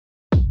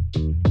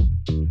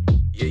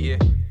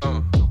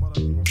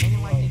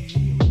Making like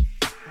immediately.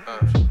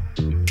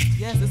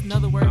 Yes, it's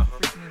another word for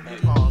freaking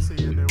immediately. Oh,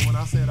 see, and then when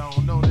I said I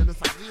don't know, then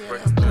it's like, yeah,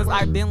 that's the Because word.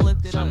 I've been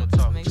looked it up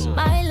to make sure.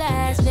 My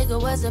last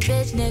nigga was a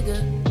bitch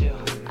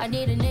nigga. I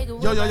need a nigga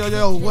with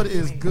Yo, what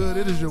is good?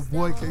 It is your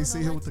boy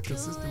KC here with the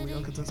Consistently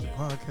Uncontested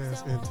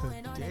Podcast, and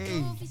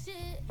today,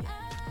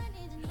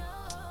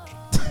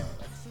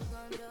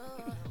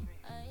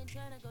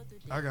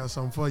 I got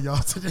something for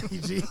y'all today,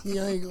 G.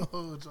 I ain't gonna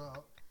hold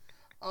y'all.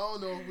 I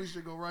don't know if we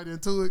should go right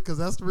into it, because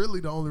that's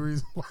really the only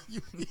reason why you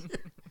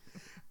here.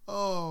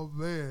 Oh,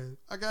 man.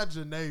 I got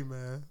Janae,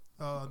 man.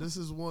 This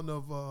is one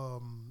of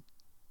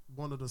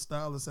the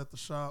stylists at the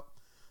shop.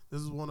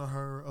 This is one of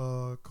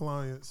her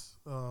clients,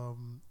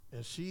 and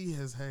she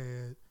has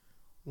had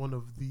one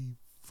of the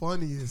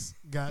funniest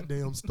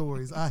goddamn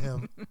stories I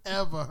have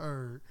ever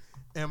heard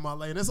in my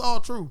life. And it's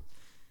all true,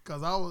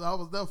 because I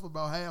was there for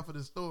about half of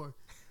the story.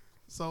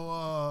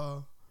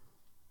 So,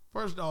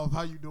 first off,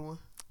 how you doing?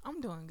 I'm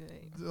doing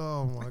good.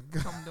 Oh my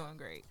God. I'm doing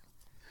great.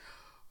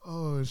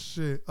 Oh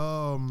shit.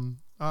 All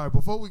right,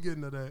 before we get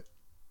into that,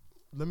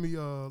 let me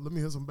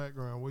hear some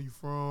background. Where you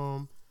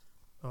from?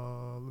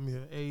 Let me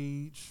hear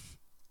age.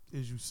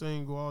 Is you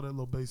single? All that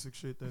little basic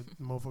shit that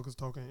motherfuckers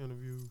talk in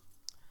interviews.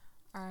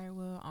 All right,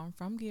 well, I'm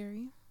from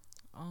Gary.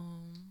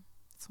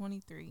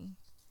 23.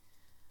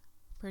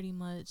 Pretty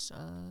much,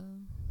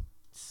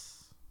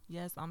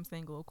 yes, I'm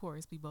single, of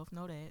course. We both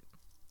know that.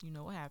 You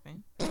know what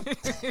happened.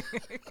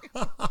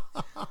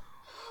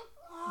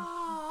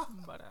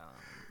 But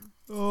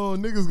oh,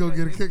 niggas gonna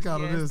get a kick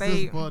out of this.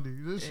 This funny.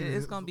 This shit.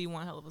 It's gonna be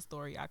one hell of a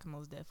story. I can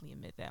most definitely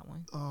admit that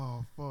one.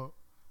 Oh fuck!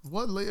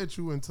 What led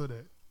you into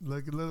that?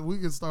 Like, we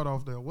can start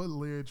off there. What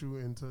led you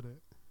into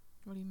that?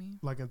 What do you mean?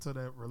 Like, into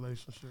that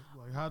relationship?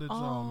 Like, how did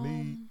y'all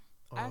meet?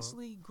 I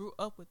actually grew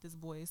up with this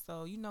boy,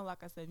 so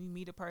like I said, you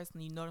meet a person,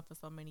 you know them for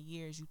so many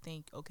years, you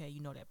think, okay,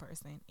 you know that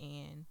person,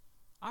 and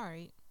all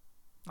right.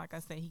 Like I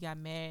said, he got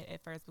mad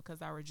at first because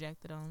I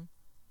rejected him.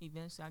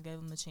 Eventually, I gave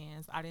him a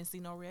chance. I didn't see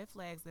no red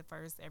flags at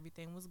first.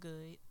 Everything was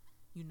good.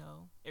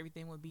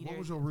 Everything would be there. What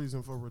was your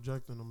reason for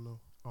rejecting him,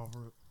 though? Off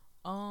rip?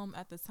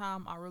 At the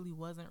time, I really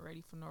wasn't ready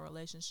for no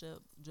relationship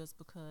just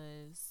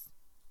because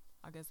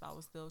I guess I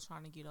was still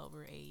trying to get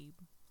over a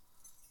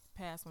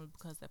past one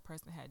because that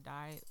person had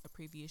died a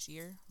previous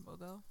year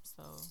ago.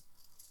 So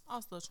I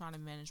was still trying to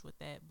manage with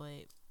that,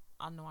 but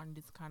I know I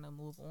needed to kind of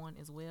move on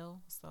as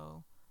well.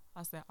 So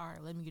I said, all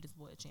right, let me give this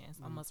boy a chance.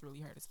 I must really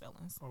hurt his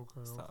feelings.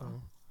 Okay, so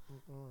all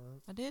right.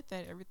 I did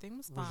that. Everything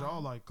was fine. Was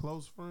y'all like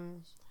close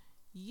friends?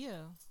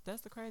 Yeah,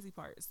 that's the crazy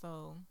part.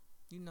 So,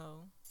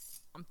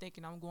 I'm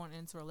thinking I'm going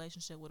into a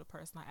relationship with a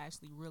person I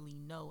actually really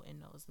know and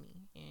knows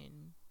me.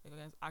 And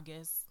I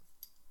guess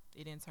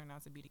it didn't turn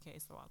out to be the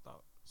case, so I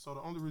thought. So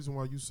the only reason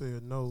why you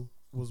said no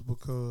was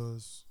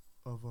because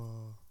of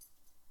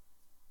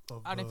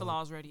I didn't feel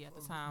I was ready at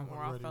the time,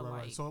 or I felt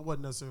like. So it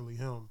wasn't necessarily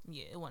him.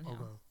 Yeah, it wasn't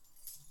him.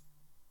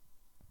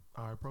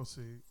 All right,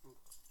 proceed.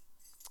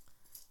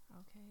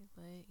 Okay,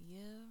 but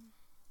yeah,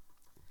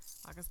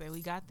 like I said,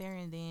 we got there,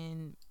 and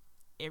then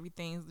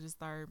everything just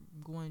started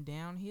going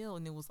downhill,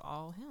 and it was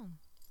all him.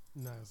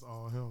 Nice,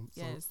 all him.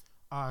 Yes. So,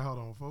 all right, hold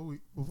on.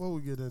 Before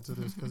we get into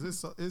this, because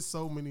it's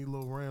so many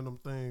little random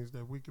things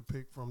that we could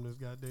pick from this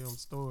goddamn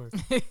story.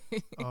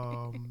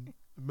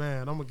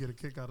 Man, I'm gonna get a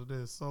kick out of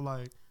this. So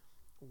like,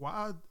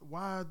 why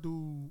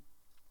do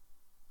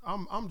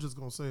I'm just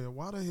gonna say it.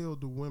 Why the hell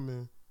do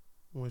women,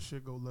 when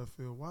shit go left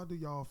field, why do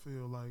y'all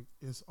feel like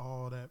it's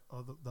all the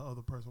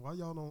other person? Why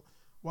y'all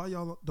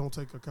don't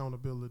take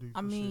accountability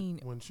for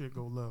shit when shit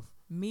go left?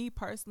 Me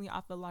personally,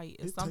 I feel like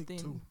it's something. Take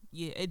two.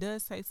 Yeah, it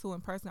does take two.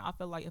 And personally, I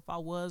feel like if I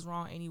was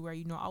wrong anywhere,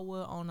 I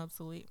will own up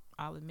to it.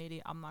 I'll admit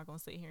it. I'm not gonna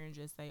sit here and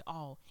just say,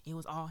 "Oh, it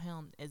was all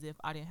him," as if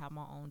I didn't have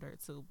my own dirt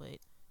too. But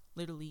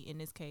literally, in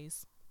this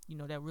case,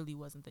 that really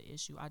wasn't the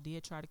issue. I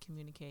did try to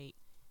communicate.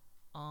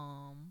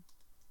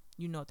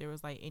 If there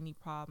was like any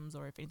problems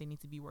or if anything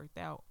needs to be worked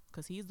out,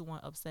 because he's the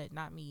one upset,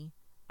 not me.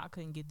 I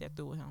couldn't get that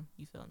through with him.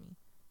 You feel me?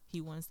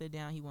 He wouldn't sit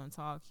down. He wouldn't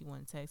talk. He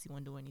wouldn't text. He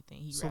wouldn't do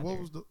anything.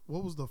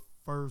 What was the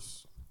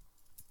first?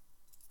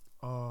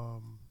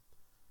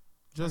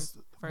 Just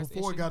first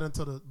before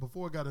issue?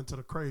 Before it got into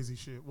the crazy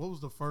shit. What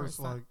was the first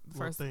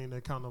thing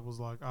that kind of was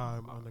like,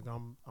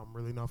 I'm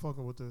really not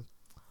fucking with this.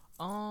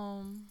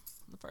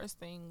 The first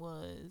thing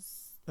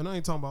was, and I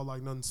ain't talking about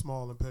like nothing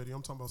small and petty.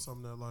 I'm talking about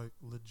something that like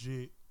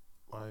legit,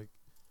 like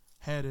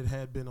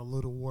had been a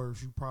little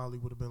worse, you probably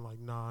would have been like,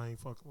 nah, I ain't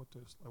fucking with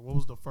this. Like, what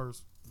was the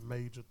first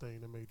major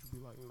thing that made you be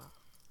like, nah,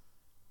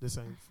 this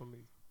ain't for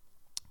me?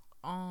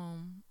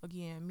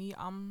 Again,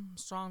 I'm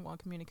strong on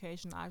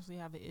communication. I actually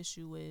have an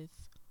issue with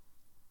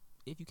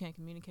if you can't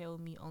communicate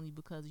with me only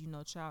because,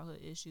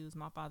 childhood issues.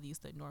 My father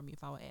used to ignore me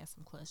if I would ask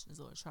him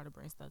questions or try to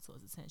bring stuff to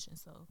his attention.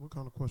 So what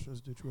kind of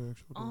questions did you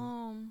ask your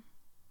dad?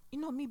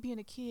 Me being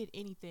a kid,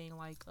 anything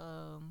like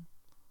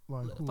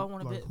if I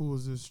want to who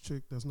is this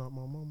chick that's not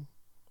my mama?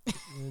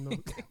 You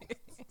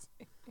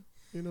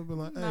know, been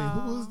like, hey,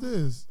 who is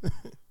this?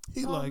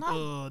 He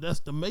that's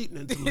the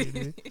maintenance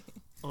lady.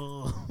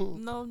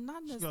 No,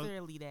 not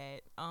necessarily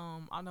that.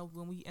 I know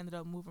when we ended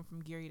up moving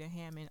from Gary to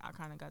Hammond, I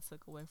kind of got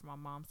took away from my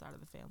mom's side of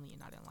the family,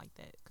 and I didn't like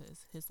that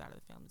because his side of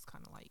the family is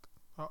kind of like.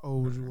 How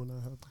old was you when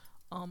that happened?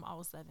 I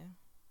was 7.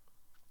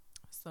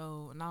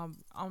 So now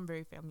I'm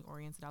very family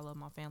oriented. I love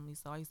my family,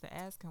 so I used to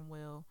ask him,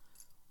 well,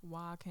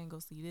 why I can't go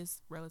see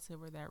this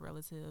relative or that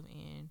relative,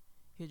 and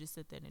he'll just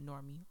sit there and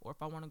ignore me. Or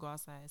if I want to go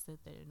outside, sit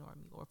there and ignore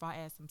me. Or if I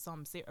ask him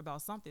something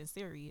about something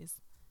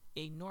serious,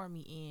 ignore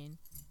me. And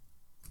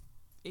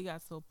it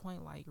got to a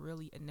point like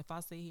really, and if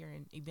I sit here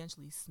and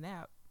eventually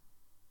snap,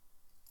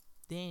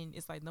 then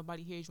it's like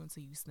nobody hears you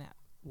until you snap.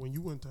 When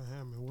you went to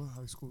Hammond, what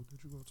high school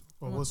did you go to?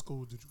 Or what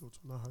school did you go to?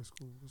 Not high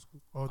school. What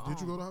school? Oh,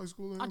 did you go to high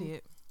school? I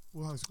did.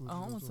 What high school did you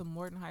go to? I went to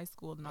Morton High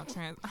School, and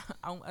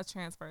I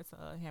transferred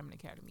to Hammond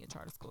Academy, a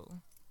charter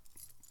school.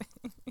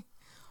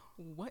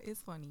 What is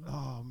funny?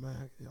 Oh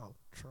man, y'all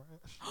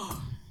trash,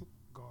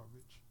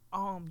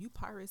 garbage. You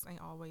pirates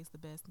ain't always the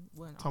best.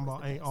 Talking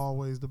about ain't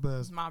always the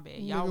best. My bad,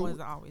 y'all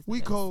wasn't always.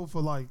 We cold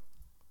for like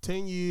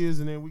 10 years,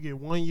 and then we get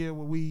 1 year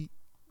where we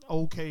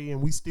okay,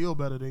 and we still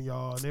better than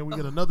y'all, and then we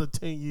get another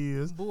 10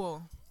 years.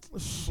 Bull.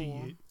 Shit.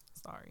 Bull.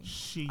 Sorry.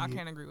 Shit. I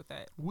can't agree with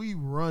that. We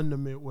run the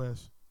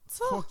Midwest.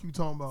 Fuck you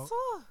talking about.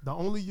 The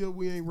only year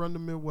we ain't run the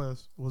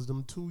Midwest was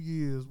them 2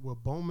 years where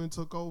Bowman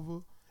took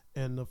over,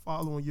 and the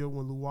following year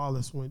when Lew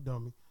Wallace went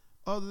dummy.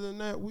 Other than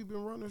that, we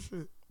been running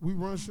shit. We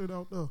run shit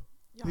out there.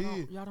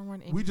 Y'all don't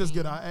run anything. We just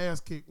get our ass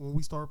kicked when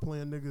we start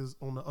playing niggas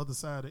on the other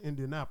side of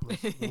Indianapolis.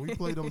 When we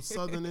play them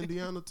Southern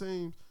Indiana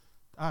teams,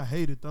 I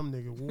hated them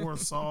niggas.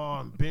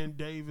 Warsaw and Ben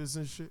Davis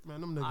and shit,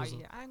 man. Them niggas.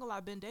 Yeah, I ain't gonna lie.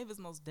 Ben Davis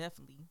most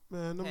definitely.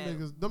 Man, them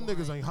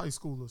niggas ain't high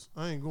schoolers.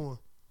 I ain't going.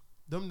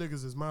 Them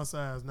niggas is my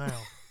size now.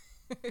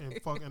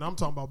 and I'm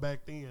talking about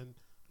back then.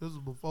 This was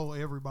before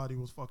everybody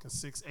was fucking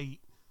 6'8".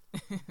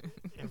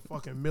 in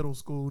fucking middle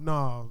school.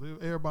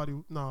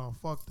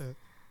 Fuck that.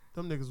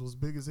 Them niggas was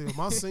big as hell.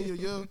 My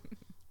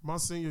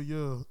senior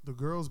year, the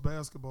girls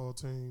basketball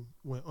team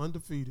went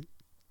undefeated.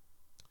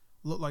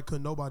 Looked like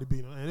couldn't nobody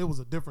beat them. And it was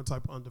a different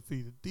type of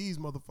undefeated. These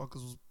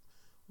motherfuckers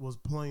was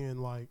playing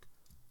like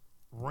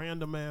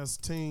random ass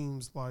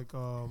teams like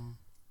who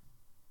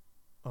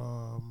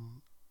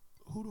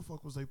the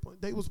fuck was they playing?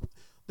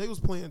 They was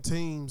playing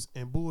teams,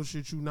 and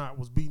bullshit you not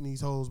was beating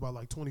these hoes by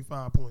like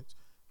 25 points.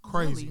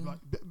 Crazy. Really? Like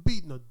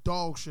beating the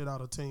dog shit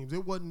out of teams.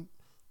 It wasn't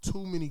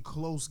too many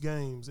close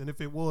games, and if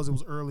it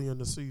was early in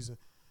the season.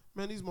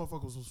 Man, these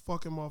motherfuckers was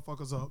fucking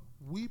motherfuckers up.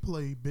 We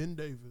played Ben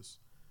Davis,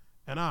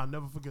 and I'll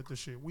never forget this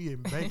shit. We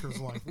in Bankers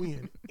Life. We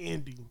in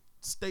Indy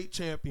state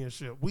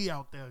championship. We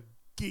out there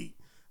geek.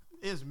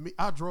 It's me.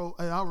 I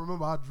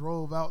remember I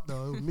drove out there.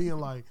 It was me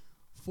and like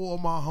 4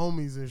 of my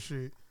homies and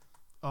shit.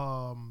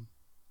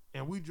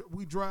 And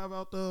we drive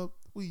out there.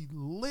 We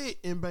lit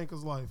in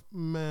Bankers Life.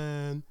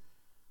 Man,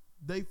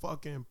 they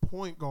fucking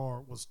point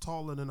guard was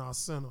taller than our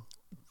center.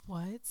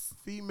 What?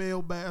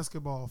 Female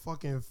basketball,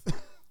 fucking.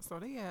 So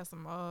they had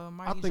some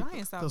mighty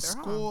giants out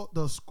there.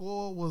 The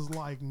score was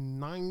like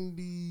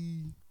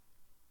 90.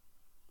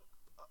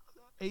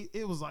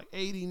 It was like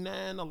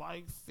 89 to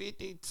like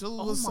 52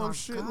 or some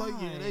shit. God.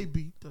 Like, yeah, they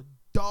beat the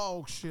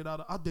dog shit out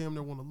of. I damn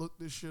near want to look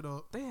this shit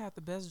up. They had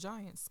the best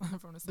giants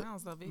from the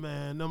sounds of it.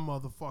 Man, them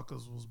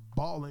motherfuckers was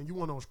balling. You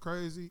want to know what's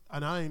crazy?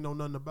 And I ain't know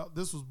nothing about.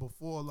 This was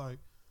before like,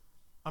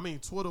 I mean,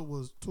 Twitter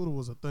was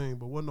a thing,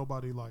 but wasn't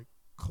nobody like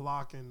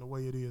clocking the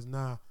way it is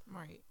now.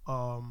 Right.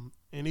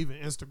 And even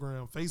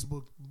Instagram,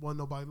 Facebook, wasn't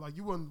nobody like,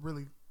 you wasn't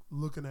really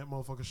looking at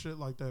motherfucking shit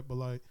like that. But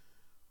like,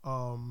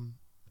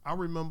 I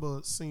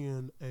remember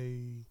seeing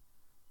a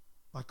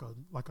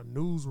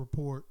news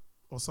report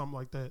or something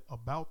like that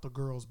about the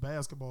girls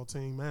basketball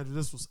team. Man,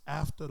 this was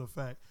after the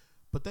fact,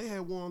 but they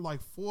had won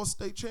like 4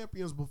 state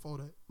champions before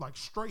that, like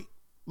straight.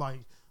 Like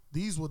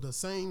these were the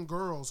same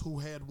girls who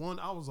had won.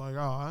 I was like, oh,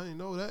 I didn't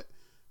know that.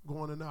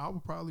 Going in there, I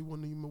would probably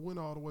wouldn't even went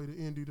all the way to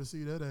Indy to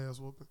see that ass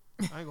whooping.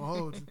 I ain't gonna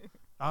hold you.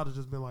 I'd have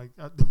just been like,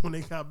 when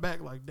they got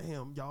back, like,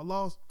 damn, y'all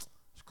lost.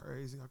 It's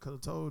crazy. I could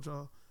have told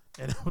y'all,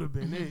 and that would have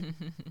been it.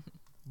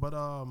 But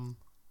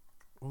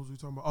what was we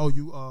talking about? Oh,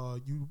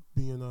 you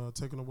being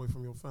taken away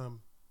from your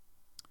family.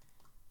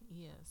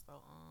 Yeah. So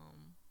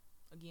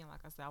again,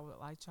 like I said, I would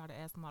like try to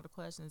ask them all the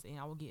questions, and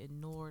I would get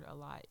ignored a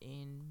lot,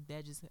 and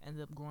that just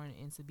ended up growing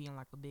into being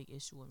like a big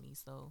issue with me.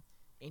 So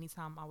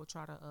anytime I would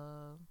try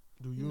to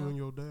do you and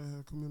your dad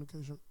have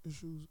communication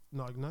issues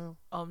like now?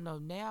 No,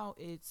 now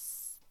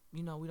it's,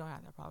 we don't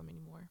have that problem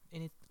anymore.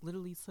 And it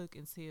literally took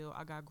until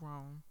I got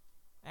grown,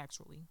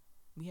 actually.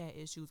 We had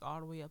issues all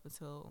the way up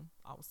until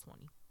I was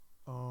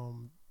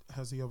 20.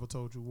 Has he ever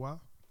told you why?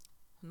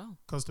 No.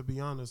 Because to be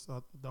honest,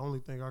 the only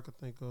thing I could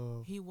think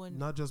of, he wouldn't.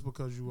 Not just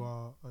because you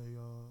are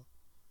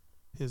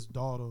his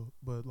daughter,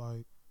 but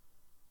like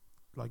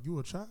you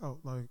a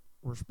child. Like,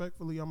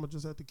 respectfully, I'm gonna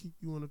just have to keep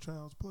you in a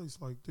child's place.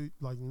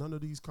 Like none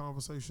of these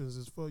conversations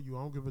is for you.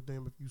 I don't give a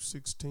damn if you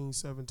 16,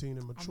 17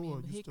 and mature. I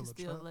mean, you he still can a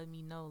still child. let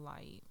me know,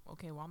 like,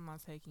 okay, well, I'm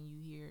not taking you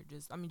here.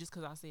 Just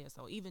because I said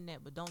so. Even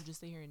that, but don't just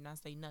sit here and not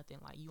say nothing.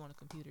 Like, you on a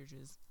computer,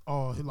 just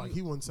Oh,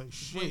 he wouldn't say just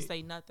shit. wouldn't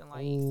say nothing.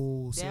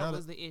 Like, see, that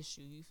was the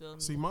issue. You feel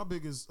me? See, my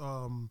biggest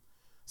and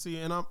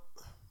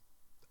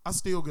I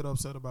still get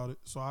upset about it.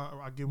 So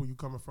I get where you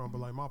coming from,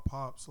 but like my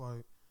pops,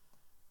 like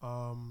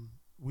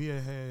we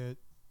had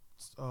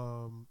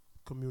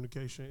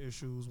communication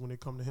issues when it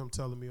come to him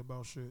telling me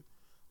about shit.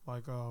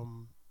 Like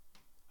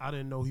I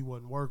didn't know he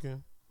wasn't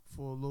working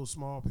for a little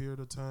small period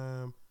of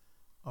time.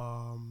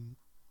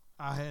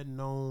 I hadn't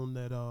known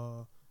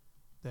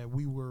that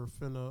we were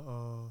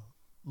finna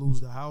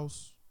lose the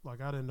house.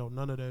 Like I didn't know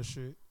none of that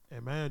shit.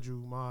 And mind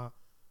you, my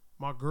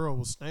girl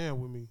was staying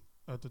with me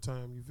at the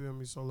time. You feel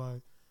me? So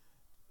like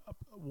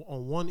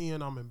on one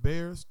end, I'm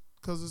embarrassed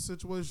because of the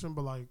situation,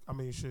 but like I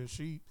mean, shit,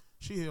 she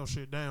held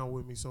shit down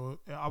with me, so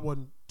I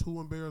wasn't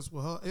too embarrassed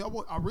with her.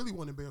 I really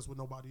wasn't embarrassed with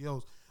nobody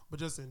else, but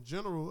just in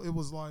general, it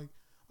was like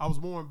I was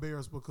more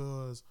embarrassed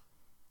because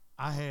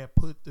I had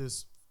put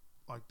this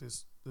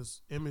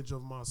image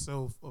of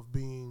myself of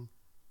being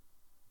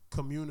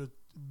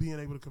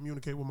able to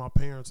communicate with my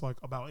parents like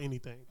about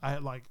anything. I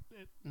had like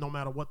no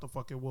matter what the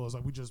fuck it was,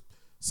 like we just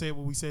said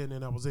what we said and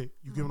then that was it.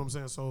 You get what I'm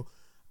saying? So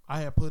I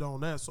had put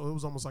on that, so it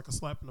was almost like a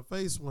slap in the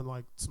face when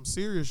like some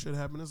serious shit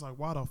happened. It's like,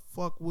 why the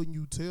fuck wouldn't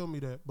you tell me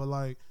that? But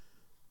like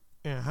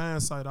in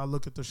hindsight, I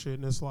look at the shit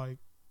and it's like,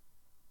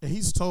 and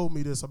he's told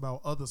me this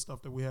about other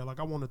stuff that we had. Like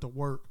I wanted to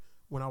work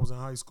when I was in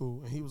high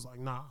school, and he was like,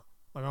 nah,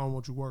 like I don't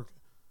want you working.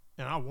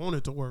 And I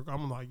wanted to work.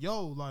 I'm like,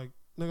 yo, like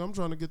nigga, I'm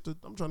trying to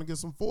get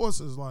some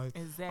forces. Like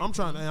Exactly.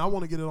 and I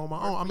want to get it on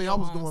my own. I mean, I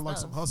was doing like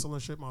stuff. some hustling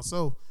shit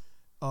myself,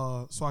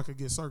 so I could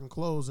get certain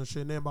clothes and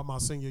shit. And then by my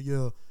senior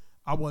year,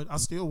 I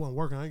still wasn't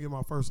working. I didn't get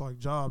my first like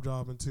job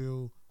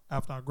until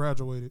after I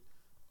graduated.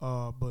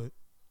 But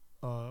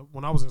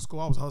when I was in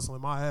school, I was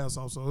hustling my ass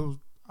off. So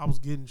I was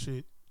getting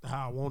shit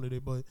how I wanted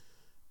it. But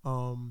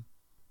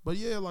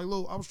yeah, like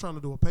look, I was trying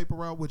to do a paper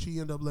route, which he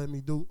ended up letting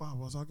me do. I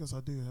guess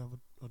I did have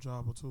a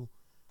job or two,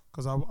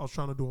 because I was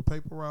trying to do a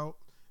paper route.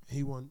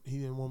 He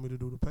didn't want me to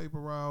do the paper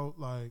route.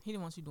 Like He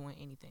didn't want you doing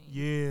anything.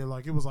 yeah,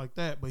 like it was like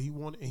that. But he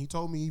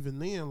told me even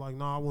then, like,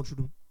 nah, I want you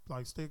to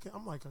like stay.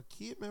 I'm like, a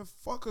kid, man,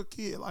 fuck a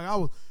kid. Like I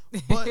was,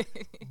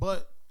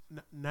 but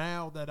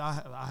now that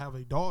I have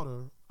a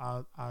daughter,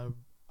 I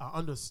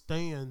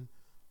understand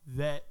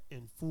that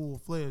in full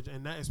fledged,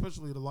 and that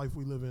especially the life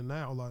we live in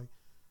now. Like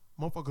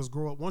motherfuckers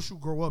grow up. Once you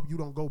grow up, you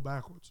don't go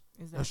backwards.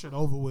 Exactly. That shit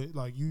over with.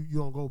 Like you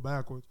don't go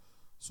backwards.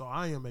 So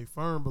I am a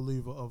firm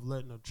believer of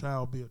letting a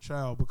child be a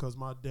child, because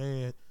my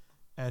dad,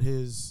 at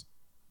his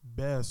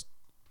best,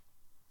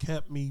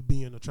 kept me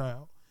being a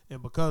child,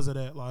 and because of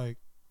that, like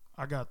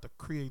I got the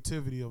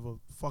creativity of a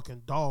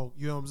fucking dog.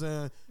 You know what I'm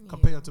saying? Yeah.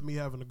 Compared to me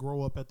having to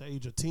grow up at the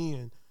age of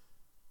 10.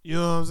 You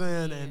know what I'm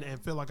saying? Yeah.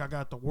 And feel like I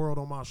got the world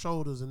on my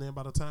shoulders, and then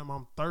by the time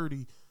I'm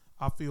 30,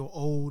 I feel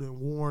old and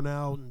worn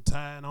out and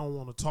tired, and I don't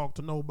want to talk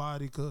to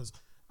nobody because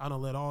I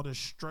done let all this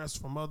stress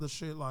from other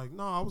shit. Like,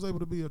 no, I was able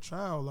to be a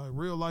child. Like,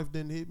 real life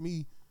didn't hit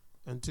me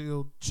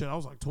until shit. I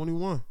was like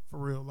 21 for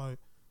real. Like,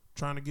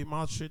 trying to get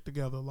my shit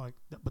together. Like,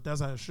 but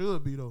that's how it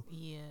should be though.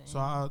 Yeah. So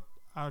I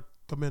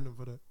commend him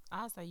for that.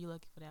 I say you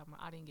lucky for that one.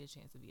 I didn't get a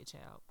chance to be a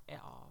child at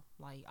all.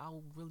 Like I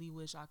really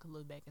wish I could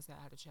look back and say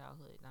I had a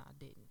childhood. Nah, I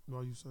didn't.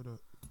 Why you say that?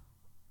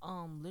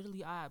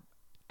 Literally, I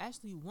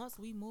actually once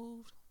we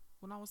moved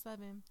when I was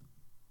 7,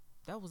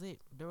 that was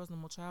it. There was no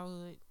more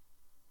childhood.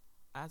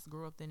 I just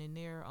grew up then and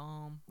there.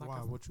 Like Why?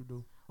 What you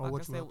do? Or like what I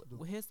you said, have to do?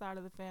 with his side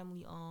of the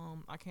family,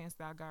 I can't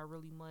say I got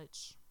really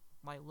much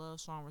like love,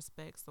 strong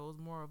respect. So it was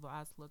more of a I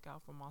have to look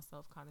out for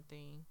myself kind of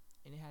thing,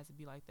 and it has to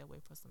be like that way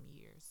for some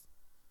years.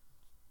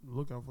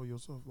 Look out for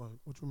yourself. Like,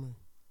 what you mean?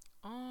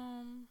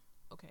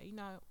 Okay,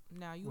 now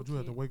you. What you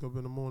had to wake up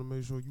in the morning,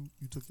 make sure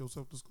you took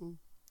yourself to school?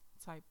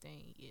 Type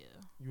thing,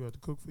 yeah. You had to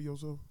cook for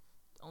yourself?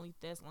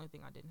 That's the only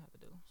thing I didn't have to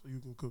do. So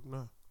you can cook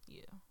now?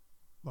 Yeah.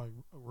 Like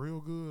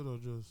real good or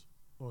just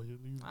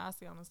you I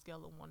say on a scale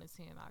of 1 to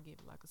 10, I give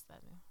it like a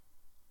 7.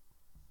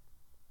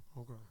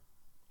 okay.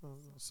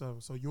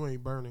 7. So you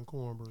ain't burning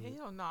cornbread.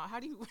 Hell no.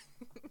 How do you?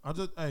 I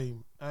just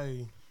I'm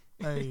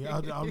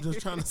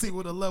just trying to see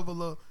what the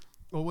level of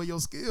or where your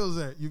skills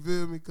at. You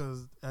feel me?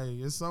 Cause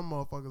it's some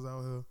motherfuckers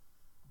out here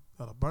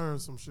that'll burn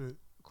some shit.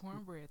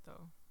 Cornbread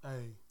though.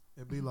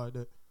 It be like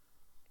that.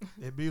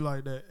 It be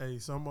like that.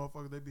 Some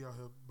motherfuckers, they be out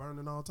here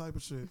burning all type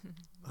of shit.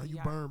 How you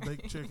burn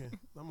baked chicken?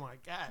 I'm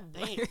like, God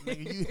damn,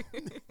 nigga, you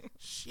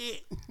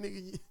shit,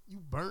 nigga, you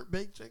burnt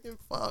baked chicken?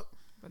 Fuck.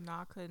 But no,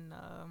 I couldn't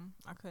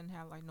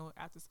have like no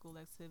after school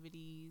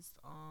activities.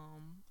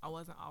 I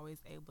wasn't always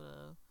able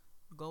to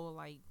go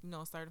like,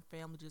 certain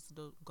family just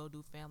to go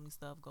do family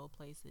stuff, go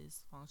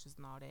places, functions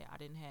and all that. I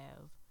didn't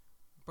have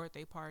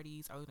birthday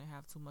parties. I didn't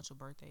have too much of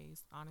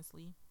birthdays,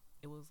 honestly.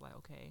 It was like,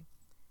 okay,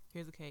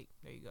 here's a cake.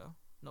 There you go.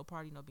 No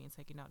party, no being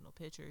taken out, no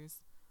pictures.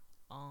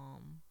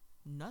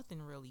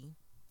 Nothing really.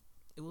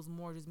 It was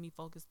more just me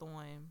focused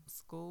on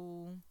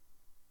school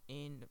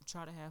and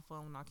try to have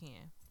fun when I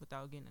can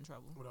without getting in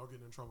trouble.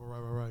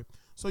 Right.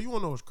 So you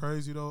wanna know what's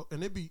crazy though?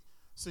 And it be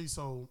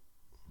so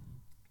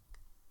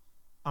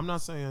I'm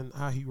not saying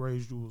how he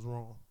raised you was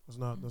wrong. That's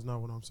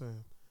not what I'm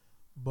saying.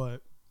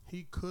 But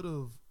he could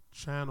have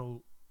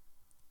channeled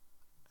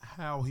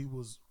how he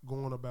was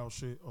going about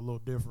shit a little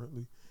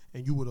differently,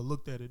 and you would have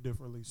looked at it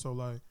differently. So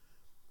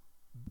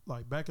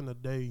like back in the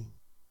day,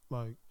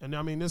 like, and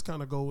I mean this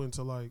kind of go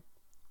into like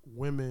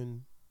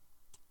women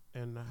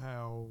and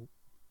how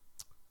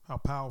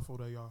powerful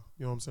they are.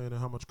 You know what I'm saying? And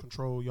how much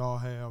control y'all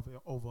have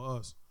over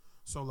us.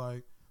 So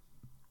like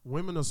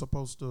women are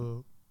supposed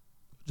to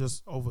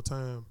just over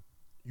time.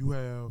 You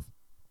have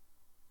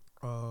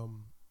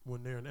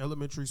when they're in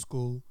elementary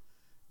school,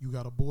 you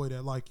got a boy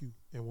that like you,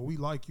 and when we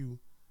like you,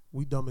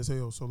 we dumb as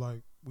hell. So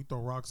like we throw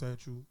rocks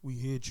at you, we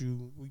hit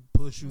you, we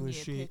push you and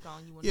shit. Pick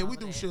on you and yeah, we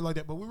do shit like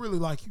that, but we really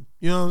like you.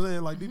 You know what I'm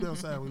saying? Like deep down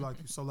inside, we like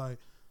you. So like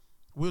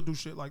we'll do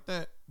shit like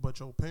that, but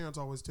your parents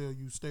always tell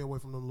you stay away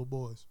from them little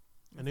boys.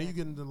 And then you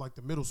get into like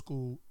the middle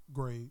school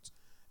grades,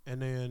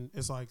 and then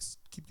it's like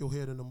keep your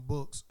head in them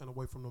books and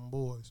away from them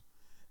boys.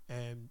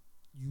 And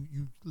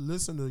you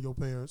listen to your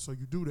parents, so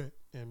you do that.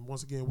 And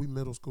once again, we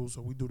middle school,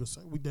 so we do the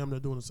same. We damn near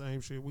doing the same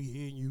shit. We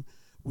hitting you.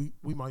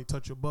 We might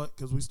touch your butt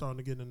because we starting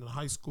to get in the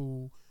high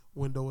school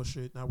window of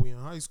shit. Now we in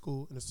high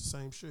school, and it's the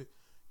same shit.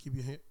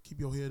 Keep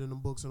your head in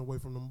them books and away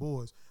from them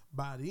boys.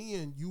 By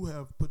then, you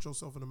have put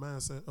yourself in the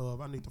mindset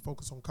of I need to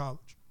focus on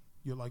college.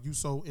 You're like you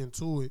so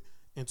into it,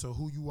 into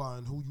who you are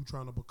and who you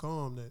trying to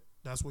become,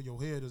 that's where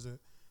your head is at.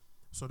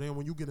 So then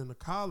when you get into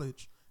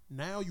college,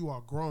 now you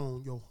are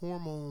grown, your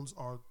hormones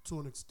are to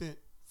an extent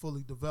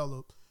fully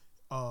developed,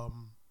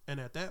 and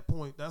at that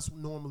point, that's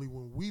normally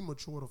when we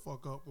mature the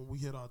fuck up, when we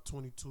hit our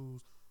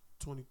 22s,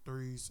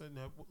 23s, and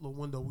that little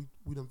window,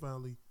 we done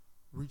finally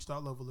reached our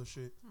level of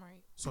shit.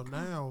 Right. So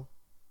now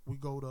we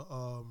go to,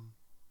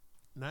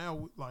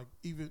 like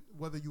even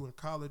whether you in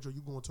college or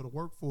you going to the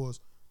workforce,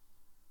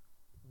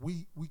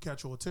 we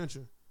catch your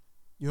attention.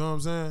 You know what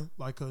I'm saying?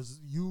 Like, cause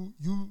you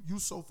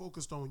so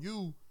focused on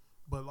you,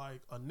 but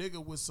like a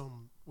nigga with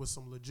some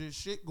legit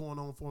shit going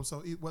on for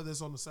himself, whether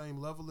it's on the same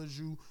level as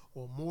you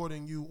or more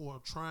than you or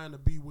trying to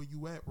be where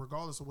you at,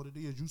 regardless of what it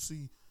is, you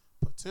see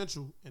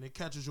potential and it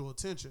catches your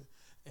attention.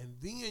 And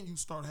then you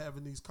start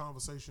having these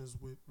conversations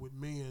with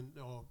men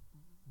or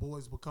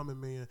boys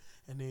becoming men,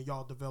 and then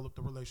y'all develop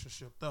the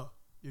relationship up.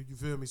 You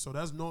feel me? So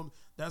that's normal.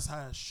 That's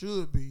how it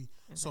should be.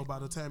 Exactly. So by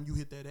the time you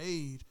hit that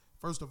age,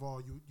 first of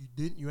all,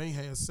 you ain't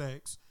had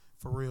sex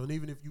for real. And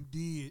even if you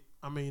did,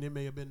 I mean, it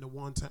may have been the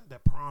one time,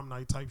 that prom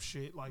night type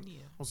shit, like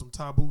on some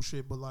taboo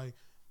shit. But like,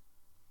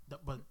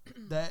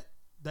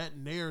 that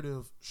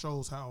narrative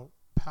shows how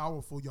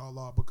powerful y'all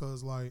are,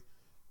 because like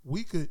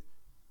we could.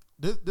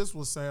 This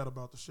was sad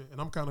about the shit,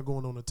 and I'm kind of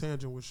going on a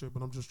tangent with shit,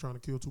 but I'm just trying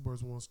to kill two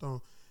birds with one stone.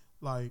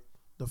 Like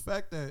the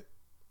fact that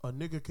a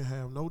nigga can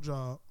have no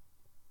job,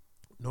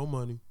 no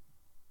money,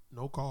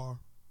 no car,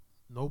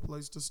 no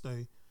place to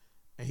stay,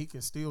 and he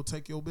can still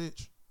take your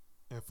bitch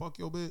and fuck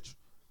your bitch.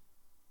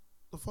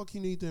 The fuck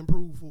he need to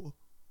improve for?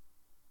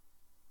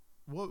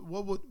 What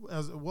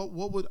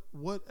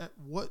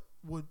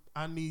would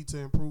I need to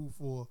improve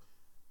for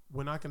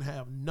when I can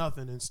have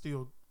nothing and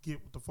still get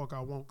what the fuck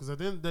I want? Because at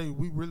the end of the day,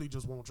 we really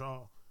just want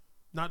y'all,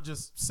 not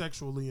just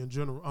sexually in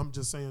general. I'm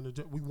just saying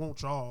that we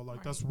want y'all. Like,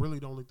 right. That's really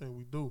the only thing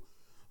we do.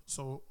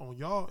 So on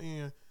y'all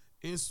end,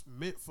 it's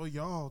meant for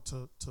y'all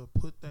to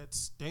put that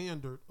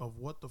standard of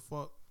what the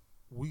fuck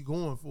we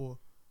going for.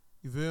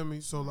 You feel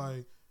me? So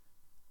like,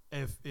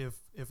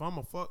 if I'm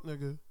a fuck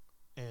nigga,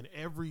 and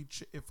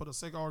if for the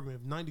sake of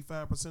argument, if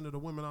 95% of the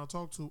women I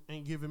talk to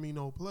ain't giving me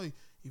no play,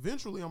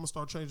 eventually I'm gonna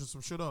start changing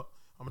some shit up.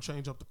 I'm gonna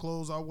change up the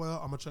clothes I wear.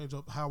 I'm gonna change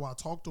up how I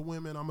talk to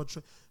women.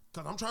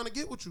 Cause I'm trying to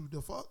get with you.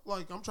 The fuck,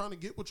 like I'm trying to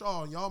get with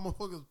y'all. Y'all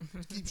motherfuckers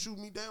keep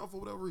shooting me down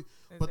for whatever reason.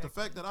 Exactly. But the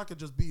fact that I could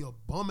just be a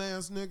bum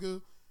ass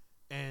nigga,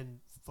 and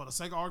for the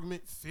sake of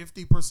argument,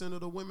 50%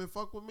 of the women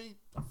fuck with me.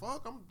 The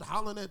fuck, I'm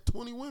hollering at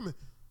 20 women.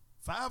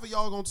 5 of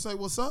y'all gonna say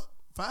what's up.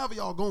 5 of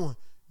y'all going.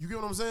 You get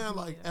what I'm saying?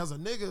 Like as a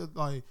nigga,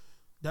 like.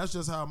 That's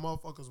just how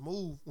motherfuckers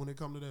move when it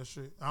come to that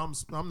shit. I'm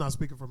not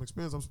speaking from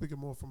experience. I'm speaking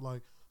more from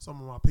like some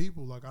of my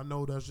people. Like I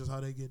know that's just how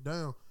they get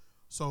down.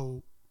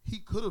 So he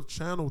could have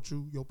channeled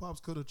you. Your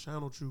pops could have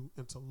channeled you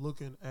into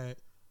looking at,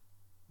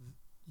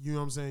 you know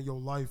what I'm saying,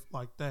 your life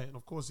like that. And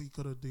of course he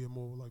could have did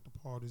more with like the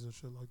parties and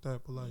shit like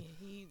that. But like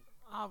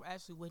I've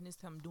actually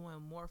witnessed him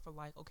doing more for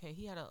like, okay,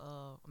 he had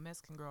a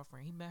Mexican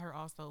girlfriend. He met her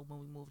also when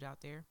we moved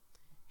out there.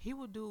 He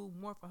would do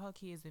more for her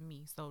kids than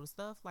me. So the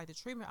stuff like the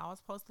treatment I was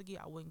supposed to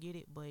get, I wouldn't get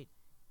it, but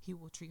he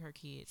will treat her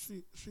kids.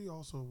 She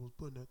also was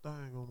putting that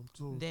thing on him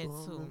too. That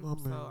too.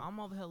 So I'm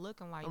over here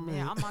looking like,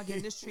 man, I'm not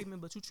getting this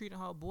treatment, but you treating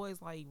her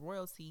boys like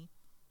royalty.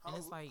 And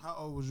it's like, how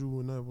old was you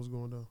when that was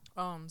going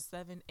down?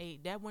 7,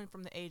 8. That went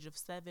from the age of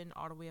 7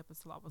 all the way up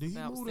until I was Did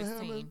about he move 16.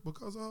 To Hammond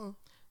because of her?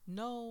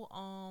 No,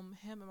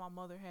 him and my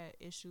mother had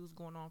issues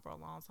going on for a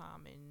long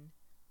time, and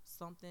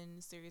something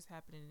serious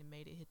happened and it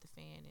made it hit the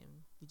fan,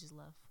 and we just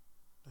left.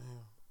 Damn.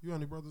 You got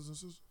any brothers and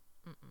sisters?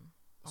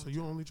 Mm-mm. So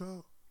you only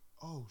child?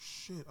 Oh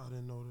shit, I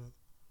didn't know that.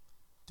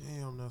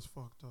 Damn, that's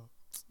fucked up.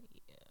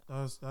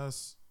 Yeah.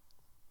 That's.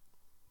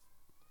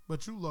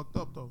 But you lucked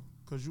up though,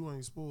 cause you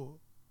ain't spoiled.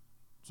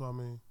 So I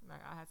mean,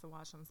 Like I had to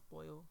watch him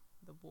spoil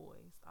the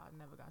boys. I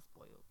never got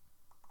spoiled.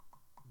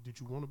 did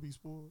you want to be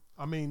spoiled?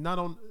 I mean, not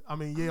on. I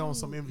mean, yeah, on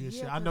some envious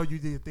yeah, shit. I know you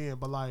did then,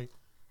 but like,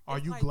 are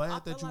It's you like, I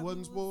glad feel that you like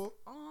wasn't we spoiled?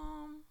 was,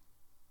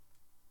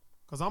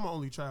 Cause I'm an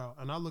only child,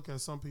 and I look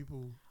at some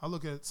people. I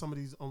look at some of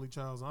these only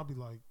childs, and I'll be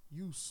like,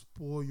 "You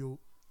spoiled,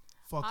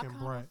 I fucking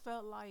kind brat." of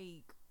felt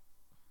like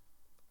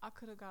I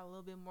could have got a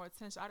little bit more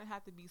attention. I didn't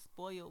have to be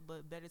spoiled,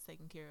 but better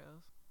taken care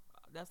of.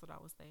 That's what I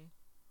would say.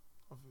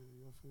 I feel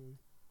you. I feel you.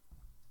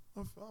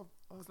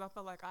 Because I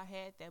felt like I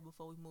had that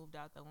before we moved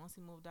out there. Once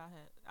he moved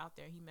out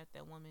there, he met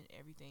that woman,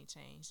 everything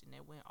changed, and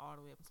it went all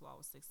the way up until I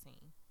was 16.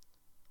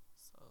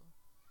 So,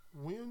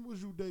 When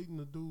was you dating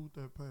the dude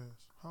that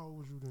passed? How old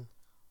was you then?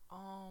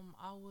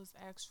 I was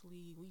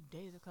actually, we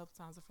dated a couple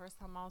times. The first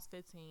time I was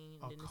 15.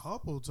 A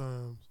couple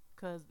times.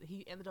 Because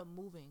he ended up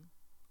moving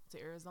to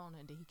Arizona,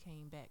 and then he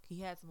came back. He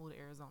had to move to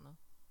Arizona.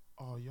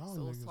 Oh, y'all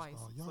So it was niggas. twice.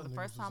 Oh, y'all So the niggas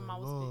first time I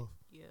was love.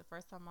 the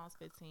first time I was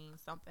 15,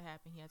 something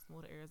happened. He had to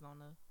move to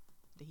Arizona.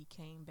 Then he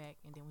came back,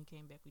 and then when he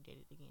came back, we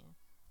dated again.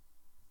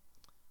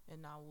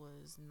 And I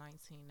was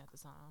 19 at the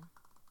time.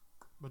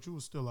 But you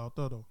was still out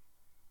there though.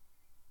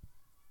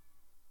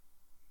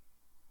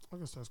 I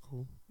guess that's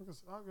cool. I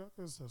guess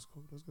that's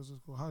cool. That's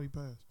cool. How'd he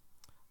pass?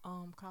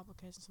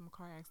 Complications from a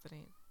car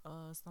accident.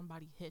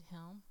 Somebody hit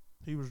him.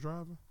 He was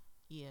driving.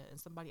 Yeah, and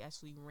somebody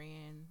actually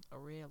ran a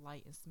red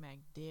light and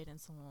smacked dead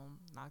into him,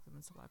 knocked him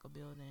into like a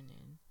building,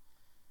 and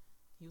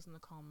he was in a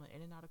coma,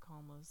 in and out of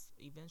comas.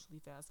 Eventually,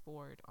 fast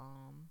forward,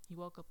 he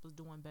woke up, was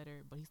doing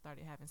better, but he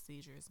started having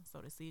seizures. So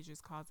the seizures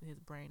caused his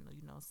brain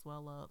to,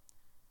 swell up.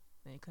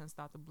 Then he couldn't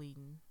stop the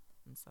bleeding,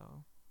 and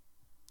so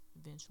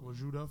eventually. Was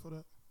you there for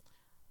that?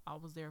 I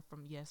was there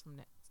from the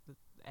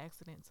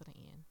accident to the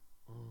end.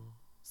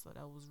 So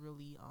that was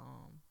really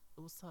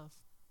it was tough.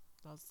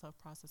 That was a tough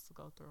process to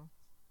go through.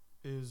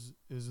 Is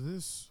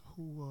this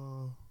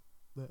who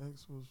the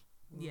ex was?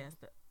 Yes,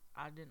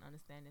 I didn't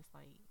understand. It's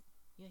like,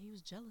 yeah, he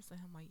was jealous of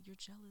him. Like, you're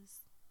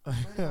jealous. All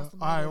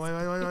right,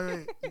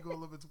 wait. You go a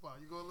little bit too far.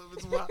 You go a little bit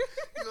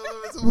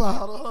too far.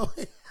 Hold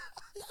on.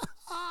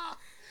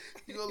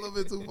 You go a little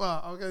bit too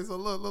far. Okay, so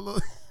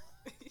look.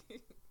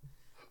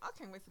 I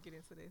can't wait to get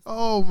into this.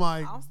 Oh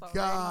my so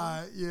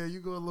God. Ready. Yeah, you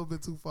go a little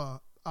bit too far.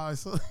 All right,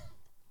 so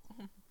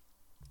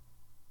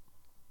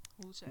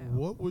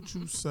what would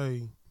you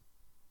say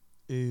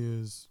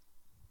is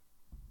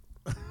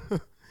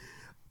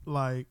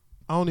like,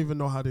 I don't even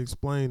know how to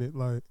explain it.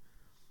 Like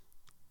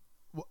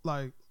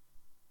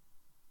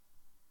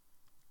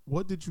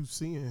what did you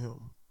see in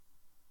him?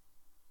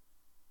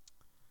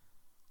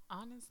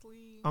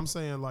 Honestly, I'm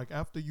saying, like,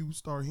 after you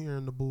start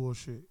hearing the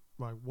bullshit,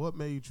 like, what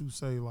made you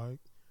say, like,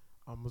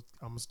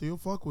 I'm still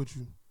fuck with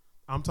you?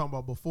 I'm talking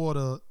about before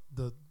the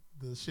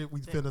shit we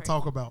finna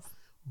talk about.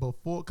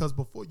 Because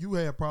before you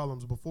had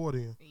problems before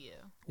then. Yeah.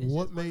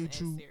 What made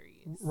you?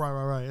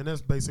 Right. And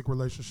that's basic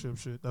relationship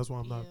shit. That's why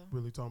I'm not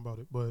really talking about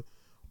it. But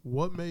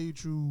what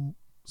made you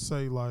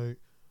say, like,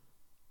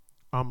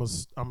 I'ma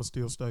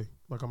still stay?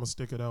 Like, I'ma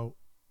stick it out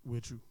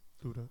with you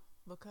through that?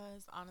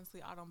 Because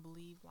honestly, I don't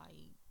believe, like,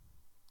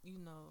 you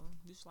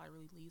should like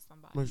really leave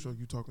somebody. Make sure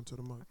you talking to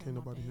the mic. Okay, Can't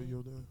nobody hear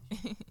your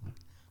dad.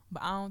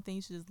 But I don't think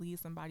you should just leave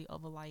somebody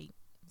over like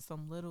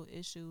some little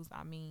issues.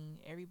 I mean,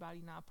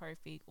 everybody not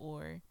perfect,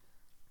 or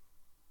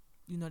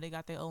they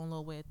got their own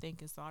little way of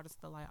thinking. So I just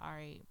feel like, all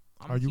right.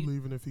 Are you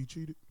leaving if he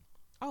cheated?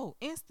 Oh,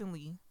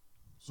 instantly.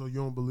 So you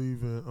don't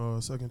believe in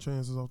second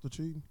chances off the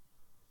cheating?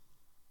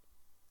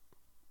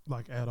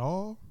 Like, at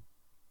all?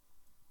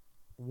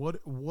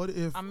 What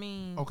if? I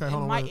mean, okay,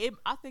 hold on.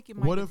 I think it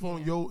might. What if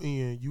on your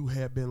end you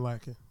had been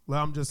lacking? Like,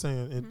 I'm just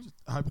saying, and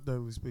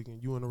hypothetically speaking,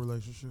 you in a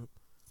relationship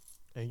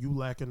and you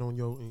lacking on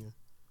your end,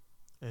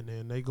 and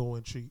then they go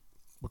and cheat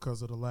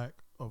because of the lack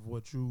of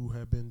what you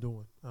have been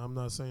doing. I'm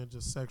not saying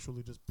just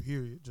sexually, just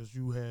period. Just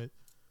you had.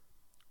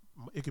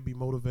 It could be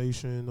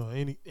motivation or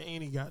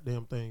any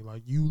goddamn thing.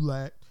 Like, you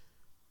lacked,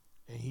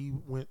 and he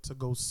went to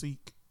go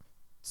seek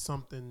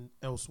something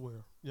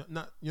elsewhere.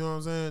 Not, you know what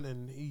I'm saying?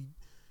 And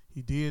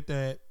he did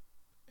that,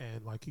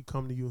 and like, he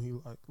come to you and he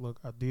like, look,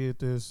 I did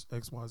this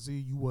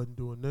XYZ. You wasn't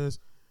doing this.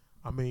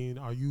 I mean,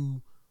 are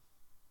you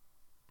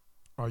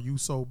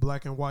so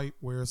black and white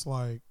where it's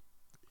like,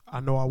 I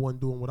know I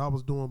wasn't doing what I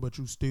was doing, but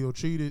you still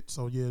cheated,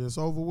 so yeah, it's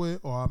over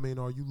with? Or I mean,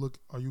 are you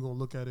gonna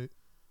look at it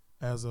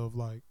as of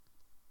like,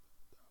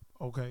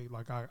 okay,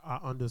 like, I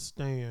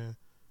understand.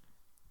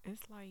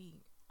 It's like,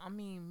 I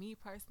mean, me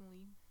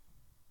personally,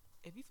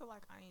 if you feel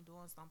like I ain't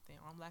doing something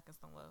or I'm lacking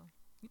somewhere,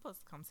 you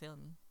supposed to come tell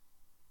me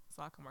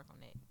so I can work on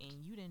that.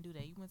 And you didn't do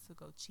that. You went to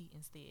go cheat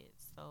instead.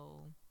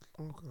 So,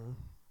 okay.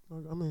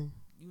 I mean,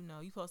 you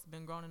supposed to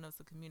been grown enough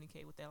to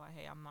communicate with that. Like,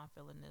 hey, I'm not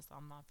feeling this.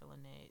 I'm not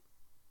feeling that.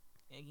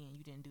 Again,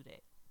 you didn't do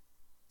that.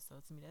 So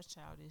to me, that's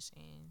childish.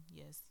 And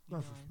yes, you're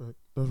that's done. respect.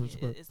 That's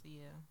respect.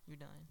 You're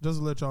done. Just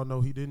to let y'all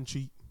know, he didn't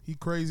cheat. He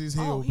crazy as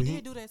hell. Oh, he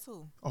did do that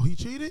too. Oh, he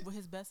cheated with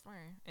his best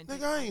friend. And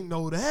nigga, I ain't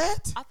know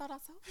that. I thought I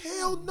told you.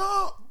 Hell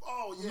no.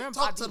 Oh yeah. Remember,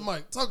 Talk to the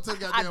mic. Talk to the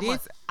goddamn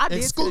mic. I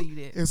did tell you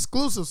that.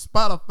 Exclusive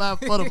Spotify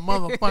for the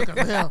motherfucking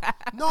hell.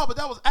 No, but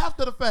that was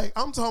after the fact.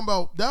 I'm talking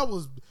about that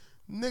was.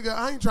 Nigga,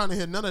 I ain't trying to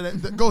hear none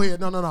of that. Go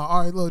ahead. No.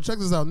 All right, look, check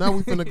this out. Now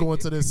we finna go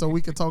into this so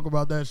we can talk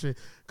about that shit.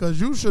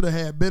 Because you should have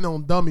had been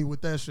on dummy with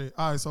that shit.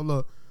 All right, so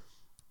look.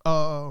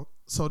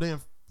 So then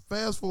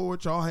fast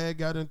forward, y'all had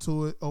got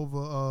into it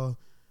over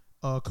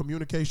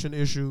communication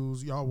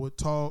issues. Y'all would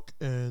talk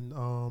and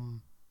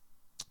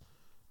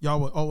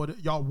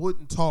y'all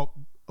wouldn't talk,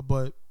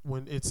 but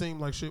when it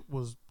seemed like shit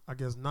was, I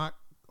guess, not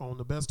on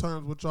the best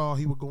terms with y'all,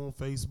 he would go on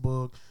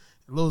Facebook.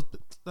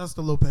 That's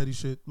the little petty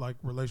shit, like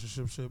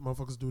relationship shit.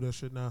 Motherfuckers do that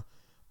shit now.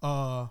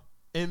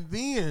 And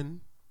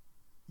then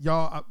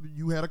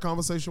you had a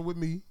conversation with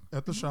me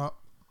at the shop,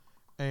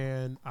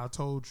 and I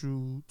told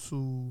you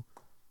to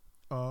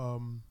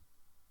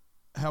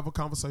have a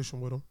conversation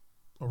with him,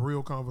 a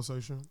real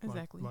conversation.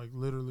 Exactly. Like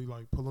literally,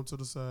 like pull him to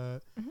the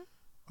side.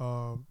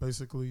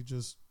 Basically,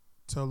 just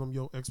tell him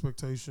your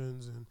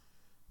expectations and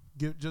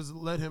just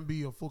let him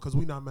be a fool, because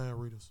we not man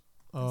readers.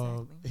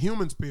 Exactly.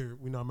 Human spirit,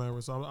 we not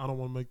married, so I don't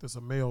want to make this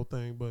a male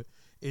thing, but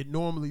it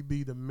normally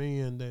be the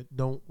men that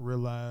don't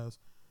realize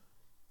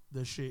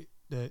the shit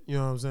that, you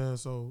know what I'm saying.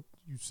 So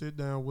you sit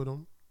down with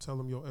them, tell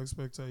them your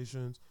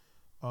expectations,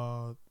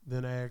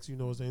 then ask,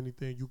 is there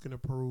anything you can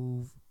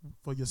improve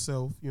for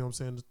yourself, you know what I'm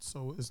saying,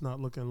 so it's not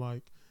looking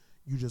like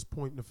you just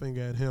pointing the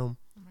finger at him,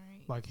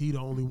 right, like he the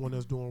only one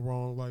that's doing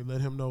wrong. Like, let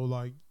him know,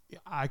 like,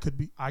 I could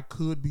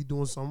be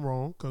doing something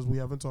wrong because we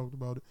haven't talked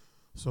about it.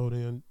 So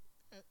then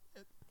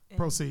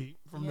proceed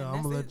from there.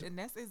 I'm gonna let you. And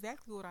that's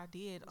exactly what I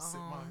did.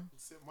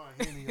 Sit my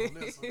Henny on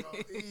this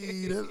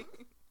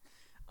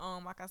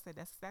one. Like I said,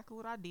 that's exactly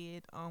what I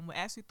did. What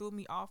actually threw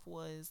me off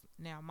was,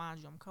 now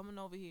mind you, I'm coming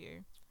over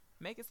here,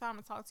 making time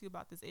to talk to you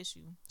about this issue.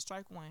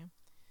 Strike one.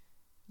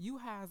 You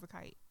high as a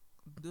kite.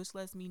 This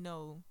lets me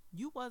know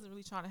you wasn't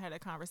really trying to have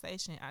that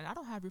conversation, and I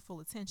don't have your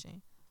full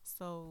attention.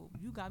 So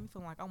you got me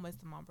feeling like I'm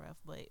wasting my breath,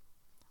 but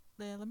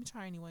let me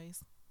try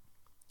anyways.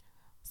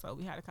 So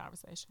we had a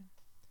conversation.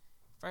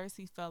 First,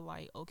 he felt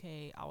like,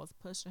 okay, I was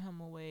pushing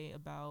him away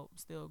about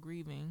still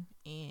grieving,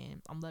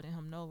 and I'm letting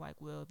him know, like,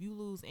 well, if you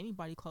lose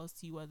anybody close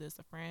to you, whether it's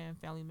a friend,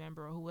 family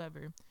member, or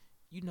whoever,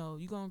 you're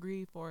going to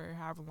grieve for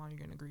however long you're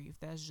going to grieve.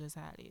 That's just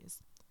how it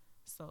is.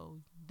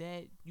 So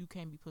that you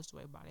can't be pushed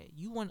away by that.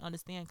 You wouldn't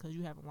understand because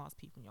you haven't lost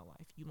people in your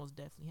life. You most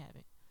definitely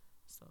haven't.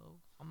 So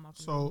I'm not.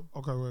 So,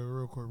 okay, wait,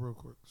 real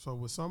quick. So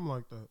with something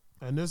like that,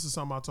 and this is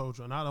something I told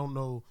you, and I don't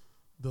know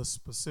the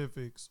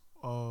specifics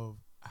of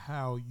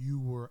how you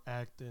were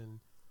acting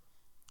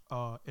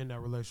in that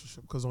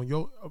relationship, because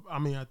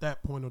at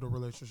that point of the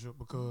relationship,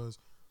 because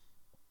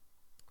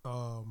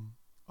a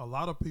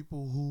lot of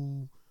people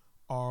who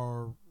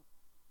are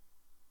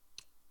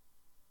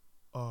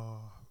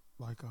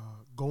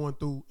going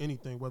through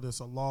anything, whether it's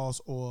a loss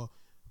or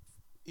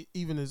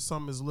even if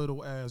something as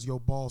little as your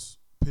boss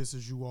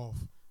pisses you off,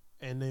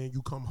 and then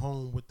you come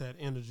home with that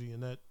energy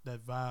and that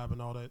vibe and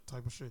all that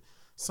type of shit.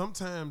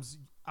 Sometimes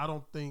I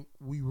don't think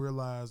we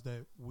realize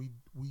that we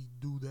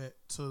do that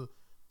to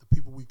the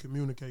people we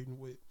communicating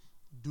with.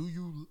 Do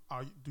you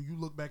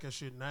look back at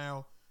shit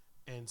now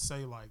and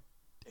say, like,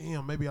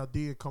 damn, maybe I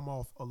did come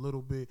off a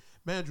little bit?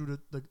 Man, Drew,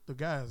 the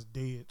guy is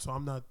dead, so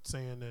I'm not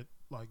saying that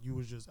like you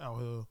was just out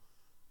here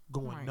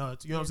going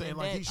nuts. You know what I'm saying?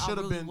 Like, he should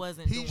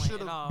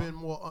have been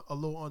more a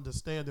little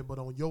understanding. But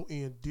on your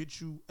end, did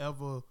you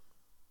ever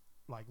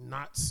like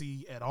not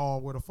see at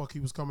all where the fuck he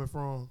was coming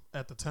from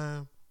at the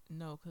time?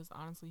 No, because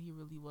honestly, he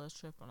really was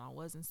tripping. I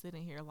wasn't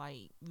sitting here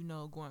like,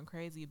 going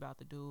crazy about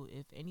the dude.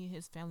 If any of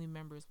his family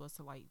members was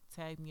to like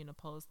tag me in a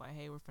post like,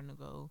 hey, we're finna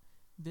go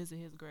visit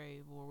his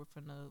grave, or we're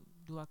finna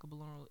do like a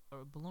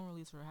balloon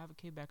release or have a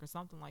kickback or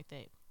something like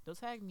that, they'll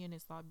tag me in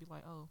it, so I'd be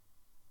like, oh,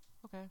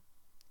 okay.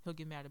 He'll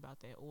get mad about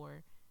that.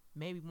 Or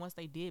maybe once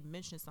they did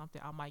mention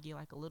something, I might get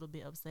like a little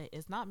bit upset.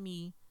 It's not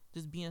me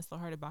just being so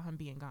hurt about him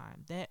being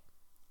gone. That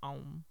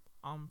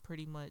I'm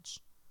pretty much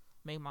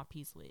made my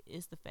peace with.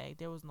 It's the fact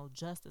there was no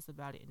justice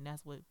about it, and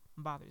that's what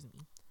bothers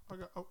me.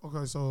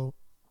 Okay, so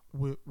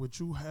with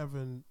you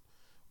having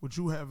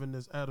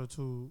this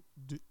attitude,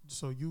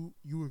 so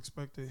you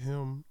expected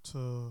him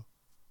to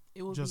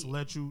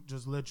let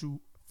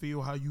you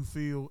feel how you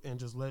feel and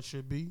just let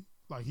shit be?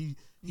 Like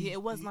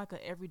it wasn't like an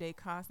everyday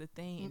constant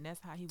thing, and that's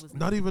how he was.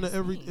 Not even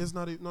it's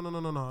not even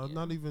no. Yeah.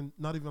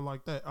 Not even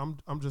like that.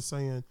 I'm just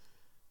saying,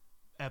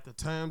 at the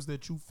times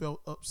that you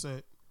felt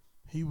upset,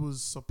 he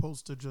was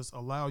supposed to just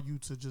allow you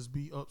to just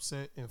be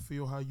upset and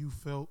feel how you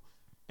felt,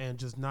 and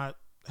just not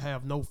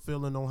have no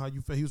feeling on how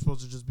you felt. He was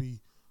supposed to just be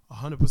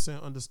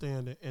 100%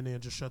 understanding, and then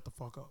just shut the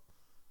fuck up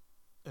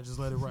and just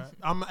let it ride.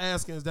 I'm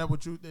asking, is that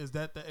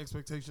the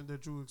expectation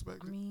that you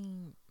expected? I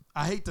mean,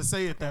 I hate to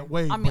say it that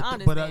way, I mean,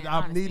 but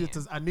I needed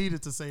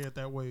to say it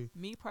that way.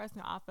 Me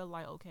personally, I feel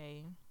like,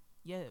 okay,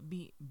 yeah,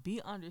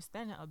 be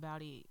understanding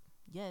about it,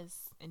 yes,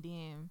 and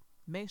then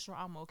make sure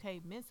I'm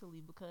okay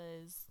mentally,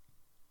 because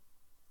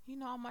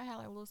I might have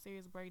like little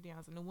serious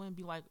breakdowns, and it wouldn't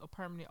be like a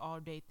permanent all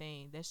day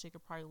thing. That shit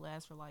could probably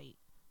last for like,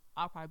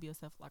 I'll probably be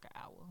upset for like an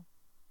hour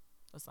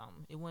or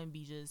something. It wouldn't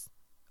be just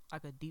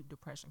like a deep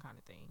depression kind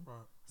of thing.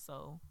 Right.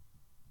 So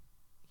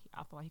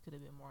I feel like he could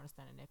have been more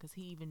understanding that, because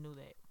he even knew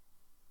that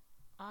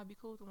I'd be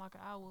cool within like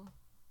an hour.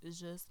 It's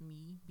just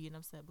me being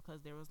upset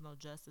because there was no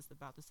justice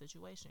about the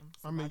situation.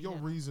 I mean, your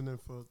reasoning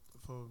for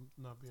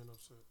not being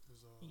upset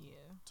is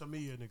to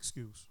me an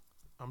excuse.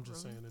 I'm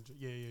just saying,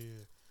 yeah.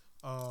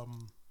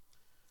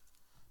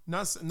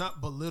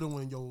 Not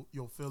belittling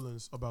your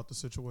feelings about the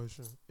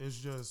situation. It's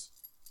just,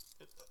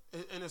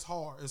 and it's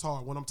hard. It's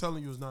hard. What I'm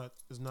telling you is not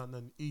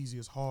nothing easy.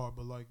 It's hard,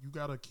 but like you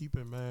gotta keep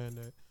in mind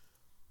that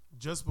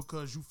just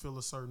because you feel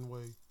a certain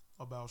way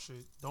about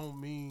shit,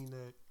 don't mean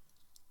that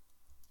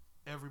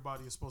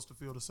everybody is supposed to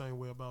feel the same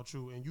way about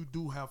you. And you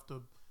do have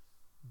to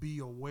be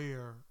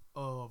aware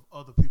of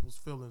other people's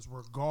feelings,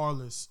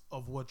 regardless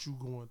of what you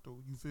going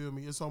through. You feel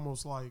me? It's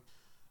almost like,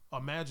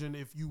 imagine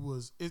if you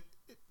was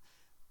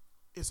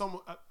it's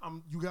almost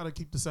you got to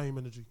keep the same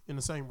energy and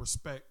the same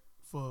respect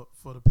for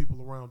the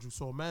people around you.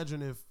 So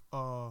imagine if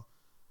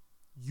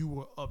you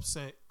were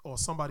upset, or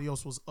somebody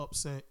else was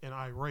upset and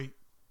irate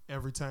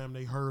every time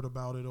they heard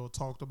about it or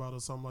talked about it or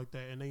something like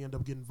that, and they end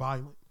up getting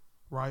violent,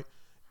 right?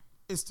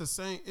 It's the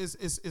same.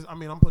 It's I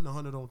mean, I'm putting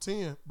 100 on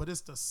 10, but it's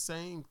the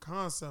same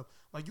concept.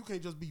 Like, you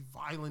can't just be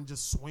violent,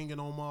 just swinging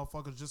on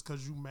motherfuckers just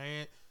because you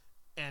mad.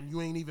 And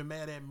you ain't even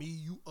mad at me.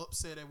 You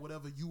upset at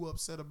whatever you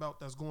upset about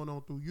that's going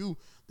on through you.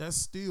 That's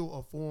still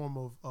a form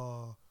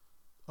of,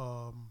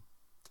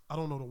 I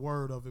don't know the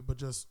word of it, but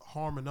just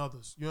harming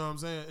others. You know what I'm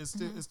saying?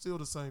 It's still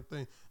the same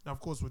thing. Now, of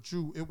course, with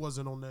you, it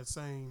wasn't on that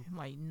same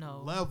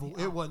level.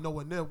 It wasn't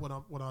nowhere near what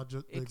I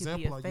just the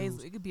example I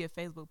used. It could be a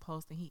Facebook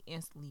post and he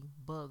instantly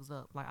bugs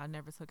up. Like, I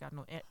never took out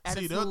no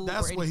attitude. See,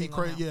 that's what he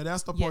crazy. Yeah,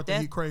 that's the part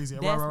that he crazy.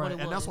 Right.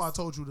 And that's why I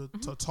told you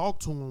to talk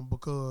to him,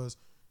 because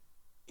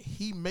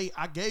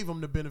I gave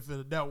him the benefit of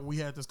the doubt when we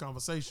had this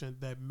conversation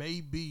that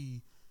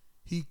maybe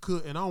he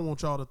could, and I don't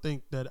want y'all to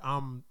think that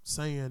I'm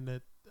saying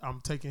that I'm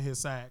taking his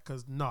side,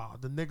 because nah,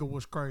 the nigga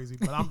was crazy,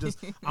 but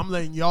I'm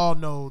letting y'all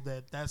know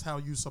that that's how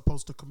you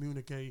supposed to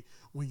communicate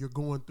when you're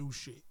going through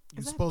shit.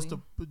 You're supposed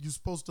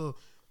to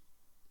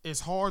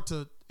it's hard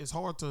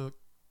to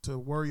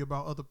worry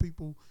about other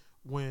people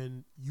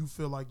when you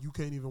feel like you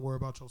can't even worry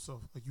about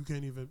yourself. Like, you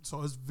can't even,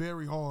 so it's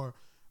very hard.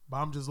 But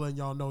I'm just letting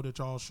y'all know that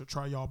y'all should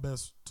try y'all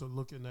best to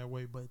look in that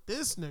way. But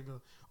this nigga,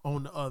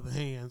 on the other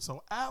hand,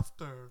 so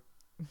after,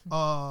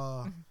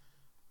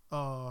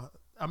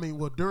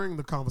 during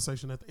the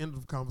conversation, at the end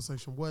of the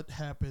conversation, what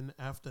happened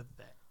after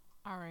that?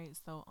 All right,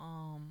 so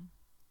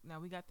now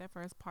we got that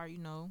first part,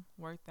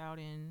 worked out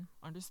and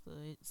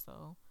understood.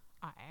 So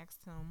I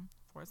asked him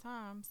 4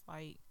 times,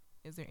 like,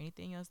 is there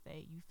anything else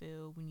that you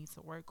feel we need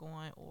to work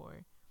on,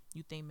 or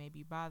you think may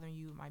be bothering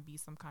you? It might be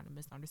some kind of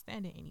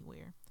misunderstanding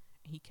anywhere.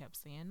 He kept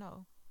saying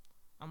no.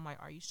 I'm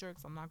like, are you sure?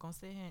 Because I'm not going to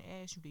sit here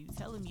and ask you, you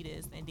telling me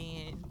this, and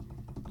then,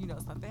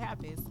 something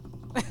happens.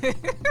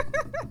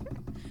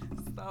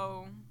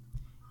 So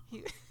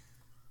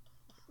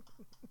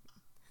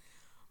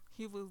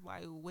he was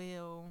like,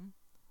 well,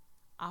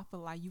 I feel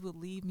like you would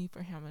leave me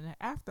for him in the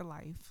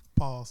afterlife.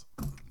 Pause.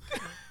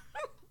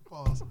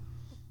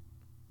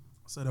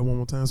 Say that one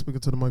more time. Speak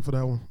it to the mic for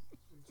that one.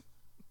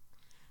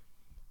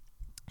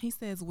 He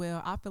says,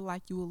 well, I feel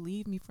like you will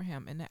leave me for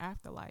him in the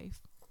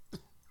afterlife.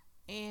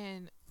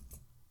 And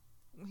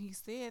when he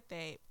said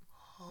that,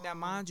 now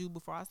mind you,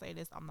 before I say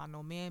this, I'm not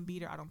no man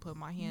beater. I don't put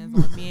my hands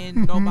on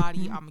men,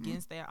 nobody. I'm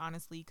against that,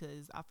 honestly,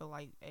 because I feel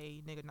like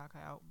a nigga knock her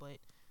out. But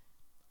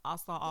I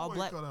saw all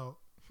black.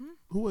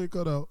 Who ain't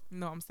cut out?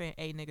 No, I'm saying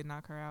a nigga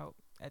knock her out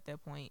at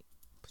that point.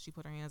 She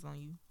put her hands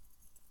on you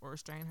or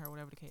restrain her,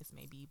 whatever the case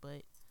may be.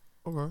 But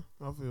okay,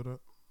 I feel that.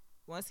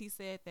 Once he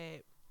said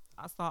that,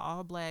 I saw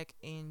all black,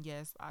 and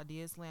yes, I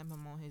did slam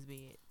him on his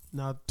bed.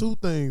 Now, 2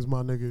 things,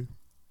 my nigga.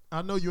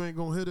 I know you ain't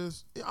gonna hear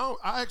this. I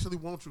actually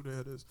want you to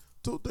hear this.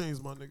 2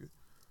 things, my nigga.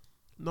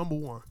 Number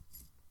 1,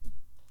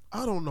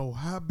 I don't know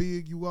how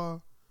big you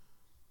are,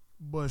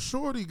 but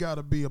shorty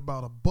gotta be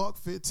about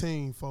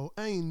 $115,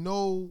 folks. Ain't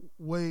no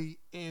way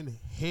in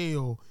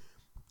hell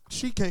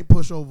she can't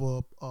push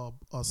over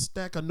a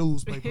stack of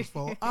newspapers,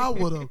 folks. I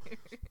would have,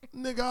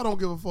 nigga, I don't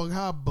give a fuck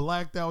how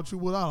blacked out you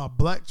would. I'd have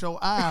blacked your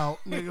eye out,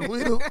 nigga.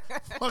 We the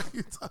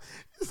fucking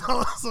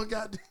time. So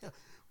goddamn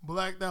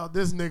blacked out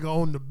this nigga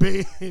on the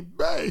bed.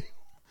 Babe,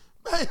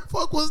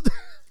 fuck was that?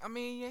 I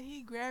mean, yeah,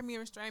 he grabbed me and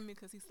restrained me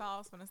because he saw I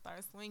was going to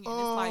start swinging. It's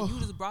like, you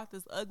just brought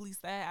this ugly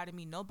side out of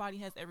me. Nobody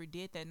has ever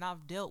did that, and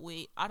I've dealt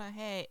with. I done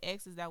had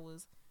exes that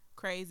was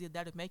crazy,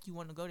 that would make you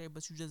want to go there,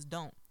 but you just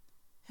don't.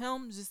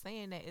 Him just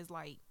saying that is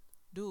like,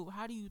 dude,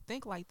 how do you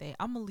think like that?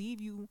 I'm going to leave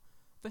you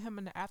for him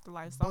in the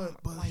afterlife. So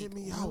but like, hear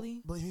me really?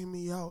 out. But hear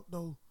me out,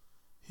 though.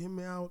 Hear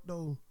me out,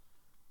 though.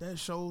 That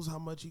shows how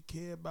much he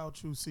care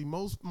about you. See,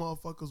 most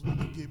motherfuckers, when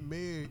you get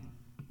married,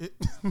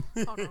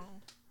 Hold on.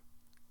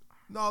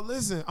 No,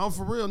 listen, I'm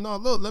for real. No,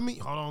 look, let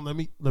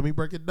me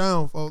break it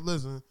down, folks.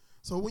 Listen.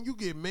 So when you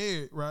get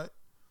married, right,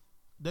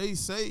 they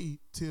say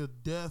till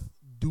death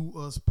do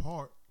us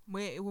part.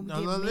 when we No,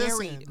 get no,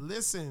 married.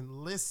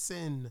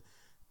 listen.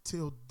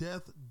 Till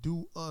death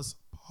do us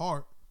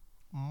part.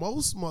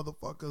 Most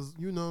motherfuckers,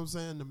 you know what I'm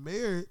saying, the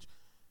marriage,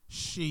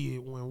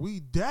 shit, when we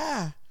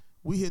die,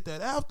 we hit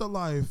that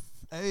afterlife.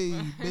 Hey,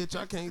 bitch,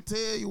 I can't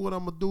tell you what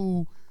I'm going to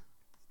do.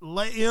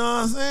 You know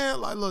what I'm saying?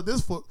 Like,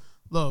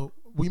 look,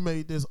 we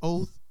made this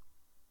oath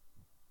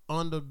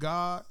under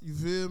God, you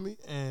feel me?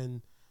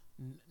 And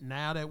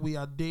now that we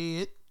are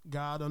dead,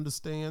 God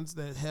understands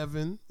that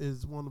heaven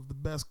is one of the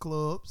best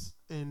clubs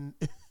in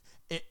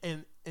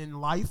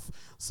life.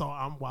 So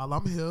while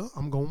I'm here,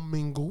 I'm gonna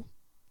mingle,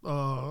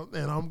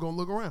 and I'm gonna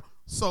look around.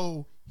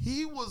 So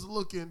he was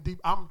looking deep.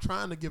 I'm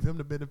trying to give him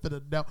the benefit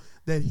of the doubt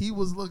that he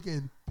was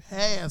looking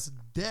past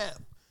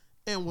death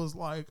and was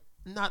like,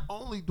 not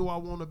only do I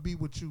want to be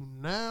with you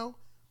now,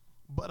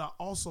 but I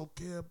also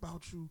care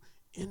about you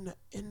in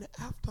the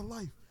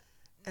afterlife.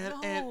 And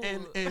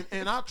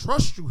I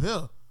trust you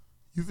here.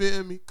 You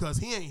feel me? Cause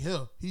he ain't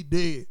here. He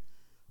dead.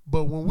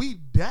 But when we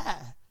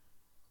die,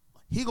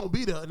 he gonna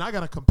be there, and I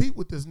gotta compete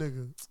with this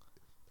nigga.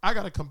 I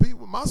gotta compete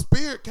with my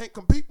spirit. Can't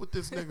compete with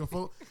this nigga,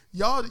 folks.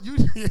 Y'all, you.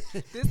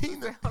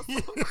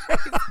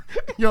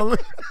 Yo,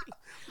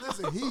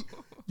 listen.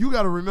 You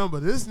gotta remember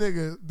this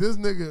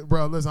nigga,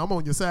 bro. Listen, I'm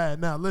on your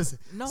side now. Listen.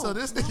 No, so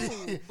this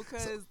nigga,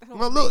 because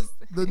look,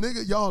 the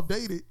nigga y'all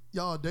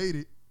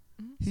dated.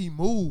 Mm-hmm. He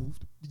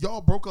moved.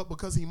 Y'all broke up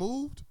because he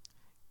moved.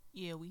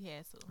 Yeah, we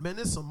had to. Man,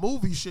 this some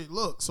movie shit.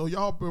 Look, so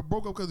y'all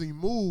broke up because he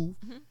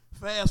moved. Mm-hmm.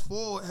 Fast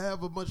forward,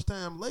 have a bunch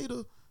time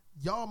later,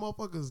 y'all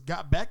motherfuckers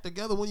got back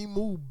together when you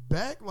moved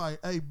back. Like,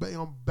 hey, babe,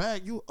 I'm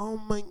back. You, oh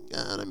my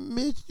God, I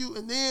missed you.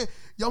 And then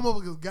y'all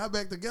motherfuckers got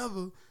back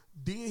together.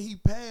 Then he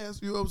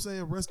passed. You know what I'm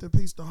saying? Rest in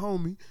peace to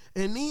homie.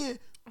 And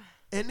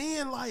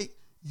then like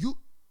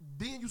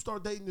then you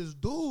start dating this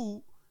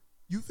dude.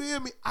 You feel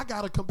me? I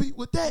gotta compete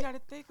with that. You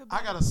gotta think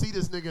about I gotta see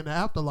this nigga in the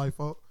afterlife,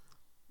 folks.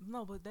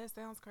 No, but that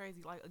sounds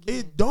crazy. Like, again,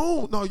 it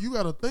don't. No, you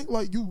gotta think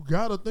like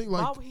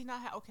why would he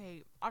not have?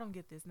 Okay, I don't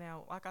get this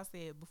now. Like I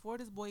said, before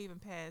this boy even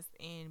passed,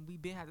 and we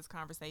been had this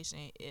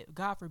conversation.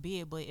 God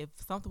forbid, but if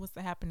something was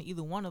to happen to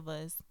either one of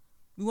us,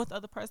 we want the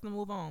other person to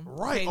move on.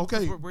 Right?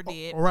 Okay. We're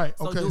dead. Right.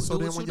 So okay. So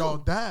then when y'all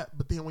die,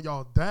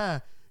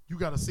 die, you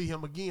gotta see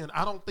him again.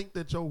 I don't think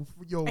that your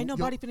ain't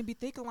nobody finna be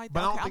thinking like that.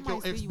 But I don't think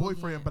your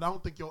ex-boyfriend. But I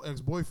don't think your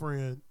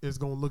ex-boyfriend is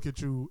gonna look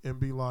at you and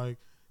be like,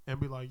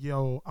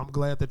 yo, I'm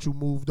glad that you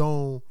moved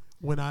on.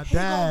 When I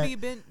died, he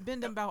gonna be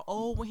bending about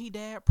when he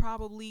died,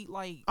 probably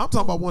like. I'm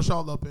talking about once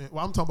y'all I'm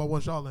talking about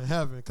once y'all in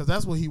heaven, because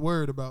that's what he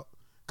worried about.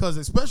 Because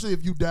especially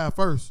if you die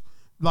first,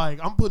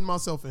 like I'm putting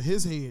myself in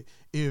his head.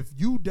 If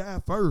you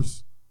die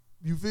first,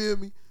 you feel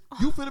me?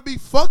 You finna be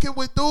fucking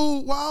with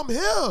dude while I'm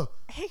here.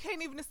 He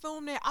can't even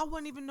assume that. I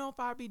wouldn't even know if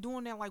I'd be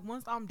doing that. Like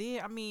once I'm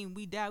dead, I mean,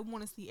 we died. We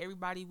want to see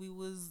everybody. We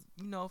was,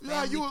 family,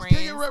 yeah, you was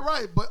friends.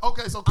 right. But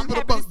okay, so keep it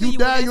a buck. You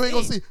die, you ain't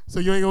gonna see. So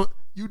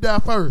you die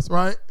first,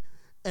 right?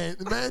 And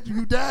imagine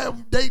you die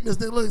dating this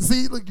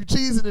nigga. Look, you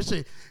cheesing and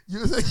shit. I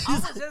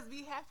would just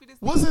be happy to see.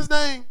 What's his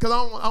name? Because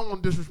I don't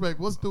want to disrespect.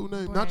 What's the dude's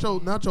name?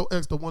 Brandon. Not your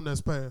ex, the one that's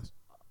passed.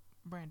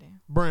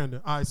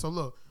 Brandon. All right, so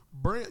look,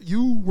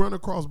 you run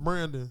across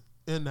Brandon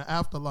in the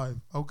afterlife,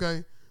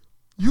 okay?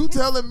 You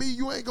telling me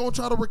you ain't gonna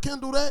try to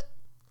rekindle that?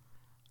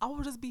 I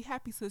would just be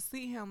happy to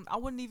see him. I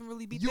wouldn't even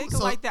really be thinking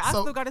like that. I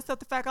still got to accept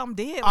the fact I'm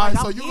dead. Like,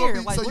 I'm here.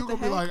 You're gonna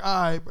be like,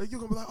 all right, but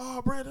you're gonna be like,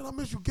 oh, Brandon, I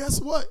miss you.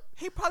 Guess what?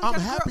 He probably I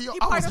was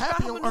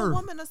happy on a new earth.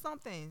 woman or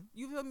something.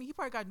 You feel me? He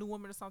probably got a new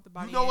woman or something.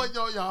 You know what,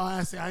 y'all?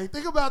 I ain't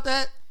think about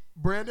that.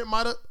 Brandon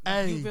might have.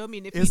 Hey, you feel me?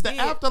 And if it's the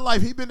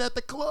afterlife. He been at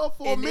the club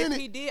for a minute. If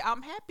he did,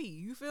 I'm happy.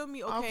 You feel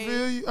me?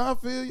 Okay. I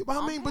feel you.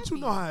 But but you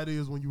know how it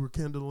is when you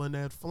rekindling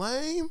that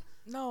flame.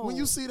 No. When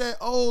you see that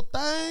old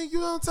thing, you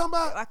know what I'm talking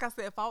about? Like I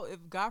said, if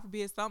God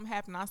forbid something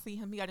happened, I see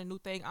him, he got a new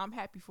thing, I'm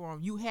happy for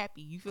him. You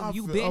happy. You feel me?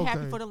 You've been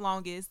happy for the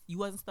longest. You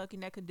wasn't stuck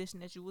in that condition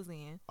that you was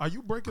in. Are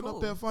you breaking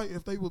up that fight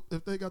if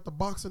they got the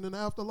boxing in the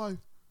afterlife?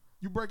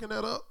 You breaking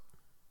that up?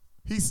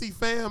 He see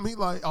fam, he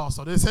like, oh,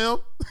 so this him?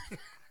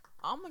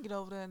 I'm gonna get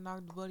over there and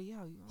knock the buddy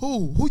out.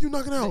 Who you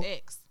knocking out? The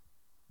ex.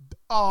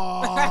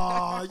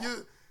 Oh,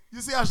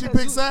 you see how she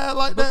picks side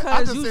like that?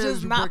 Because you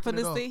just not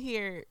finna sit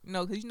here.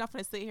 No, because you're not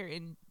finna sit here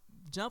and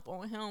jump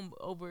on him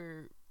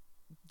over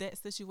that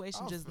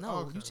situation.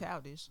 You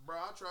childish. Bro,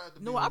 I tried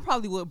to. No, I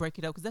probably would break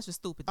it up because that's just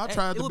stupid. I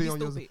tried to be on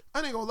your side.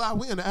 I ain't gonna lie,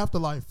 we in the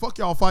afterlife. Fuck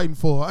y'all fighting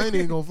for. I ain't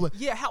even gonna flip.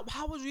 Yeah,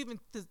 how would you even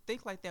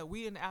think like that?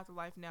 We in the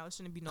afterlife now. It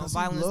shouldn't be no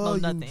violence, no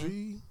nothing.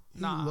 He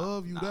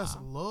love you. That's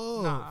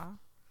love. Nah.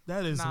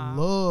 That is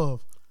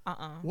love.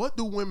 What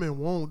do women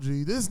want,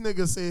 G? This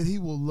nigga said he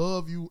will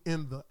love you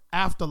in the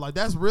afterlife.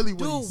 That's really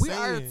what he's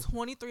saying. Dude, we are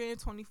 23 and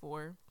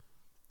 24.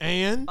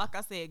 And like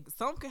I said,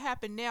 something could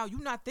happen now.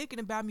 You're not thinking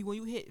about me when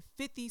you hit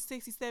 50,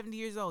 60, 70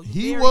 years old.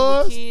 He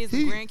was. With kids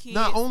and grandkids.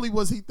 Not only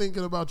was he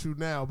thinking about you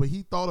now, but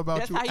he thought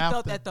about you after death. That's how he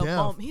felt at the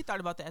moment. He thought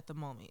about that at the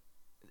moment.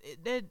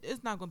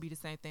 It's not going to be the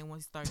same thing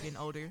once he start getting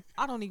older.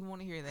 I don't even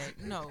want to hear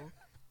that. No.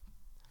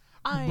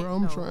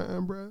 I'm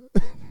trying, bro.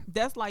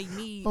 That's like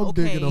me. I'm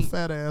okay. digging a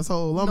fat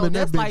asshole. I'm no, in that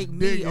that's bitch like me.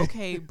 digging.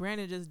 Okay,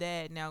 Brandon just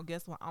died. Now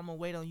guess what? I'm gonna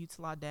wait on you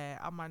till I die.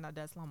 I might not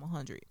die till I'm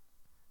 100.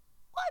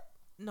 What?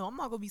 No, I'm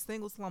not gonna be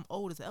single till I'm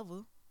old as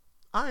ever.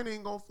 I ain't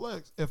even gonna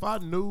flex. If I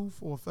knew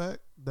for a fact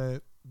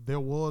that there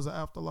was an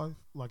afterlife,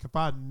 like if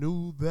I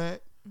knew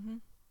that,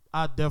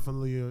 I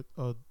definitely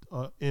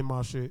end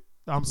my shit.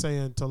 I'm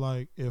saying to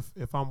like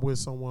if I'm with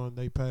someone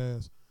they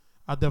pass,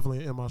 I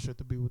definitely end my shit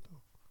to be with them.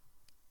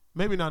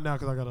 Maybe not now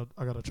because I got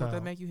a child. Don't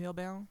that make you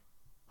hellbound?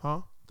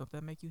 Huh? Don't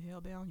that make you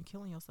hellbound? You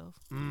killing yourself?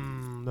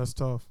 That's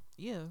tough.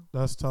 Yeah.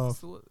 That's tough.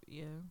 So,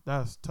 yeah.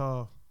 That's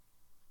tough.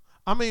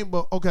 I mean,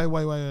 but okay,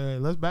 wait.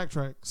 Let's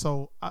backtrack.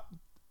 So,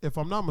 if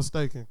I'm not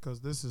mistaken, because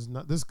this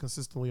is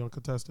consistently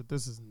uncontested.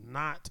 This is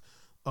not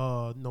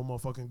no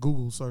motherfucking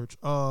Google search.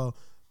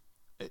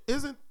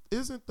 Isn't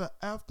the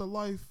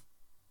afterlife?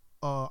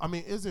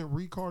 Isn't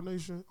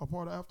reincarnation a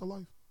part of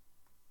afterlife?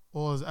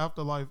 Or is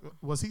afterlife?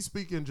 Was he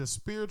speaking just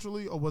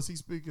spiritually, or was he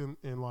speaking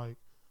in like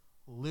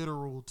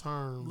literal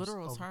terms?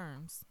 Literal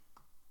terms.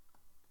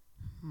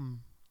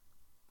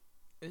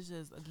 It's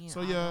just again.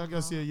 So I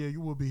guess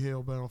you will be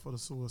hellbound for the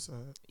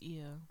suicide.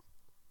 Yeah.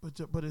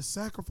 But it's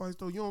sacrifice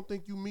though. You don't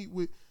think you meet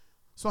with?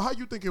 So how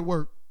you think it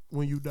work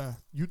when you die?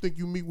 You think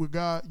you meet with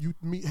God? You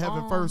meet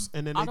heaven first,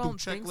 and then they do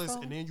checklists,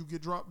 and then you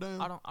get dropped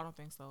down? I don't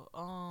think so.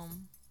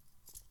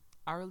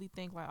 I really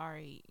think like, all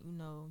right,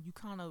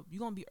 you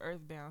gonna be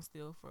earthbound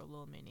still for a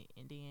little minute,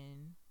 and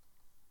then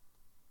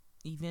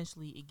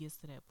eventually it gets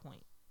to that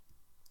point.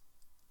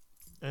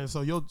 And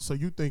so you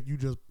think you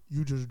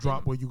just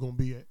drop where you gonna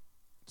be at.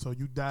 So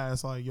you die,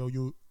 it's like, yo,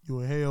 you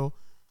in hell.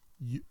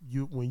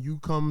 You when you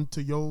come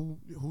to your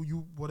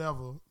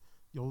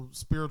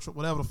spiritual,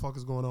 whatever the fuck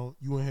is going on,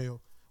 you in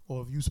hell.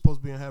 Or if you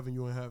supposed to be in heaven,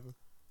 you in heaven.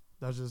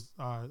 That's just,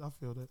 all right, I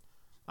feel that.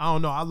 I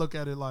don't know. I look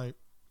at it like,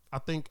 I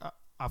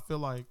feel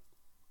like,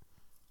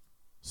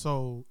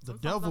 so the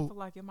Sometimes devil. I feel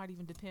like it might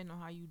even depend on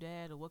how you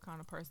died or what kind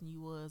of person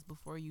you was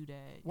before you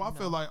died. Well, I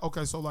feel like,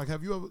 okay, so like,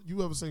 have you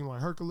ever seen like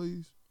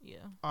Hercules? Yeah.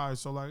 All right,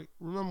 so like,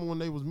 remember when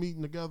they was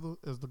meeting together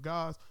as the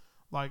gods?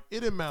 Like,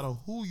 it didn't matter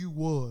who you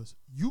was.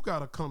 You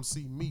gotta come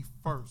see me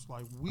first.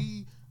 Like,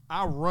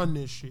 I run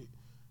this shit.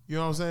 You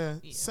know what I'm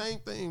saying? Yeah. Same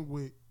thing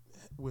with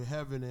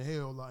heaven and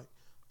hell. Like,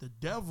 the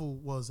devil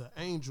was an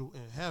angel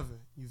in heaven.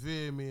 You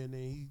feel me? And then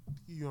he,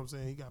 you know what I'm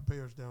saying, he got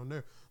perished down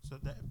there. So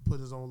that put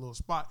his own little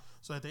spot.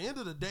 So at the end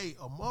of the day,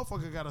 a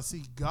motherfucker got to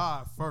see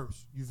God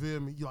first. You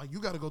feel me? You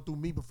got to go through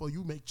me before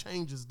you make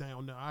changes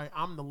down there.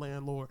 I'm the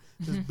landlord.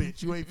 This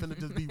bitch. You ain't finna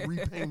just be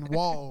repainting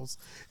walls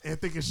and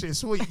thinking shit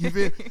sweet. You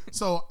feel me?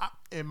 So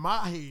in my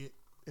head,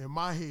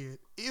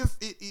 if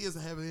it is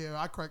a heaven hell,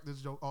 I crack this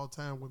joke all the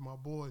time with my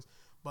boys.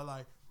 But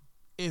like,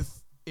 if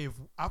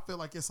I feel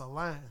like it's a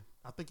line,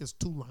 I think it's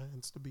 2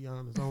 lines, to be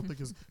honest. I don't think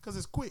it's, because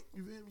it's quick.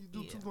 You feel me?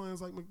 You do 2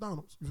 lines like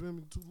McDonald's. You feel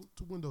me?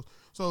 Two windows.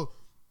 So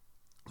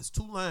it's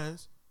 2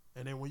 lines,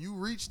 and then when you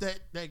reach that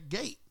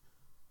gate,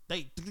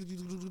 they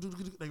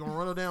gonna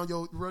run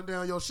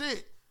down your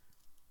shit.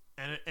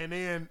 And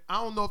then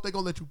I don't know if they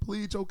gonna let you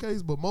plead your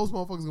case, but most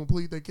motherfuckers gonna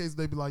plead their case.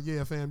 They be like,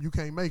 yeah, fam, you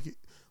can't make it.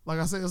 Like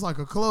I said, it's like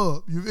a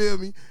club. You feel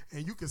me?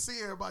 And you can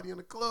see everybody in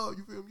the club.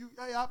 You feel me?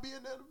 Hey, I'll be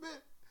in there in a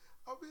bit.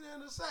 I'll be there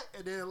in a sec.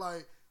 And then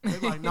like, they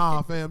like,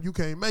 nah, fam, you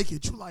can't make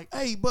it. You like,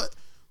 hey, but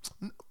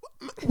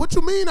what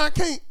you mean I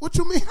can't? What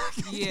you mean I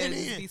can't get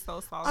in? Be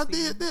so salty. I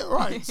did that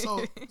right. So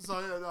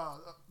yeah, nah,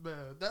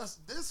 man,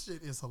 this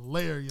shit is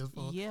hilarious.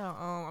 Yeah,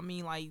 I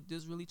mean, like,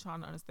 just really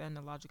trying to understand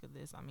the logic of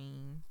this. I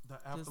mean, the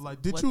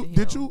afterlife.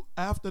 Did you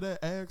after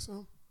that ask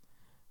him?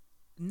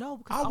 No,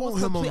 because I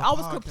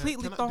was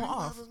completely thrown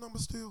off. Have his number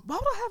still? Why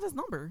would I have his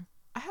number?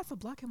 I have to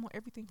block him on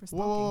everything for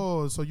stalking.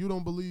 Whoa, so you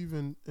don't believe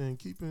in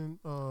keeping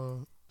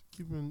not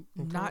keeping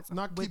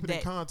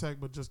in contact,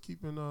 but just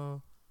keeping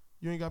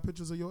you ain't got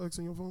pictures of your ex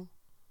in your phone?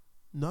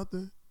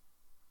 Nothing?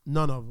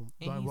 None of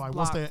them. Like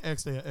once they're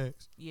ex, they're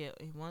ex. Yeah,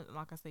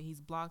 like I said, he's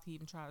blocked. He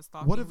even tried to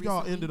stalk me. What if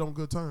y'all ended on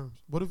good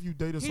terms? What if you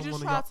dated someone? He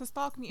just tried to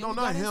stalk me. No,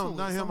 not him.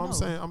 Not him. I'm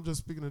saying, I'm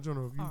just speaking in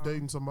general. If you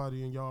dating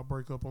somebody and y'all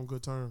break up on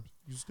good terms,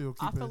 you still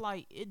keep it? I feel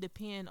like it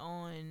depend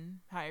on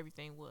how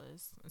everything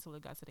was until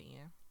it got to the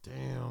end.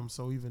 Damn.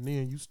 So even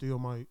then, you still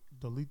might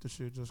delete the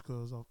shit just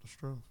cause off the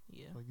strength.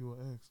 Yeah. Like you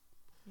an ex.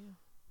 Yeah.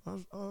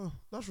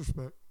 That's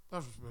respect.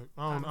 That's respect.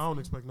 I don't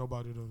expect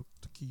nobody to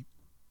keep.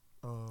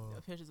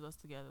 The pictures of us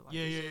together. Like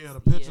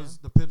The pictures.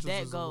 The pictures.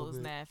 That goes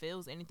now. If it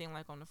was anything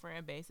like on the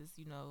friend basis,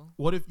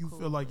 What if you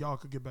feel like y'all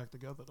could get back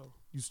together though?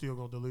 You still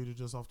gonna delete it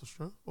just off the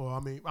strength? Or I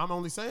mean, I'm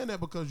only saying that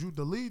because you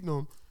deleting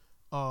them.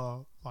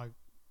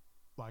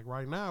 Like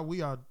right now,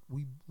 we are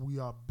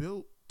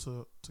built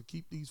to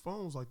keep these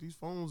phones. Like these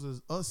phones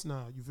is us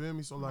now. You feel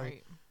me? So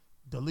like,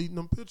 deleting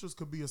them pictures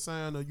could be a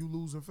sign of you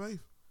losing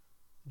faith.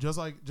 Just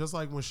like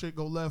when shit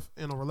go left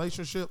in a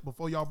relationship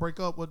before y'all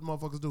break up, what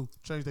motherfuckers do?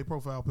 Change their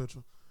profile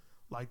picture.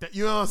 Like that,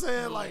 you know what I'm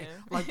saying? Yeah.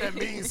 Like that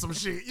means some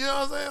shit. You know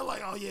what I'm saying?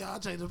 Like, oh yeah, I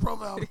changed the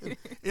profile.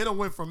 It done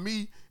went from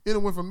me,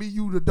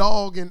 you the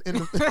dog, and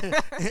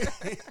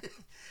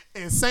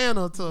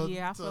Santa to.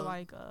 Yeah, I feel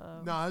like.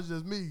 Nah, it's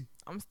just me.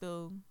 I'm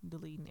still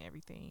deleting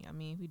everything. I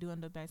mean, if we do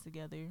end up back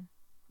together,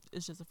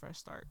 it's just a fresh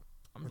start.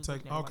 I'm just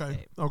looking at it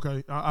like that.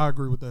 Okay. I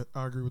agree with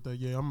that.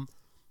 Yeah,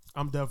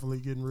 I'm definitely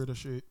getting rid of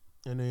shit.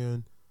 And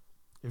then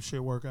if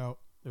shit work out,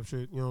 if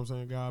shit, you know what I'm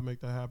saying, God make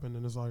that happen,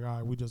 and it's like, all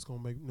right, we just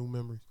gonna make new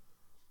memories.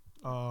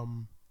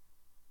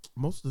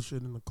 Most of the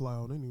shit in the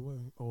cloud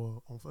anyway,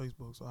 or on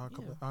Facebook. So I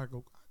go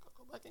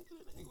back and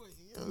get it anyway.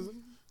 Yeah.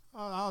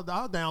 I'll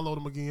download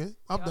them again.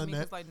 I've done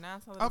that. Like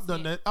I've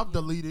done that. I've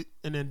deleted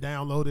and then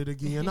downloaded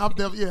again. I've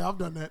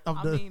done that.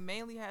 I mean,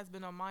 mainly has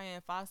been on my end.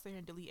 If I sit here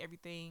and delete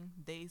everything,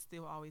 they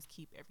still always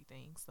keep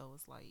everything. So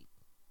it's like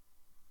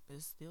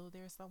it's still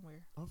there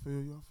somewhere. I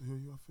feel you.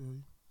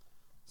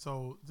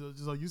 So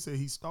you said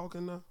he's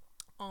stalking now?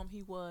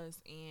 He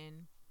was,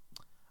 and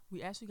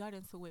we actually got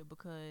into it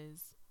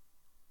because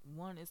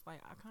one, it's like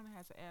I kind of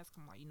had to ask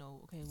him, like, you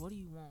know, okay, what do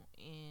you want?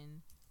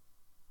 And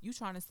you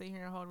trying to sit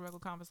here and hold a regular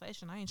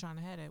conversation. I ain't trying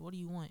to have that. What do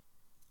you want?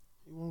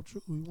 He want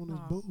you. He want his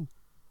boo.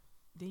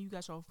 Then you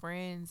got your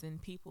friends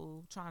and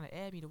people trying to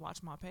add me to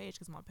watch my page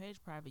because my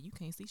page private. You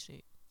can't see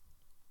shit.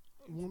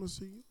 He want to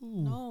see you.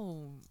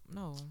 No.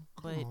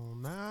 Come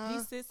on now. He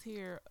sits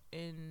here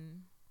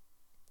and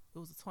it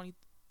was the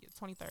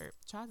 23rd.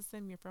 Tried to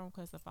send me a friend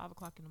request at 5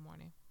 o'clock in the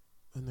morning.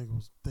 That nigga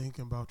was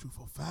thinking about you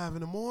for 5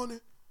 in the morning.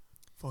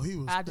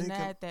 I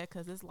denied that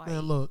because it's like...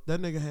 Man, look,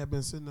 that nigga had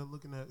been sitting there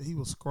looking at... He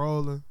was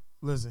scrolling.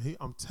 Listen,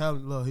 I'm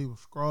telling you, look, he was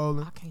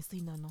scrolling. I can't see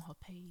nothing on her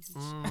page.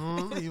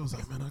 Mm-hmm. He was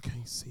like, man, I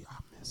can't see. I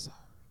miss her.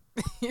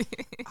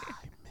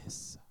 I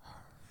miss her.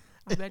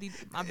 I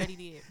bet he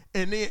did.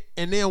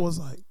 And then was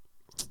like,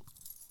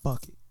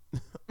 fuck it.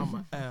 I'm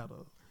going to add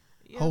her.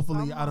 Yeah,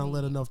 hopefully, I don't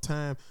let enough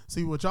time.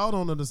 See, what y'all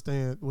don't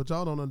understand.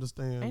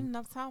 Ain't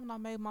enough time when I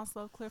made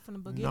myself clear from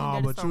the beginning.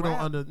 No, but you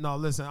don't No,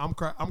 listen, I'm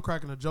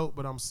cracking a joke,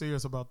 but I'm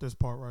serious about this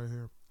part right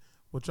here.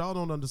 What y'all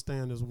don't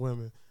understand is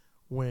women.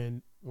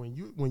 When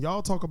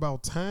y'all talk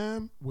about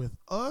time with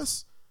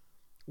us,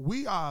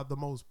 we are the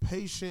most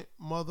patient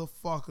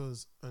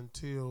motherfuckers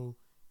until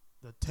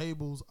the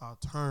tables are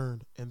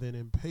turned, and then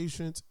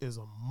impatience is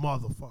a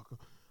motherfucker.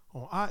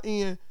 On our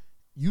end,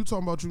 you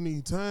talking about you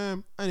need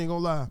time. I ain't gonna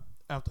lie.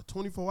 After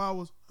 24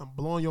 hours, I'm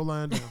blowing your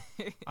line down.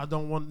 I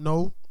don't want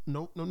nope.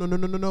 Don't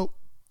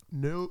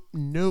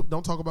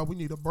talk about we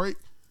need a break.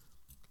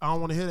 I don't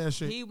want to hear that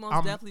shit. He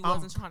definitely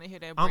wasn't trying to hear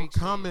that break.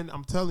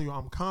 I'm telling you,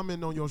 I'm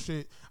commenting on your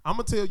shit. I'm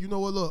gonna tell you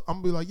know what? Look, I'm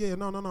gonna be like, yeah,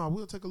 no,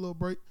 we'll take a little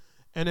break,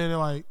 and then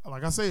like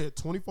I said,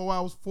 24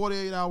 hours,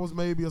 48 hours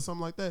maybe, or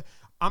something like that.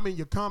 I'm in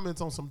your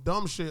comments on some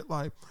dumb shit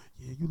like,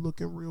 yeah, you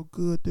looking real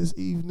good this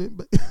evening,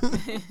 but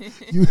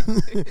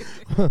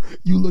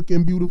you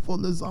looking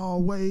beautiful as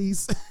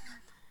always.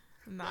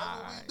 Nah,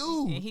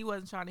 and he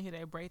wasn't trying to hear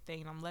that break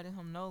thing. And I'm letting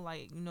him know,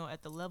 like, you know,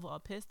 at the level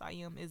of pissed I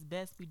am, it's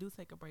best we do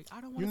take a break.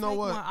 I don't want to take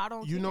one. I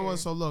don't. You know what?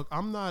 So look,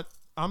 I'm not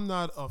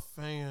a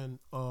fan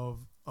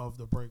of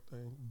the break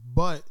thing,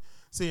 but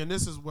see, and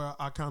this is where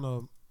I kind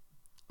of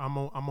I'm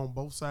on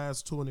both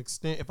sides to an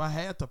extent. If I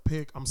had to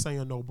pick, I'm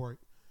saying no break.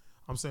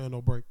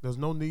 There's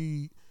no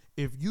need.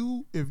 If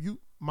you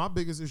my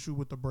biggest issue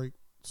with the break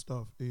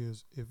stuff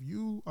is if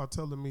you are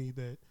telling me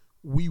that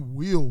we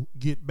will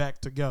get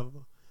back together,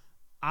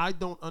 I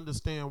don't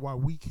understand why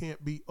we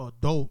can't be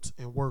adults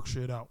and work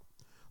shit out.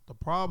 The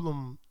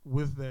problem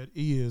with that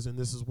is, and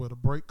this is where the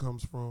break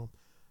comes from,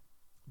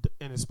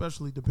 and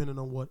especially depending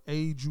on what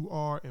age you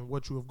are and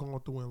what you have gone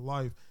through in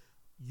life,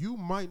 you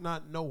might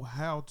not know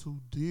how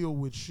to deal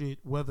with shit,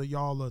 whether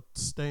y'all are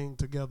staying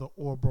together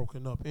or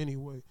broken up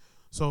anyway.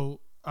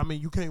 So, I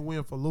mean, you can't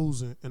win for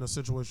losing in a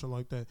situation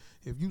like that.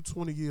 If you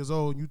 20 years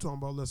old and you talking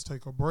about let's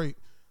take a break,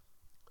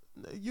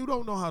 you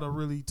don't know how to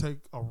really take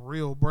a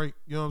real break.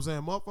 You know what I'm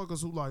saying?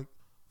 Motherfuckers who like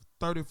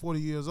 30,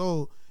 40 years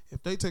old,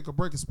 if they take a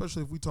break,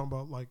 especially if we talking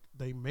about like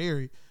they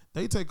married,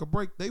 they take a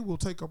break, they will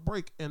take a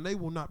break and they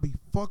will not be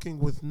fucking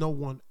with no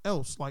one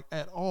else like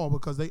at all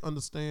because they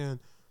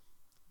understand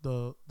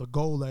the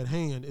goal at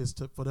hand is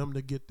for them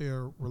to get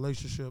their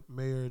relationship,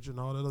 marriage, and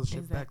all that other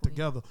shit back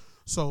together.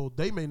 So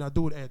they may not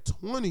do it at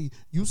 20.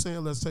 You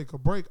saying let's take a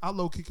break. I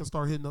low-key can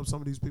start hitting up some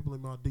of these people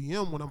in my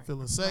DM when I'm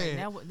feeling sad.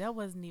 Right. That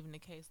wasn't even the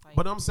case. Like,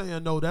 but I'm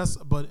saying no.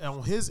 But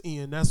on his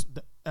end, that's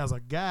as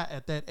a guy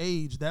at that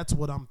age, that's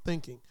what I'm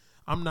thinking.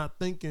 I'm not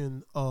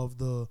thinking of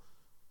the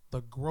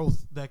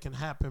growth that can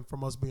happen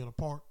from us being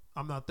apart.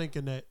 I'm not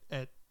thinking that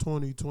at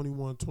 20,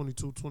 21,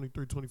 22,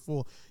 23,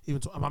 24,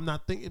 even I'm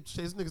not thinking,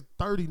 this nigga's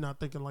 30 not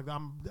thinking like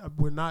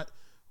that.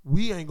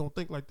 We ain't gonna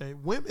think like that.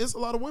 Women, it's a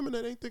lot of women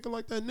that ain't thinking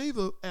like that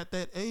neither at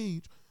that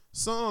age.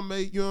 Some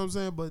may, you know what I'm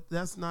saying, but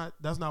that's not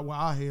where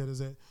our head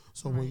is at.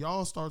 So when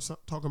y'all start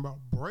talking about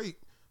break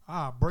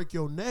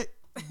your neck.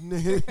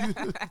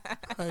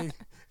 Hey,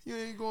 you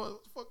ain't going,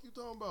 what the fuck you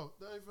talking about?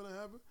 That ain't finna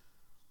happen.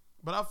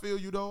 But I feel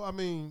you though, I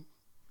mean,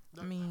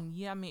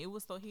 it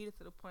was so heated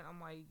to the point I'm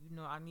like, you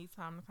know, I need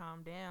time to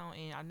calm down.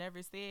 And I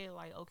never said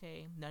like,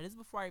 okay, now this is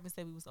before I even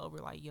said we was over.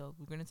 Like, yo,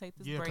 we're gonna take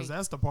this break. Yeah, because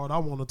that's the part I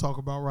want to talk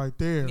about right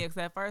there. Yeah, because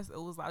at first it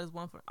was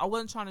I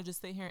wasn't trying to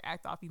just sit here and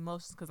act off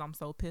emotions because I'm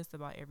so pissed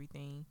about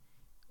everything.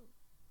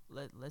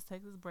 Let's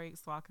take this break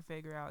so I can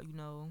figure out, you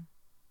know,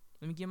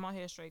 let me get my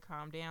head straight,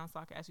 calm down, so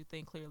I can actually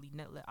think clearly.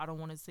 I don't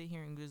want to sit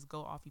here and just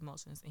go off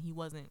emotions. And he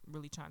wasn't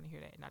really trying to hear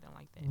that, and I didn't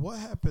like that. What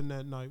happened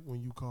that night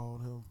when you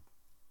called him?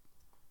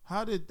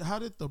 How did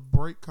the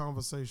break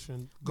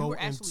conversation go we were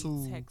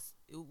actually into?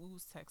 We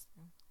was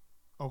texting.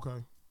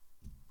 Okay,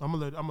 I'm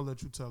gonna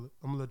let you tell it.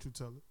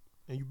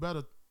 And you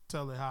better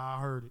tell it how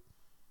I heard it,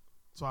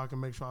 so I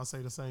can make sure I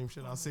say the same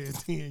shit I said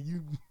then.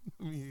 You,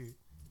 yeah.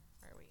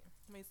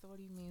 Wait, so what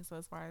do you mean? So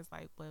as far as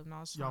like, but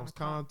nonchalant, Y'all was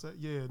contact,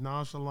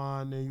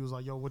 nonchalant. Then you was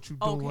like, "Yo, what you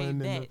okay, doing?"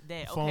 That, and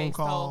okay, phone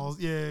calls,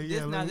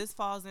 so Now this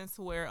falls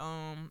into where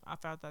I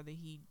found out that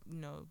he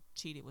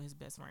cheated with his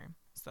best friend.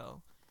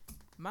 So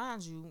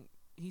mind you,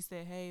 he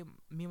said, "Hey,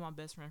 me and my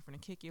best friend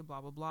finna kick it,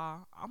 blah blah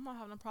blah." I'm not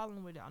having a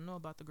problem with it. I know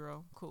about the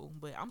girl, cool.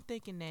 But I'm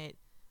thinking that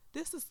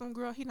this is some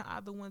girl he done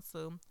either went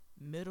to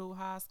middle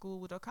high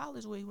school with or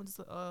college with. He went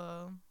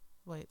to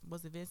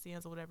was it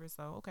Vincennes or whatever?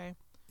 So okay.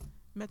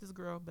 Met this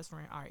girl, best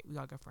friend. All right, we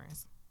got good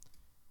friends.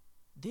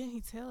 Then he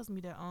tells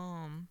me that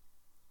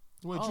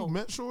Wait, you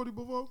met Shorty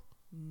before?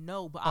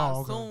 No, but I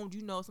assumed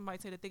somebody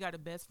say that they got a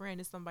best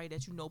friend is somebody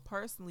that you know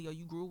personally or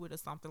you grew with or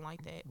something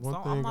like that.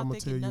 I'm gonna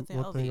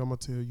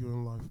tell you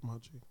in life, my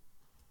G.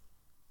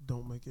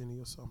 Don't make any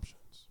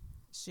assumptions.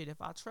 Shit,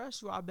 if I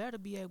trust you, I better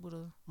be able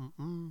to.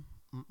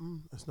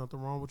 There's nothing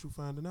wrong with you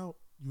finding out.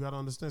 You gotta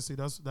understand. See,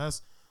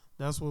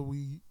 that's what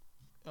we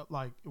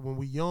like when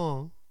we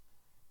young.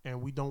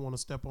 And we don't want to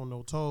step on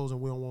no toes and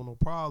we don't want no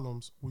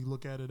problems. We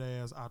look at it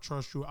as, I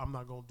trust you. I'm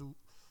not going to do,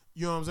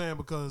 you know what I'm saying?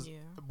 Because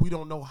we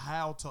don't know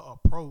how to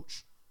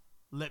approach,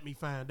 let me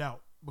find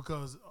out.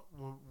 Because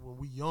when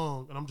we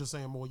young, and I'm just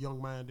saying more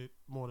young-minded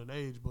more than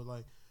age, but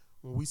like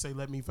when we say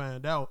let me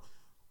find out,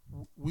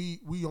 we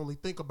only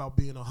think about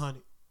being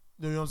 100.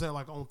 You know what I'm saying?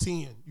 Like on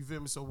 10. You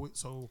feel me?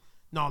 So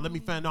no, let me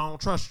find out. I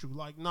don't trust you.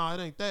 Like, no, it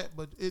ain't that.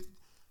 But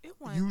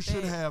you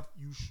should have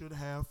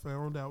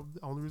found out.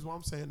 The only reason why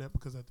I'm saying that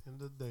because at the end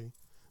of the day,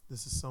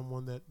 this is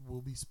someone that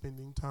will be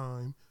spending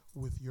time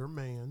with your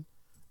man.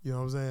 You know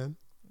what I'm saying?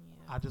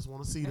 Yeah. I just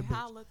want to see the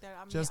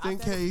bitch. Just in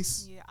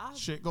case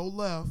shit go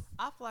left.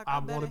 I feel like I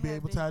want to be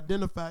able to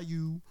identify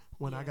you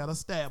when I gotta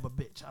stab a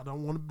bitch. I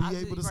don't want to be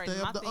able to stab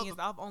the other. My thing is,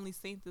 I've only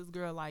seen this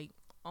girl like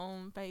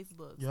on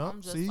Facebook. Yep. So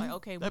I'm just like,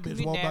 okay, that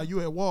bitch walked by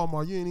you at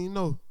Walmart. You ain't even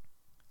know.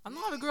 I know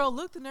how the girl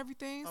looked and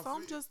everything, so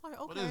I'm just like,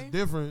 okay. But it's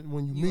different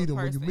when you meet him.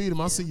 When you meet him,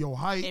 I see your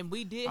height. And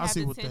we did. I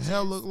see what the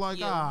hell look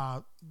like.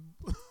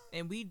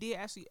 And we did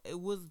actually. It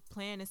was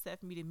planned and set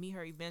for me to meet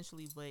her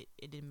eventually, but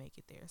it didn't make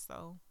it there.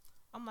 So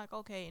I'm like,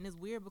 okay. And it's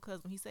weird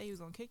because when he said he was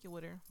gonna kick it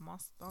with her, my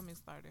stomach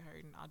started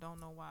hurting. I don't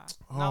know why.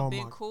 I've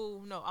been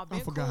cool. No, I've been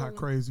cool. I forgot how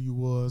crazy you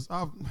was.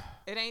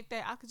 It ain't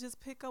that. I could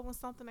just pick up when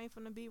something ain't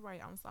finna be right.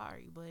 I'm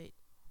sorry, but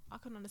I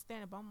couldn't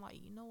understand it. But I'm like,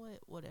 you know what?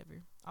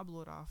 Whatever. I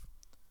blew it off.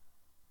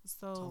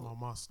 So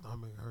my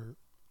stomach hurt.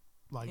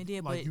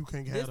 You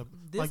can't have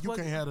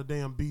a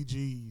damn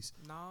BGs.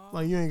 No.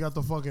 Like you ain't got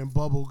the fucking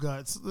bubble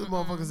guts. This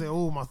motherfucker say,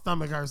 "Oh, my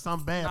stomach hurts.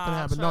 Something bad finna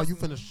happen." No, you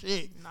finna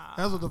shit. Nah.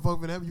 That's what the fuck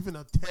finna happen. You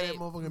finna tear that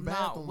motherfucking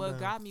bathroom What down.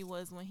 got me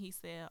was when he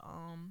said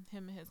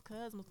him and his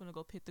cousin was gonna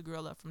go pick the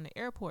girl up from the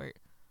airport.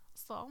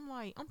 So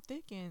I'm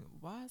thinking,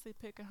 why is he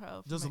picking her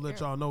up? Just to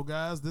let y'all know,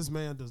 guys, this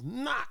man does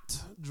not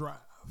drive.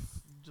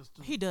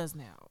 He does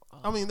now.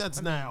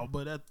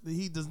 But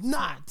he does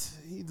not.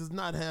 He does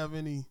not have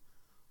any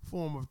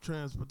form of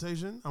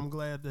transportation. I'm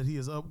glad that he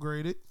is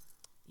upgraded.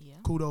 Yeah.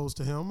 Kudos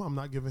to him. I'm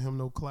not giving him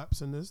no claps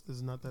in this. This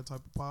is not that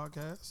type of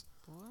podcast.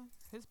 Boy,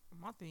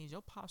 my thing is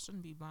your pop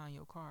shouldn't be buying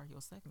your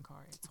second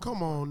car.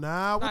 Come on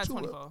now. What you?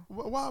 24.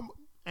 Why?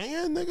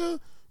 And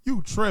nigga,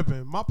 you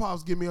tripping? My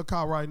pops give me a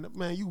car right now.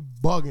 Man, you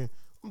bugging.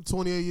 I'm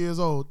 28 years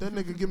old. That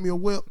nigga give me a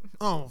whip.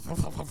 Not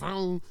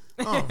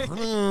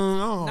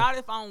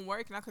if I'm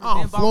working. I could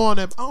have been bought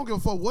that. I don't give a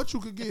fuck what you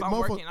could get. If I'm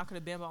working, I could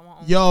have been bought my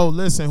own. Yo,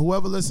 listen,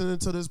 whoever listening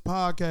to this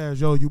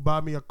podcast, you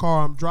buy me a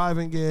car. I'm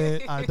driving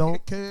it. I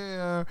don't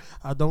care.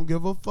 I don't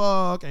give a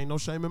fuck. Ain't no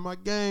shame in my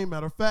game.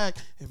 Matter of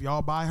fact, if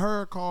y'all buy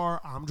her a car,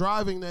 I'm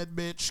driving that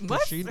bitch.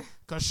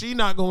 Cause she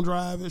not gonna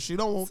drive it. She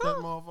don't want that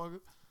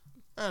motherfucker.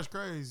 That's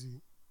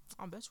crazy.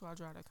 I bet you I'll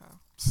drive that car.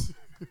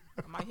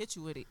 I might hit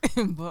you with it.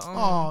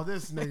 But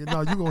this nigga. No,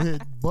 you gonna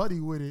hit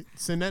Buddy with it.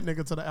 Send that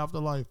nigga to the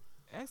afterlife.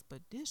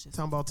 Expeditious.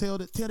 Talking about tell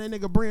that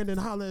nigga Brandon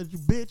holler at you,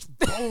 bitch.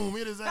 Boom,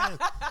 hit his ass.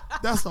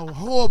 That's a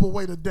horrible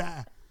way to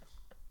die.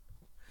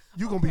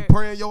 You gonna be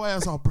praying your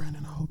ass off,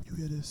 Brandon. I hope you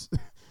hear this.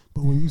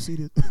 But when you see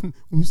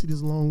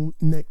this long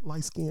neck,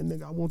 light skinned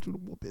nigga, I want you to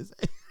whoop his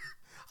ass.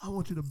 I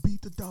want you to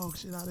beat the dog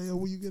shit out of here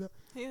when you get up.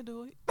 He'll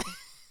do it.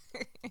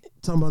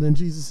 Talking about in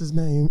Jesus'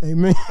 name,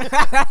 amen.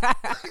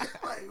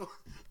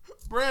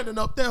 Brandon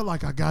up there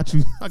like, I got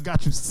you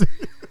serious.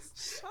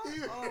 Shut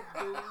up,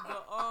 dude.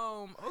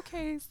 But,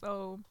 okay,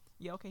 so,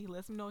 he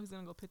lets me know he's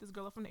going to go pick this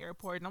girl up from the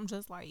airport. And I'm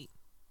just like,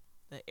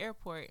 the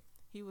airport?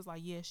 He was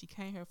like, yeah, she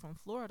came here from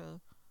Florida.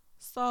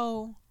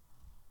 So,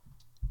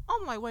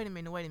 I'm like, wait a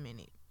minute.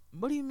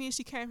 What do you mean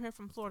she came here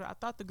from Florida? I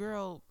thought the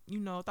girl,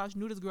 thought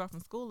you knew this girl from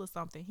school or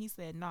something. He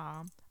said,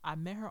 nah, I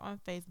met her on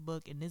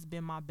Facebook, and this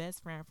been my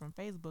best friend from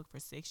Facebook for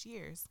 6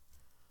 years.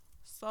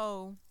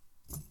 So,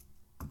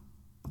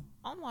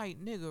 I'm like,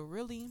 nigga,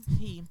 really?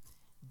 He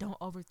don't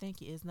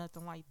overthink it. It's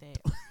nothing like that.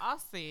 I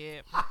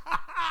said,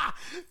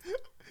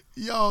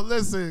 Yo,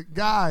 listen,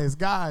 guys.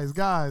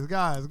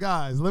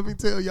 Let me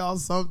tell y'all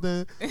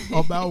something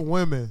about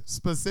women,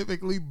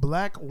 specifically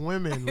black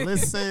women.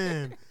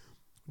 Listen,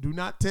 do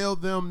not tell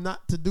them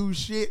not to do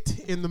shit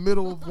in the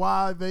middle of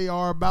why they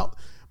are about.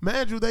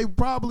 Man, you, they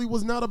probably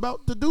was not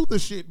about to do the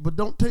shit, but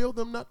don't tell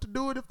them not to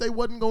do it if they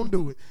wasn't gonna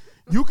do it.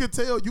 You could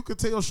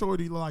tell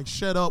Shorty like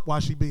shut up while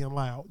she being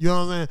loud. You know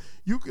what I'm saying?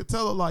 You could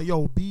tell her like,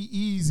 yo, be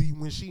easy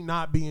when she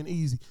not being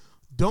easy.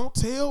 Don't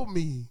tell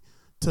me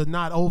to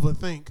not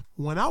overthink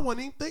when I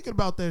wasn't even thinking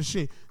about that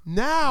shit.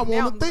 Now I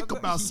want to think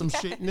about some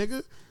shit,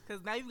 nigga.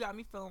 Because now you got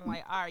me feeling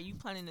like, all right, you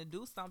planning to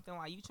do something,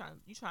 like you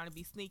trying to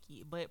be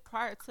sneaky. But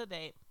prior to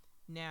that,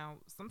 now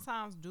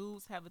sometimes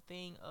dudes have a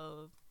thing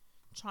of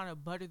trying to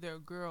butter their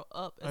girl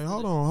up. Hey,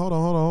 hold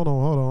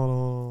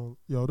on.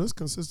 Yo, this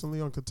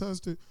consistently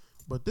uncontested.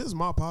 But this is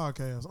my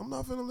podcast. I'm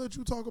not finna let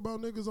you talk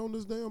about niggas on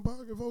this damn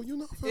podcast. You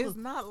not finna. It's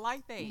not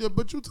like that. Yeah,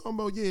 but you talking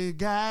about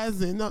guys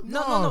and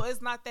no,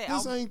 it's not that.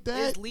 This ain't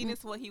that. It's leading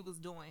to what he was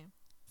doing.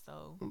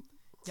 So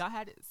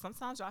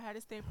sometimes y'all had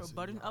to stand for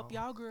buttering up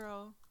y'all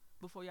girl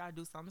before y'all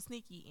do something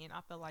sneaky, and I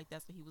felt like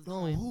that's what he was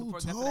doing. Who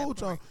told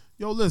y'all?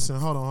 Yo, listen,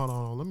 hold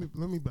on. Let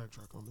me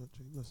backtrack on that.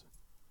 G. Listen,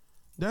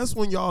 that's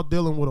when y'all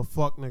dealing with a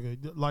fuck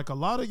nigga. Like a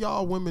lot of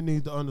y'all women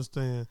need to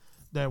understand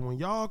that when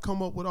y'all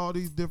come up with all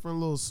these different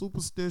little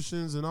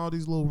superstitions and all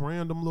these little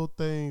random little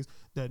things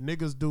that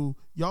niggas do,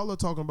 y'all are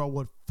talking about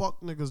what fuck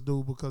niggas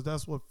do because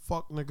that's what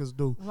fuck niggas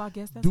do. Well, I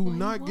guess that's do what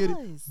not he get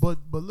was. it. But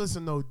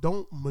listen though,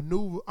 don't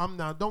maneuver.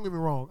 Don't get me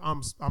wrong.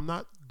 I'm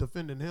not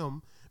defending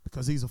him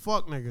because he's a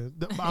fuck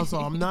nigga. So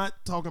I'm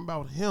not talking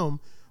about him.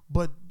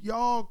 But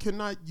y'all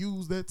cannot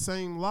use that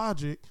same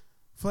logic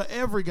for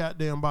every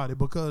goddamn body,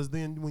 because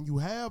then when you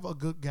have a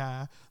good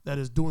guy that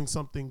is doing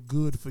something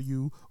good for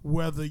you,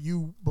 whether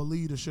you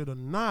believe the shit or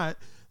not,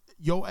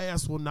 your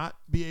ass will not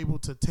be able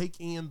to take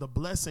in the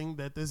blessing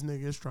that this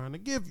nigga is trying to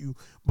give you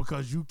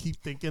because you keep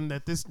thinking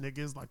that this nigga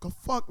is like a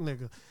fuck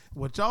nigga.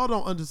 What y'all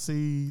don't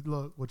understand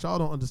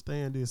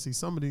is, see,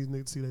 some of these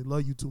niggas, see, they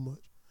love you too much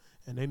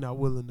and they not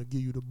willing to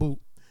give you the boot.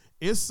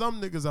 It's some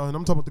niggas out here, and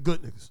I'm talking about the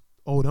good niggas.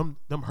 Oh, them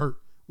hurt.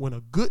 When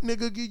a good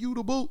nigga give you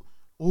the boot,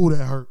 oh,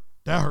 that hurt.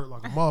 That hurt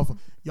like a motherfucker.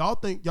 Y'all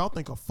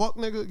think a fuck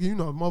nigga, you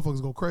know,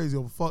 motherfuckers go crazy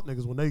over fuck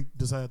niggas when they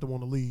decide to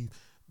want to leave.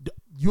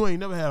 You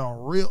ain't never had a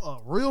real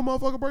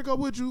motherfucker break up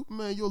with you,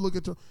 man. You'll look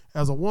at you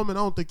as a woman.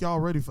 I don't think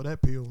y'all ready for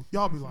that pill.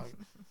 Y'all be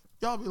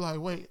like,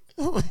 wait.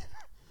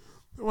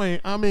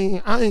 I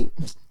mean,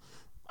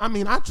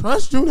 I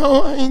trust you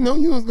though. I ain't know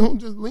you was gonna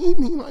just leave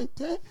me like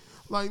that.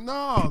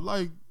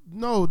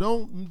 No,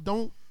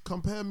 don't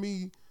compare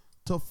me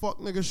to fuck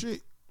nigga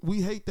shit.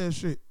 We hate that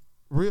shit.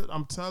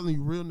 I'm telling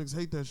you, real niggas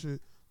hate that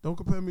shit. Don't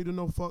compare me to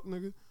no fuck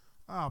nigga.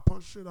 I'll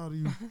punch shit out of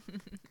you.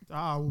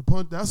 I will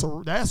punch. That's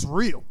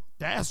real.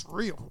 That's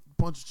real.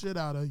 Punch shit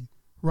out of you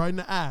right in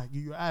the eye.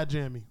 Give you an eye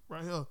jammy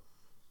right here.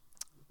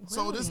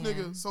 So this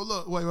nigga. So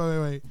look,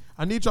 wait.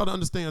 I need y'all to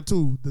understand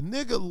too. The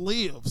nigga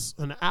lives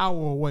an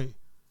hour away.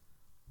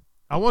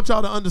 I want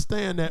y'all to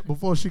understand that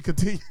before she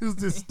continues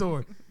this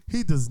story.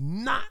 He does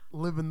not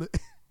live in the.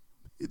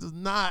 He does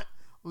not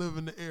live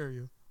in the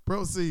area.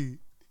 Proceed.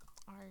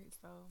 All right.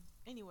 So,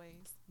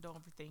 anyways, don't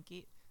overthink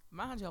it.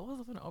 Mind you, I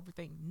wasn't gonna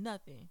overthink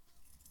nothing.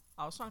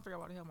 I was trying to figure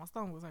out why the hell my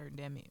stomach was hurting.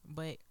 Damn it.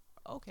 But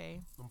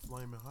okay. Them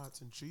flaming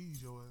hots and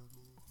cheese, your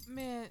ass.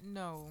 Man,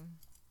 no,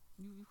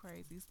 you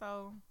crazy.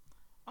 So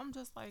I'm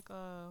just like,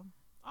 all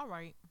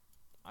right,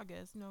 I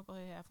guess, go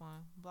ahead, have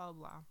fun, blah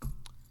blah.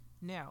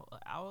 Now an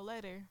hour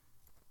later,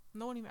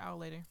 no, not even an hour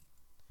later.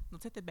 No,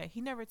 take that back.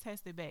 He never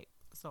texted back,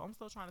 so I'm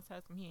still trying to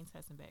text him. He ain't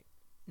texting back.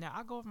 Now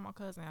I go over to my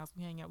cousin's house.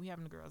 We hang out. We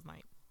having a girls'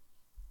 night.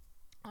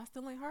 I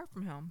still ain't heard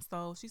from him.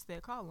 So she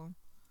said, call him.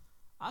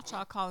 I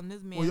tried calling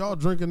this man. Well, y'all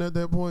drinking at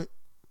that point?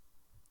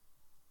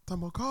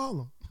 Talking about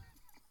call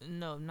him.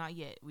 No, not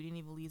yet. We didn't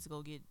even leave to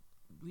go get.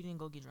 We didn't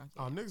go get drunk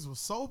yet. Oh, niggas was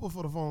sober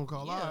for the phone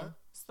call. Yeah. All right.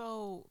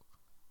 So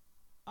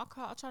I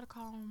tried to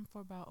call him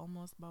for about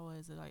almost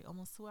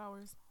 2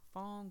 hours.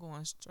 Phone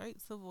going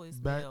straight to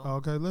voicemail.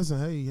 Okay, listen,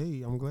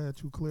 hey, I'm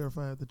glad you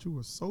clarified that you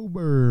were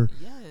sober.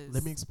 Yes.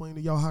 Let me explain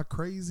to y'all how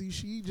crazy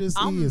she just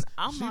is.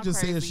 She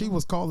just said she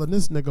was calling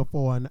this nigga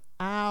for an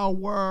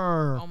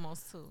hour.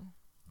 Almost 2.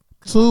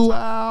 2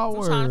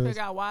 hours. I'm trying to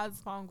figure out why is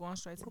this phone going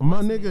straight to voicemail.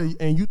 My nigga,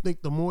 and you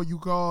think the more you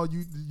call,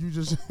 you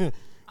just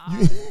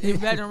it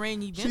better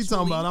ring eventually. She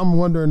talking about, I'm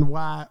wondering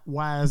why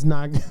it's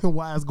not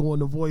why it's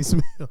going to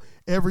voicemail.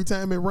 Every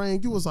time it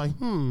rang, you was like,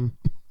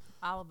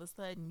 All of a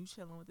sudden, you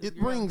chilling with this It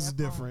girl rings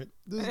different.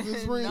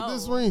 This ring, No.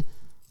 this ring.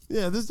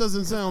 Yeah, this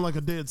doesn't sound like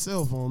a dead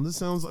cell phone. This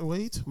sounds like,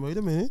 wait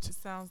a minute. It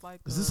sounds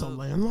like Is this a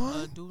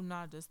landline? Do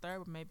not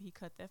disturb. Maybe he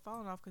cut that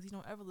phone off because he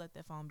don't ever let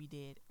that phone be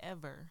dead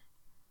ever.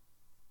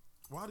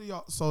 Why do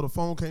y'all? So the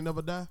phone can't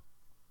never die?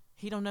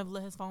 He don't never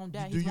let his phone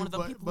die. He's one of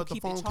the people who keep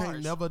it charged. But the phone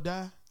can't never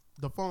die.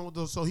 The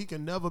phone, so he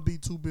can never be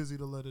too busy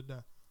to let it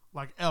die.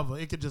 Like ever.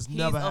 It could just He's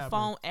never a happen.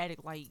 phone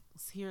addict. Like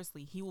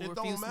seriously, he will It refuse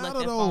don't to let matter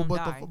that though, phone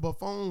die. but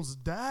phones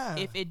die.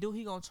 If it do,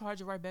 he gonna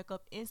charge it right back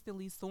up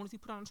instantly. As soon as he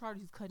put on the charger,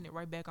 he's cutting it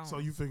right back on. So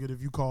you figured if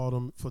you called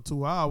him for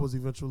 2 hours,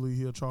 eventually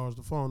he'll charge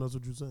the phone. That's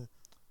what you're saying.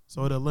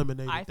 So it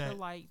eliminated I that. feel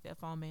like that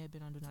phone may have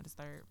been on Do Not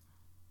Disturb,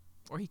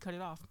 or he cut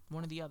it off.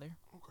 One or the other.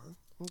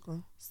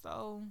 Okay.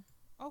 So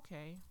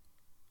okay,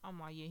 I'm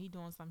like, yeah, he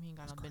doing something he ain't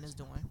got no business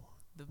doing. People.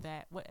 The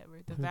vibe, whatever.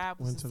 The vibe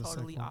was just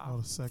totally off. Oh,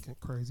 the second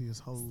crazy is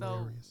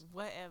hilarious. So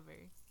whatever.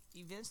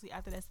 Eventually,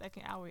 after that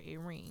second hour, it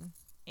ring,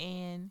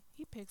 and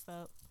he picks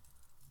up.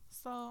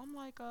 So I'm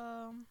like,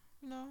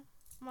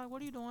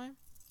 what are you doing?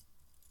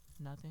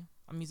 Nothing.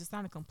 I mean, it just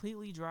sounded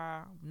completely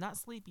dry, not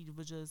sleepy,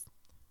 but just.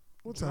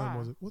 What dry. time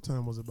was it? What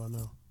time was it by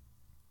now?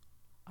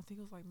 I think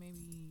it was like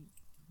maybe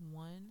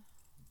 1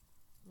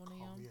 a.m.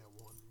 Call me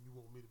at 1. You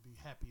want me to be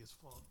happy as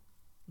fuck.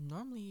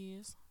 Normally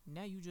is.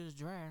 Now you just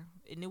dry.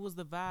 And it was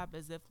the vibe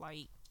as if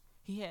like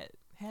he had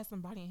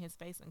somebody in his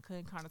face and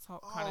couldn't kind of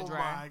talk, kind of dry.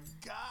 Oh my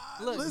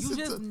God. Look, listen you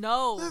just to,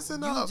 know.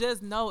 Listen you up.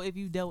 just know if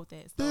you dealt with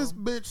that. So. This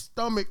bitch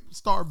stomach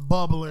start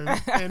bubbling,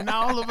 and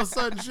now all of a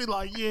sudden she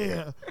like,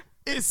 yeah.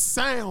 It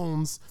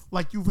sounds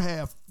like you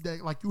have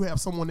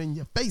someone in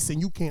your face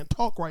and you can't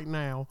talk right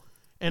now.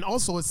 And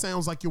also, it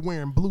sounds like you're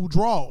wearing blue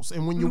drawers.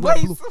 And when you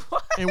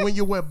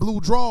wear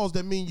blue drawers,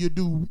 that mean you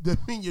do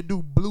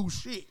blue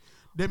shit.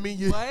 That mean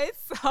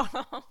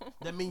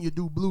you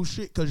do blue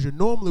shit because you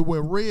normally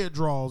wear red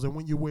drawers. And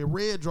when you wear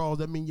red drawers,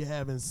 that mean you're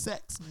having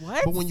sex.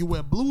 What? But when you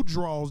wear blue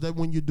drawers, that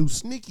when you do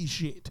sneaky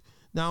shit.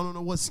 Now I don't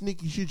know what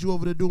sneaky shit you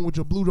over there doing with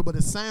your blue, but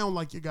it sound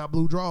like you got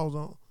blue drawers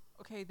on.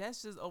 Okay,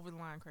 that's just over the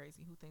line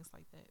crazy. Who thinks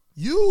like that?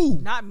 You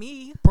not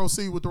me.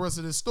 Proceed with the rest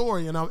of this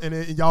story, and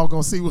y'all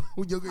gonna see what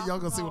y'all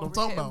gonna see what I'm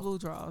talking about. Blue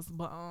draws,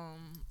 but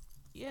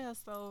yeah.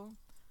 So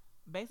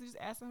basically, just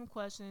asking him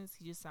questions.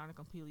 He just sounded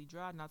completely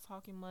dry, not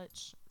talking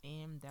much,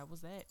 and that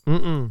was that.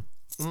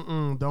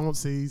 Don't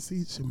see,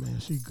 man.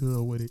 She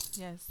good with it.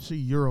 Yes. She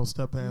Euro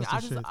step past the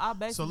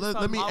shit. So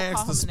let me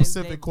ask the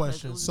specific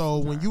question. So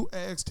when you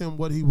asked him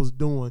what he was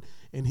doing,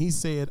 and he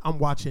said, "I'm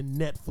watching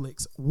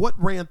Netflix," what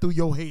ran through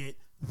your head?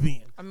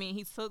 Then I mean,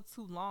 he took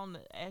too long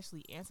to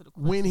actually answer the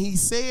question. When he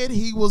said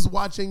he was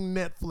watching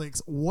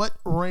Netflix, what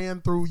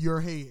ran through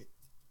your head?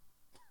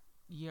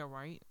 Yeah,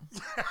 right.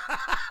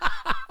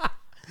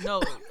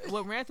 No,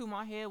 what ran through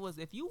my head was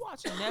if you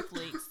watching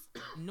Netflix,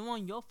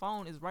 knowing your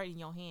phone is right in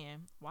your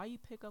hand, why you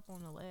pick up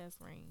on the last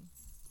ring?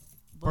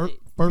 But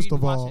First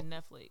of all,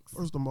 Netflix.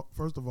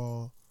 First of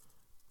all,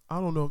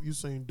 I don't know if you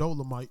seen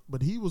Dolomite,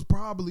 but he was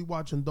probably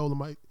watching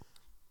Dolomite.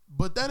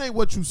 But that ain't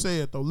what you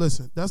said, though.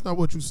 Listen, that's not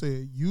what you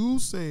said. You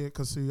said,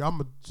 because, see, I'm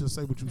going to just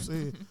say what you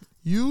said.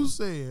 You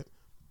said,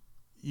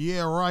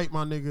 yeah, right,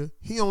 my nigga.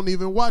 He don't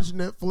even watch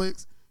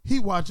Netflix. He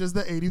watches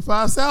the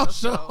 85 South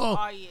show.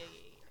 Oh, yeah.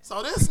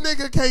 So this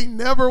nigga can't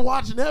never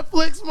watch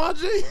Netflix, my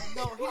G?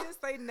 No, he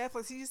didn't say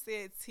Netflix. He just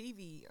said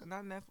TV,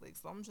 not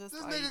Netflix. So I'm just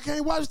This like, nigga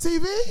can't watch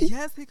TV?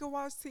 yes, he can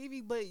watch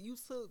TV, but you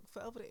took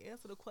forever to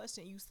answer the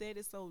question. You said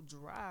it so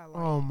dry. Like,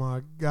 Oh,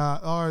 my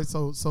God. All right,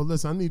 so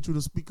listen, I need you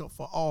to speak up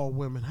for all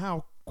women.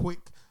 How quick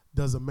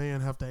does a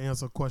man have to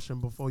answer a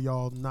question before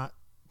y'all not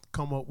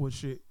come up with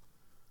shit?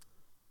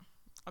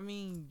 I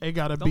mean, it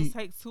gotta don't be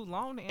take too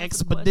long to answer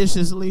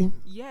expeditiously.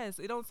 Yes,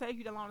 it don't take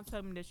you that long to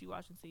tell me that you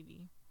watching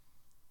TV.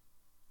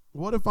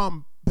 What if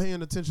I'm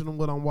paying attention to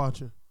what I'm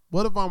watching?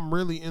 What if I'm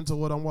really into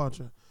what I'm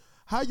watching?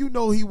 How you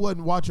know he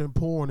wasn't watching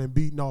porn and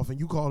beating off and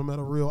you called him at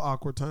a real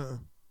awkward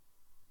time?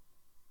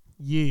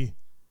 Yeah.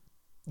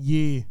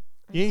 You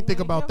ain't think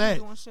about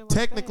that. Like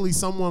Technically,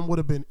 someone would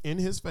have been in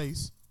his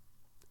face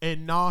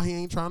and he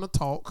ain't trying to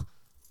talk.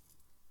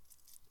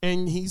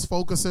 And he's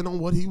focusing on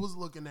what he was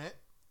looking at.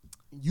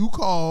 You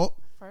called.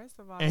 First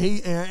of all, and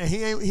he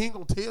ain't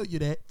gonna tell you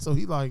that. So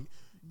he like,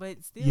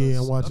 but still, yeah,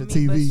 I'm watching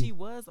TV. But she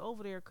was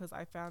over there because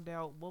I found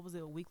out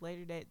a week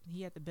later that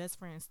he had the best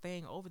friend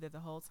staying over there the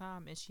whole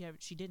time, and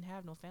she didn't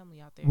have no family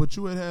out there. Would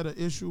you had an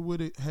issue with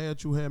it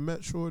had you had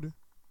met Shorty?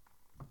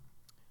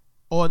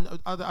 Or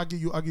I'll give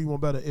you one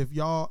better. If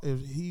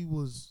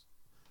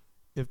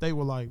they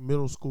were like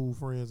middle school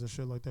friends and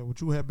shit like that,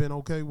 would you have been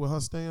okay with her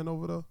staying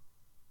over there?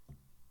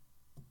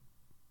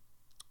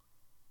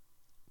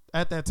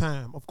 At that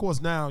time, of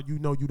course, now you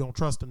know you don't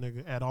trust a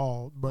nigga at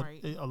all. But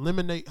right.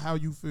 Eliminate how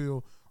you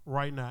feel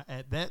right now.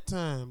 At that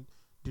time,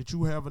 did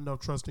you have enough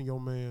trust in your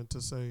man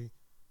to say,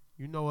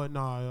 you know what?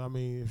 Nah, I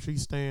mean, if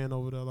she's staying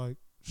over there, like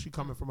she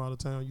coming from out of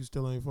town, you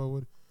still ain't fuck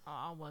with it.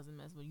 I wasn't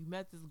messing with you.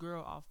 Met this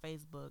girl off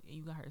Facebook and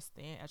you got her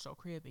staying at your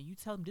crib and you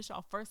tell them this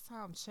your first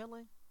time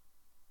chilling.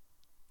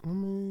 I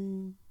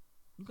mean,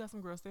 you got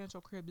some girl staying at your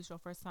crib. This your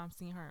first time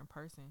seeing her in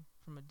person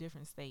from a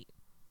different state.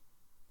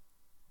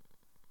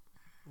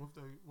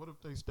 What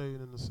if they stayed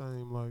in the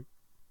same like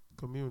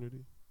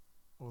community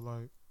or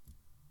like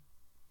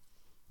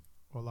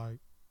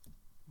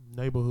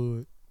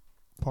neighborhood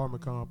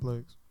apartment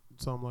complex,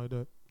 something like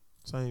that,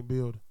 same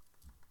building?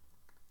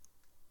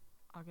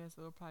 I guess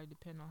it would probably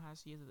depend on how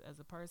she is as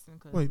a person.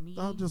 Cause wait,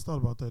 I just thought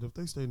about that. If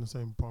they stayed in the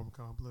same apartment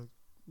complex,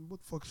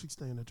 what the fuck is she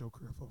staying at your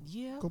crib for?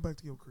 Yeah. Go back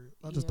to your crib.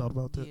 I just thought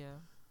about that. Yeah.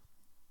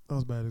 That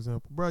was a bad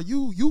example, bro.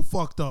 You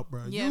fucked up,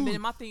 bro. Yeah, but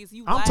my thing is,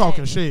 I'm lied.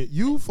 talking shit.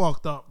 You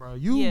fucked up, bro.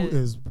 You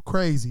is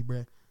crazy,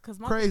 bro. Cause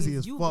my Crazy thing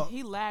as is, fuck.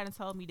 He lied and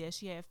told me that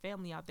she had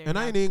family out there. And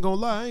I ain't even gonna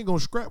lie. I ain't gonna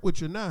scrap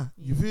with you now.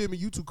 You Yeah. feel me?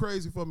 You too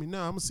crazy for me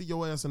now. I'm gonna see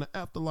your ass in the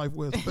afterlife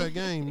where it's fair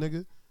game,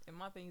 nigga. And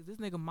my thing is, this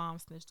nigga mom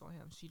snitched on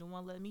him. She don't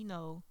want to let me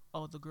know.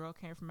 Oh, the girl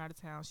came from out of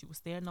town. She was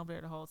staying over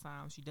there the whole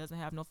time. She doesn't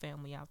have no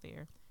family out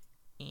there.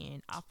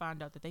 And I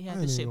found out that they had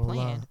I this ain't shit even gonna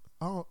planned.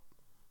 lie.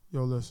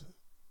 Yo, listen.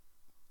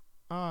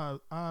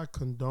 I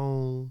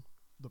condone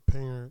the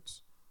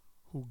parents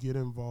who get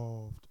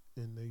involved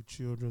in their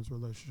children's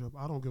relationship.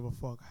 I don't give a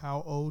fuck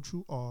how old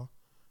you are.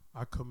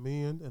 I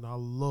commend and I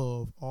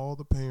love all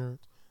the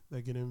parents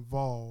that get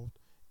involved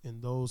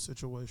in those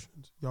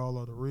situations. Y'all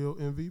are the real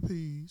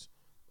MVPs.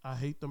 I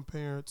hate them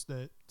parents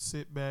that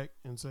sit back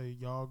and say,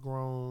 y'all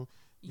grown.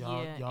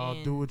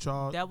 Y'all do what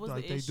y'all that was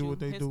like. the They do what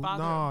they issue. do.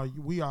 Nah,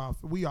 we are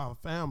a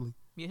family.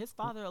 Yeah, his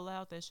father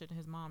allowed that shit and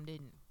his mom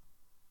didn't.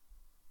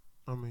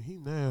 I mean, he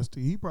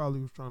nasty. He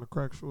probably was trying to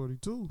crack Shorty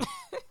too.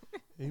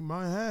 He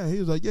might have. He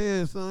was like,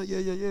 yeah, son,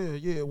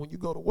 yeah. When you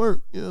go to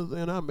work, you know what I'm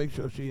saying? I'll make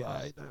sure she all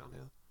right down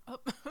there.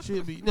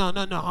 She'll be, no,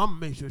 I'm gonna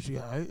make sure she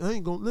all right. I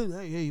ain't gonna, listen,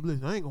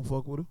 listen, I ain't gonna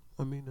fuck with her.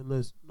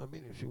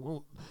 If she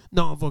won't.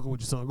 No, I'm fucking with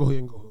your son. Go ahead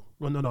and go.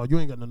 Well, no, you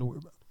ain't got nothing to worry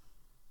about.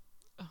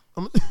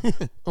 I'm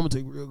gonna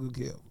take real good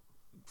care of him.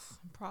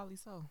 Probably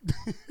so.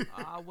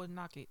 I wouldn't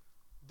knock it.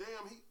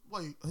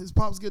 Damn, his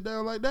pops get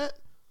down like that?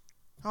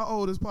 How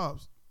old is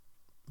pops?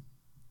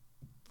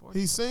 40,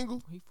 He's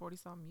single? He 40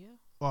 something, yeah.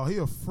 Oh, he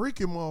a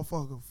freaking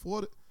motherfucker.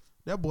 40.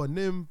 That boy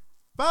Nimbo.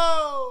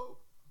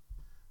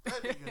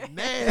 That nigga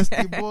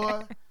nasty,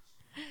 boy.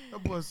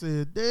 That boy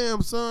said,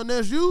 damn, son,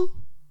 that's you?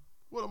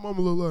 What a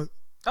mama look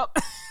like?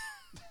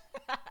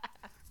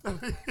 Oh.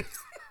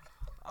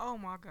 Oh,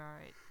 my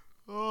God.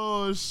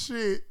 Oh,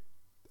 shit.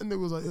 That nigga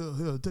was like,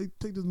 here,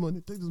 take this money.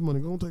 Take this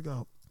money. Go and take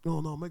out. Go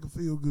on, make her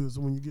feel good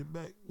so when you get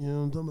back, you know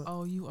what I'm talking about?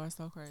 Oh, you are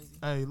so crazy.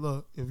 Hey,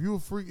 look, if you a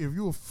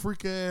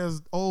freak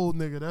ass old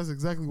nigga, that's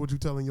exactly what you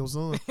telling your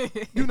son.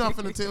 You're not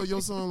finna tell your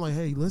son like,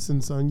 hey,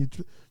 listen, son,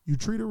 you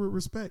treat her with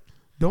respect.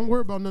 Don't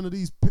worry about none of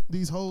these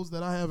hoes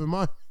that I have in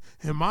my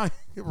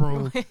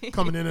room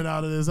coming in and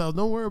out of this house.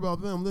 Don't worry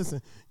about them.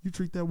 Listen, you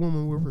treat that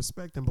woman with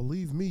respect, and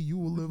believe me, you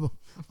will live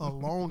a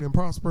long and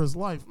prosperous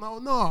life.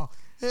 No,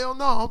 hell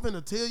no. I'm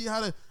finna tell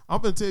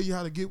you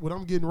how to get what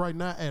I'm getting right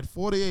now at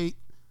 48.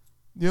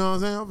 You know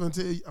what I'm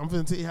saying? I'm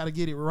finna tell you how to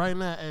get it right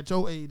now at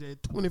your age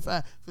at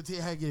 25. I'm finna tell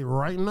you how to get it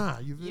right now.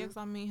 You feel? Yeah, 'cause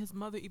I mean, his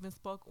mother even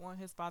spoke on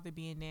his father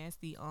being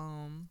nasty.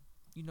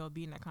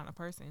 Being that kind of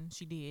person.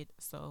 She did,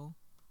 so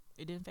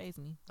it didn't faze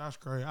me. That's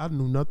crazy. I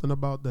knew nothing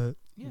about that.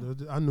 Yeah.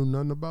 I knew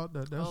nothing about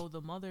that.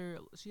 The mother,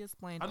 she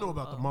explained. I know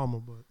about the mama,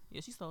 but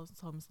yeah, she told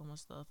me so much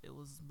stuff. It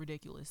was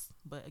ridiculous.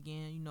 But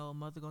again, a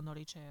mother gonna know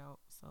their child.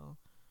 So,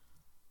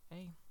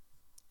 hey,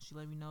 she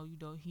let me know.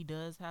 He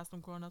does have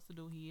some growing up to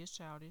do. He is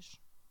childish.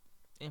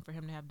 And for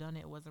him to have done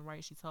it wasn't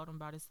right. She told him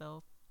about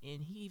himself,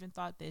 and he even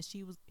thought that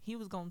he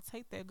was gonna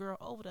take that girl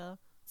over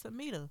to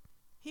meet her.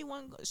 She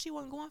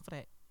wasn't going for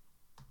that.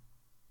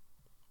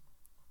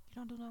 You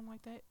don't do nothing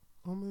like that.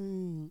 I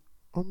mean,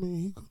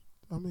 he could.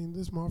 I mean,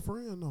 this my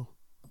friend though.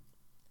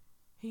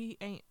 He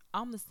ain't.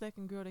 I'm the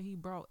second girl that he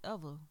brought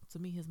ever to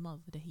meet his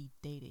mother that he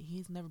dated.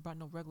 He's never brought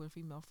no regular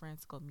female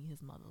friends to go meet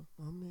his mother.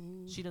 I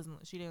mean, she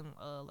didn't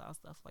allow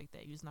stuff like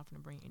that. You're just not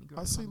gonna bring any girl.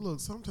 I see. Look,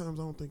 sometimes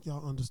I don't think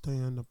y'all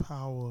understand the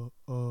power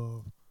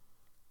of,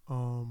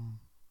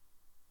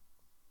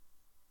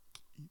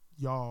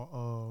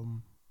 y'all.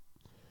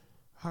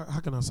 How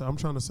can I say? I'm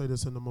trying to say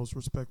this in the most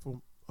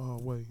respectful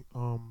way.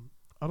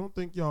 I don't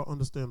think y'all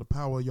understand the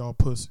power of y'all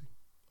pussy.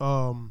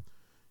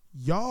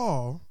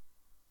 Y'all.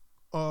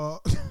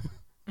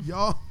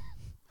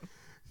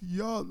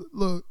 Y'all,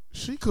 look,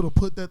 she could have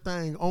put that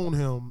thing on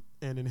him,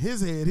 and in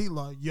his head, he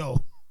like, yo,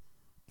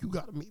 you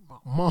gotta meet my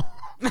mom.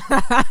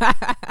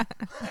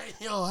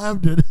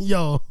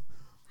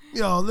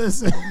 Yo,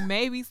 listen.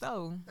 Maybe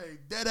so. Hey,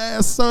 dead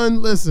ass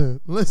son, listen,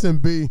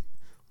 B.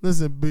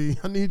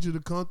 I need you to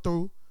come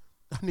through.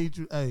 I need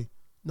you, dead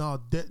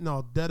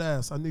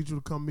ass. I need you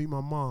to come meet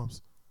my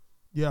moms.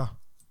 Yeah,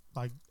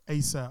 like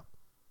ASAP.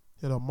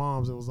 Hit her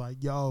moms and was like,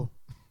 yo,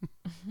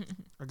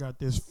 I got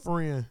this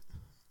friend.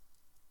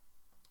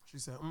 She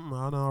said,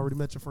 I done already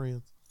met your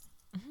friends.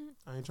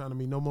 I ain't trying to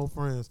meet no more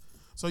friends.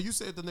 So you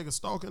said the nigga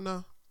stalking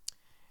now?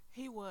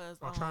 He was.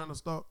 Or trying to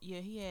stalk? Yeah,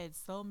 he had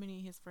so many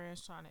of his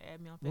friends trying to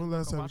add me on Facebook. When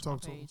last time you watch my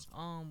talked to page.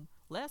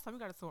 Last time we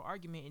got into an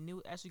argument and it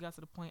actually got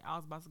to the point I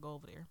was about to go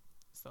over there.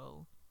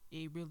 So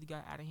it really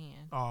got out of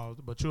hand. Oh,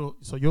 but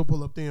you'll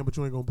pull up then, but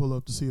you ain't gonna pull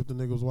up to see if the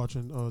nigga was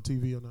watching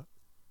TV or not.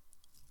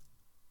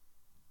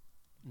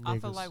 I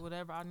feel like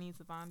whatever I need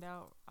to find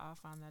out, I'll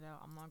find that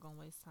out. I'm not gonna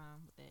waste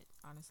time with that,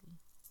 honestly.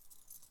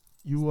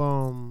 You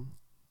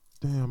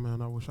damn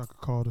man, I wish I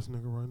could call this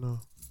nigga right now.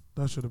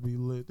 That should be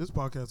lit. This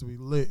podcast would be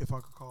lit if I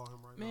could call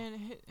him right now. Man,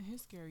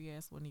 his scary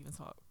ass wouldn't even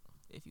talk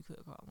if you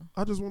could call him.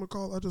 I just want to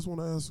call. I just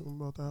want to ask him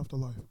about the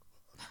afterlife.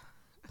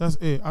 That's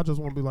it. I just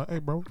want to be like, hey,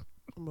 bro.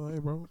 I'm like, hey,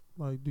 bro.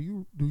 Like, do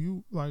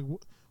you like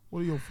what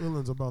are your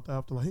feelings about the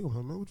afterlife? He gonna be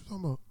like, man, what you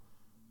talking about?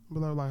 Be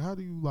like, how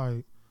do you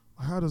like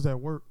how does that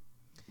work?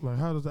 Like,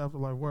 how does the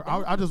afterlife work?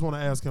 I just want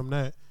to ask him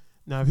that.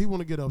 Now, if he want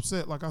to get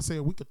upset, like I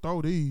said, we could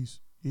throw these.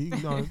 He,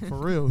 for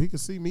real, he could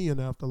see me in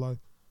the afterlife.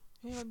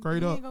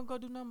 Straight up. He ain't gonna go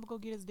do nothing but go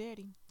get his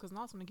daddy. Because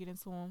Nas gonna get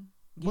into him.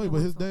 Wait, but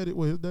his daddy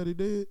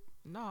dead?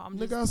 No, I'm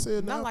nigga, just... I said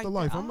in the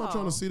afterlife. I'm not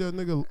trying to see that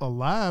nigga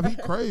alive. He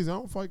crazy. I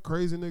don't fight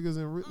crazy niggas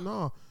in...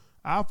 No.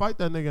 I'll fight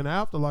that nigga in the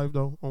afterlife,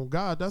 though. On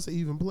God, that's an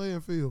even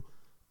playing field.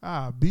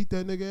 I beat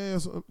that nigga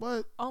ass.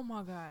 What? Oh,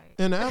 my God.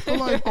 In the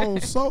afterlife on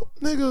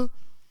nigga...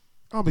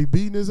 I'll be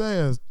beating his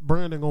ass.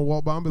 Brandon gonna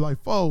walk by and be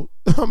like, "Fold."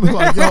 I'll be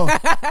like, "Yo,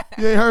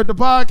 you ain't heard the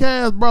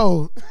podcast,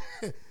 bro?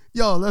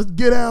 Yo, let's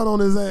get out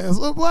on his ass."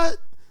 What?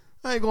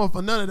 I ain't going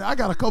for none of that. I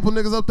got a couple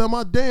niggas up there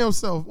my damn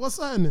self.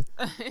 What's happening?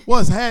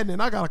 What's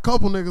happening? I got a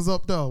couple niggas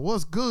up there.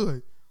 What's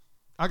good?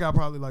 I got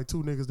probably like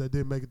 2 niggas that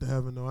didn't make it to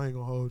heaven, though. I ain't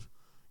gonna hold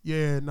you.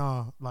 Yeah,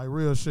 nah. Like,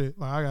 real shit.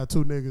 Like, I got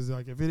 2 niggas.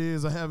 Like, if it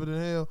is a heaven and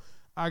hell,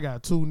 I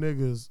got 2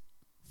 niggas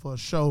for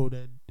sure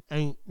that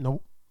ain't,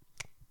 nope.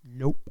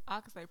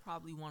 I could say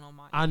probably one on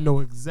my I end.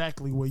 know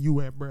exactly where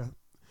you at, bruh.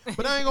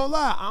 But I ain't gonna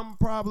lie, I'm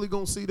probably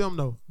gonna see them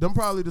though. Them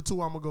probably the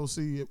 2 I'm gonna go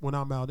see it when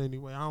I'm out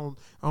anyway. I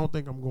don't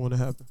think I'm going to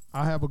heaven.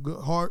 I have a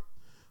good heart,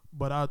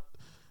 but I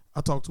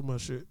talk too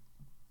much shit.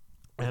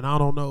 And I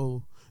don't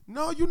know.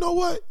 No, you know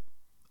what?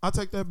 I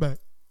take that back.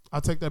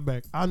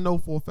 I know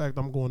for a fact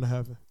I'm going to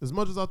heaven. As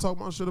much as I talk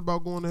my shit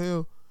about going to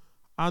hell,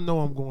 I know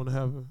I'm going to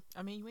heaven.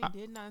 I mean, you ain't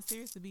did nothing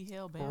serious to be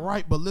hell-bound.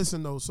 Right, but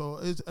listen, though. So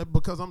it's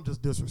because I'm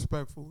just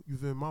disrespectful. You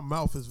feel me? My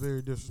mouth is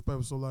very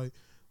disrespectful. So, like,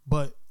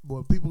 but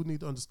what people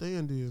need to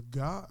understand is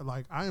God,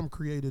 like, I am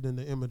created in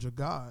the image of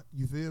God.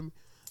 You feel me?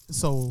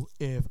 So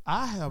if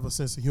I have a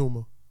sense of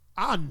humor,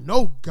 I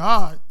know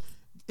God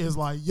is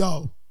like,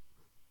 yo,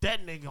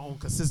 that nigga on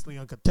Consistently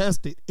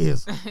Uncontested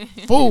is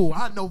fool.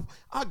 I know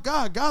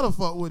God gotta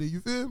fuck with it. You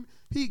feel me?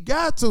 He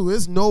got to.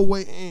 It's no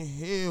way in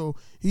hell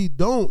he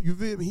don't. You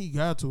feel me? He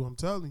got to. I'm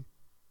telling you.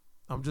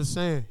 I'm just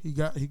saying. He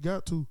got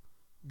to.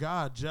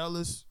 God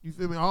jealous. You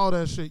feel me? All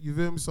that shit. You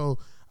feel me? So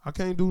I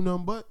can't do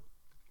nothing but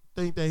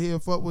think that he'll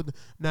fuck with.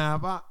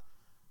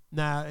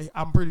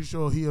 I'm pretty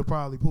sure he'll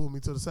probably pull me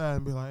to the side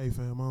and be like, "Hey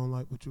fam, I don't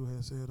like what you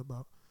had said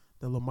about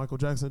that little Michael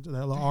Jackson, that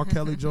little R.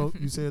 Kelly joke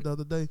you said the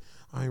other day.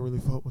 I ain't really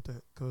fuck with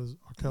that because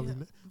R. Kelly,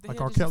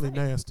 R. Kelly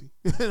nasty."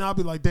 And I'll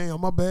be like, "Damn,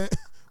 my bad."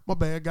 My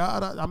bad,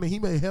 God. I mean, he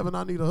made heaven.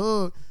 I need a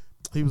hug.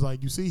 He was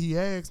like, "You see, he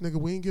asked, nigga.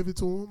 We ain't give it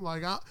to him."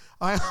 Like,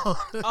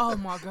 oh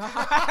my God.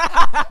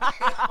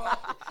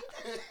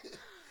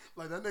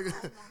 Like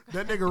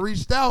that nigga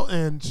reached out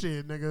and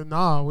shit, nigga.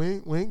 Nah, we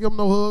ain't give him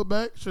no hug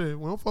back. Shit,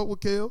 we don't fuck with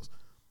kills.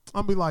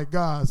 I'm be like,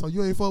 God, so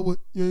you ain't fuck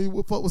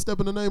with Step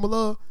in the Name of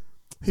Love.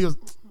 He was,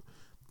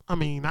 I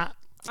mean, I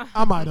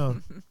might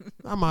have, you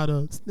know what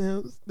I'm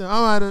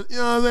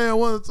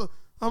saying?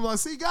 I'm like,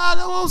 see, God,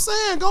 that's what I'm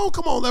saying.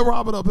 Come on, let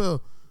Robert up here.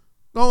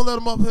 Don't let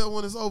him up here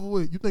when it's over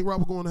with. You think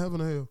Robert going to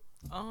heaven or hell?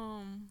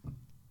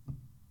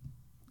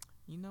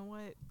 You know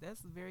what? That's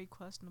very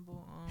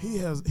questionable. He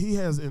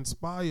has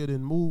inspired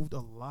and moved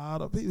a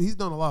lot of people. He's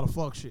done a lot of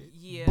fuck shit.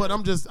 Yeah. But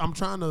I'm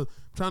trying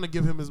to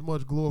give him as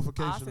much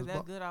glorification. I said as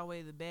that good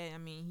outweigh the bad. I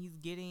mean, he's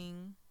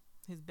getting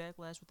his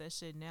backlash with that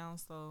shit now.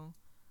 So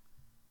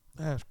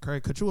that's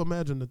crazy. Could you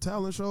imagine the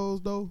talent shows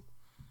though?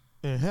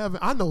 And heaven,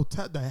 I know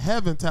the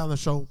heaven talent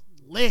show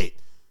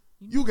lit.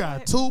 You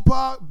got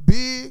Tupac,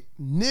 Big,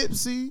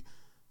 Nipsey,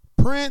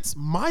 Prince,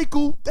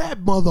 Michael. That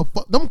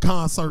motherfucker. Them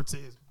concerts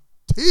is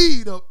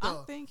teed up.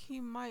 I think he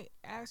might.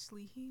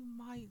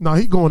 No,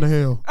 he going to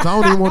hell. I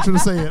don't even want you to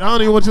say it. No.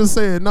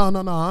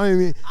 I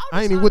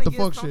ain't even with the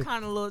fuck shit.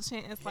 Kind of little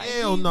chance. Like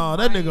hell no,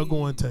 that nigga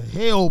going to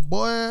hell,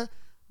 boy.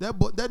 That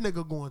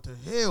nigga going to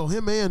hell.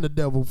 Him and the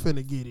devil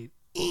finna get it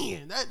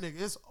in. That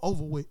nigga, it's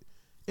over with.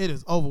 It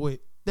is over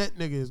with. That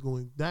nigga is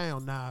going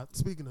down. Now,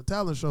 speaking of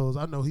talent shows,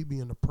 I know he be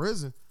in the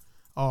prison.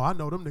 Oh, I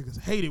know them niggas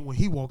hated when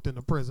he walked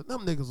into prison. Them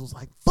niggas was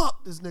like,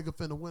 fuck, this nigga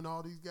finna win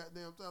all these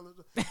goddamn talent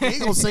shows. He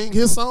gonna sing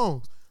his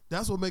songs.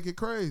 That's what make it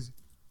crazy.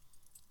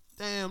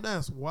 Damn,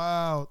 that's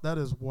wild. That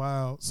is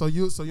wild. So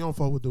you don't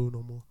fuck with dude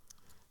no more.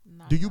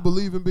 Do you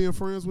believe in being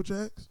friends with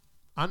your ex?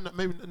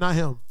 Maybe not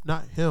him,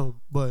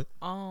 but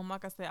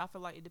like I said, I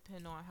feel like it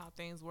depends on how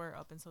things were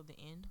up until the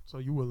end. So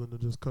you willing to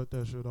just cut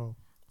that shit off?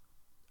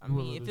 I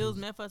mean, if it was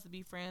meant for us to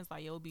be friends,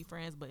 like, yo, be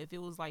friends. But if it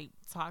was, like,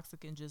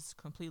 toxic and just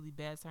completely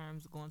bad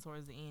terms going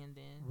towards the end,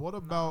 then... What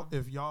about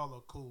if y'all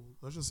are cool?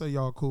 Let's just say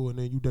y'all cool, and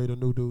then you date a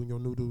new dude, and your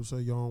new dude say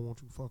y'all don't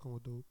want you fucking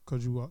with dude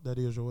because that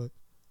is your ex.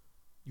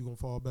 You gonna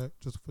fall back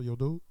just for your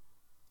dude?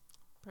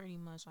 Pretty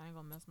much. I ain't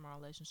gonna mess my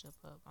relationship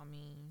up. I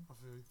mean... I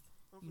feel you.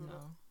 You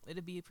know,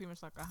 it'd be pretty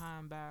much like a high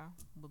and bow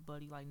with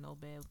buddy, like no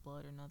bad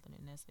blood or nothing,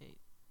 and that's it.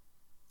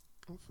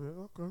 I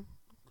feel okay.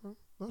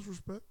 That's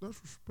respect.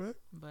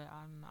 But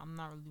I'm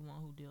not really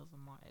one who deals with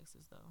my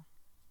exes though.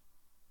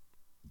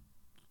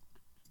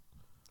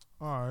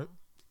 All right.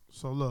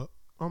 So look,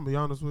 I'm gonna be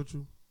honest with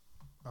you.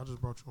 I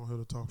just brought you on here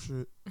to talk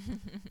shit.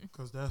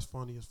 Because that's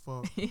funny as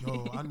fuck.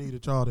 Yo, I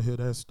needed y'all to hear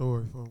that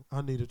story, folks.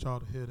 I needed y'all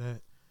to hear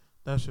that.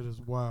 That shit is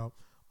wild.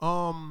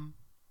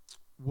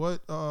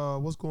 What's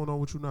going on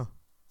with you now?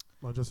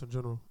 Like, just in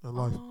general in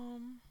life?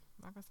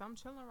 Like I said, I'm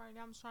chilling right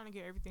now. I'm just trying to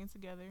get everything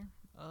together.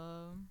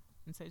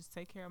 And just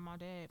take care of my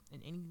dad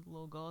and any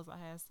little goals I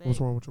have set. What's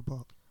wrong with your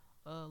pop?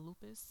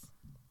 Lupus.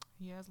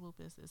 He has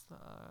lupus. It's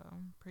a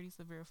pretty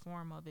severe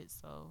form of it,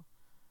 so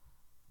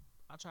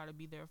I try to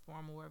be there for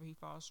him. Wherever he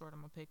falls short, I'm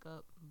gonna pick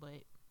up.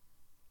 But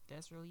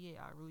that's really it.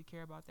 I really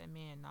care about that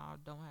man. Now I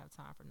don't have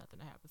time for nothing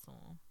to happen to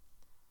him.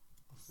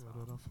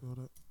 I feel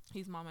that.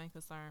 He's my main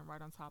concern,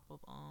 right on top of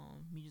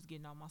me just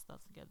getting all my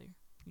stuff together.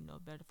 You know,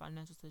 better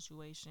financial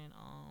situation.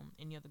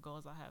 Any other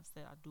goals I have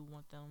set, I do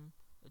want them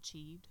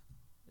achieved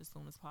as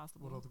soon as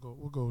possible.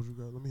 What goals you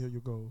got? Let me hear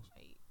your goals.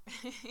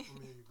 Let me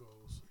hear your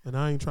goals. And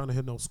I ain't trying to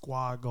hit no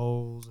squad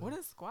goals. What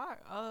is squad?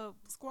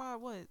 Squad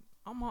what?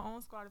 I'm my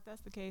own squad if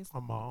that's the case.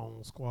 I'm my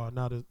own squad,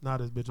 not as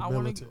bitch I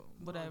militant.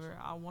 Whatever.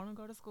 I want to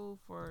go to school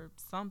for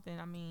something.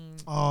 I mean.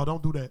 Oh,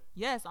 don't do that.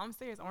 Yes, I'm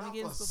serious. I want to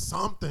get into school for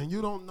something.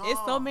 You don't know. It's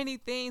so many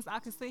things I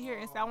can sit here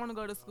and say I want to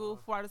go to school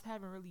for. I just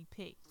haven't really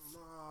picked.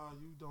 Nah,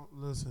 you don't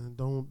listen.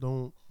 Don't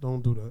do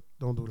that.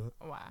 Don't do that.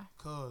 Why?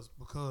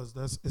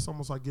 Because it's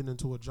almost like getting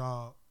into a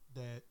job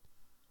that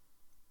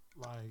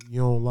like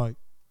you don't like.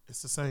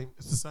 It's the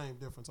same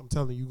difference. I'm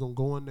telling you, you're gonna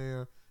go in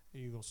there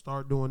and you're gonna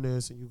start doing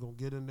this and you're gonna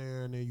get in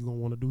there and then you're gonna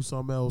want to do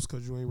something else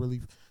because you ain't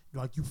really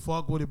like you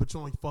fuck with it, but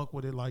you ain't fuck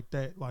with it like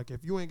that. Like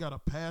if you ain't got a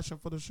passion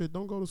for the shit,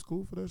 don't go to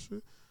school for that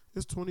shit.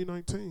 It's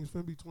 2019. It's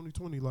gonna be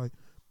 2020. Like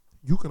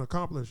you can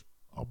accomplish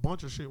a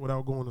bunch of shit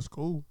without going to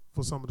school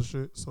for some of the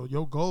shit. So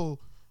your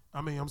goal,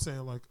 I'm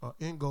saying like an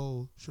end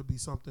goal should be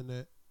something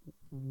that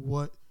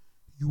what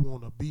you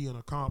want to be and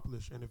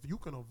accomplish. And if you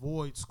can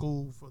avoid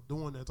school for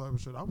doing that type of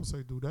shit, I would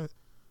say do that.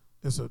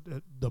 It's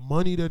the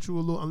money that you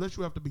will, unless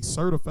you have to be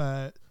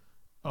certified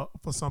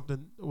for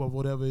something or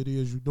whatever it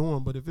is you're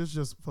doing. But if it's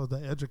just for the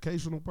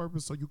educational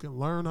purpose, so you can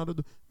learn how to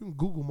do, you can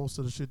Google most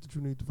of the shit that you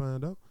need to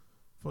find out.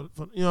 For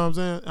you know what I'm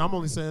saying? I'm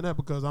only saying that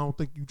because I don't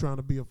think you're trying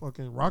to be a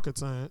fucking rocket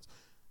science.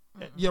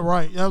 Yeah,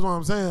 right. That's what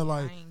I'm saying.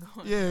 Like,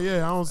 I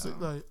don't see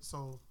like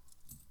so.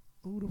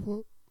 Who the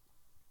fuck?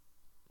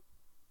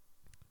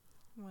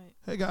 What?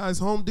 Hey guys,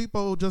 Home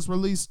Depot just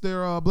released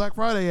their Black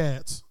Friday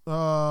ads.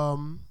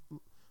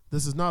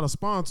 This is not a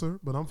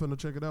sponsor, but I'm finna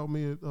check it out.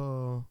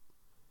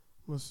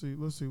 Let's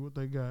see what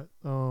they got.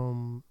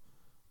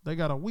 They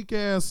got a weak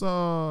ass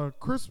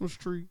Christmas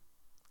tree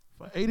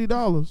for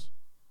 $80.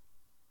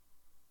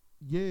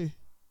 Yeah. You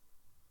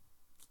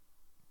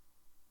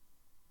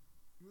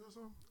got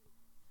something?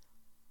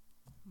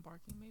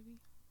 Barking maybe.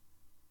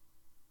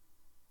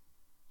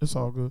 It's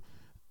all good.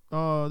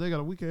 They got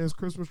a weak ass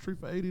Christmas tree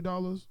for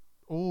 $80.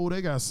 Oh,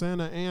 they got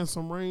Santa and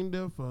some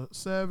reindeer for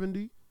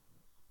 $70.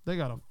 They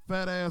got a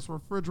fat ass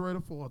refrigerator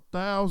for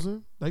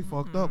 $1,000. They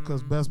fucked up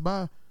because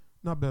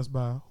not Best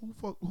Buy.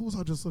 Who was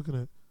I just looking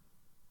at?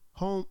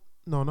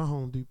 Not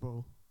Home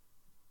Depot.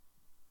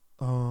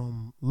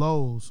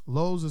 Lowe's.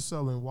 Lowe's is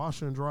selling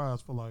washer and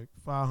dryers for like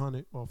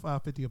 $500 or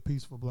 $550 a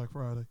piece for Black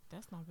Friday.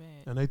 That's not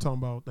bad. And they talking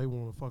about they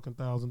want a fucking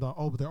 $1,000.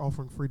 Oh, but they're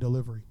offering free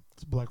delivery.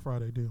 It's a Black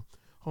Friday deal.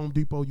 Home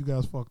Depot, you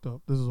guys fucked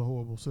up. This is a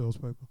horrible sales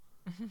paper.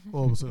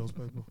 Horrible sales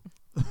paper.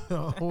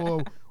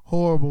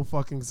 Horrible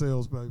fucking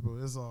sales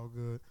paper. It's all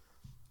good.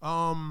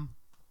 I'm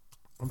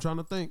trying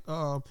to think.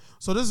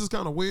 So this is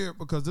kind of weird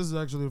because this is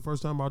actually the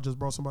first time I just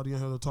brought somebody in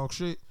here to talk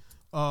shit.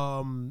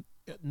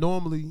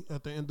 Normally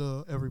at the end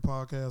of every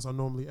podcast, I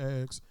normally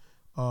ask,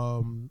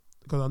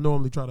 because I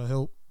normally try to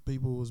help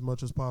people as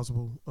much as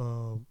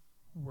possible,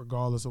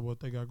 regardless of what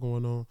they got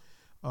going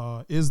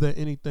on. Is there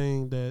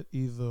anything that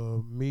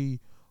either me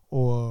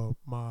or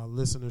my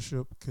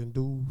listenership can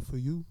do for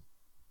you?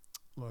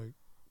 Like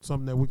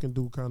something that we can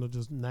do kind of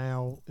just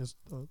now.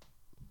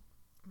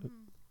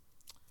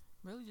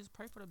 Really just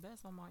pray for the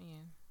best on my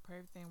end. Pray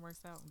everything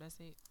works out. That's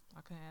it.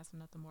 I couldn't ask for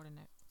nothing more than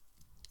that.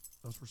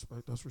 That's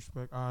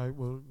respect. All right.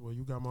 Well,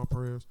 you got my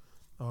prayers.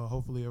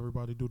 Hopefully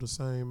everybody do the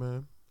same,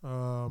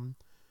 man.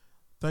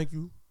 Thank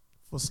you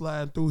for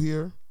sliding through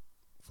here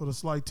for the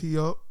slight tee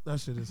up. That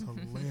shit is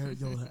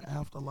hilarious. Yo, the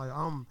afterlife.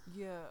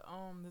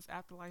 This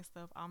afterlife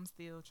stuff, I'm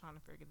still trying to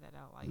figure that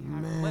out. Like,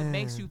 man, what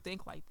makes you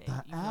think like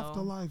that? The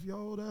afterlife,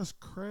 yo, that's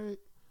crazy.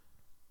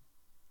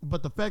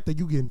 But the fact that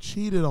you getting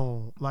cheated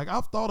on, like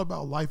I've thought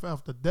about life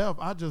after death.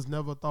 I just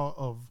never thought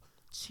of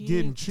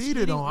getting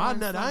cheated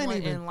on. I ain't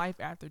even in life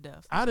after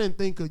death. I didn't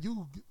think of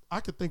you. I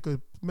could think of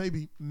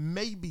maybe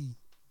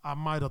I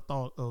might have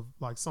thought of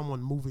like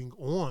someone moving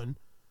on.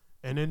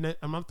 And then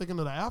I'm not thinking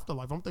of the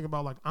afterlife. I'm thinking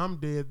about like I'm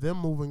dead, them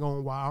moving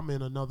on while I'm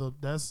in another.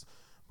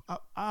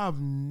 I've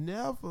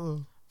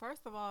never.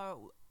 First of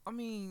all, I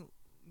mean,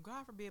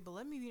 God forbid, but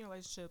let me be in a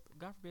relationship.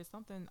 God forbid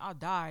something, I'll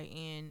die,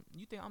 and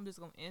you think I'm just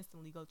gonna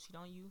instantly go cheat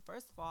on you?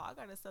 First of all, I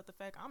gotta accept the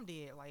fact I'm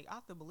dead. Like I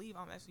have to believe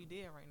I'm actually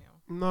dead right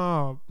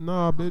now.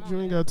 Nah, bitch, you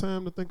ain't got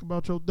time to think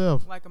about your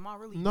death. Like, am I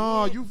really?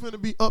 Nah, you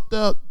finna be up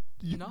there.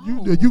 You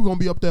gonna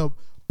be up there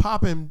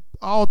popping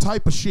all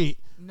type of shit.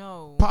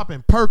 No.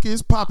 popping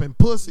perkins, popping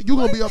pussy. You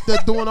gonna be up there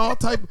doing all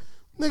type.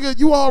 Nigga,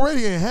 you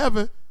already in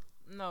heaven.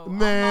 No,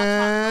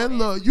 Man, I'm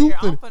not look, you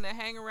I'm finna finna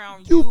hang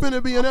around you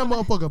finna be in that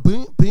motherfucker.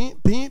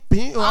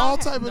 Being, all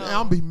type of. no.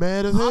 I'm be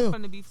mad as hell.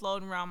 I'm finna be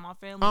floating around my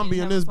family. I'm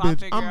being this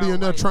bitch. I'm being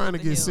there trying to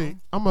get sick.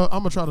 I'm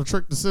gonna try to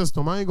trick the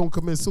system. I ain't gonna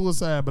commit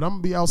suicide, but I'm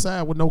gonna be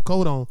outside with no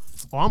coat on.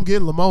 Or I'm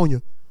getting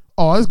pneumonia.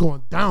 Oh, it's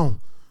going down.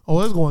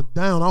 Oh, it's going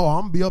down. Oh,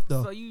 I'm gonna be up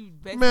there. So you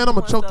Man, I'm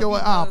gonna choke your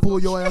ass. I'll pull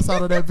your ass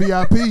out of that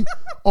VIP.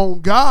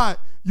 On God,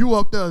 you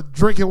up there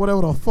drinking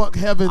whatever the fuck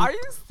heaven. Are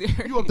you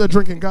serious? You up there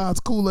drinking God's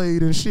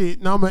Kool-Aid and shit.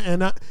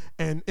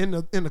 And in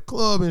the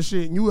club and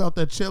shit. And you out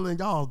there chilling,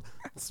 y'all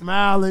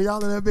smiling,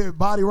 y'all in that bitch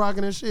body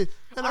rocking and shit.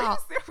 And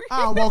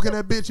I'll walk in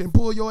that bitch and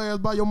pull your ass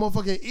by your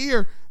motherfucking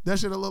ear. That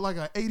shit'll look like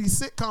an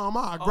 80s sitcom.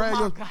 I'll grab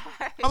your. God.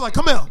 I'm like,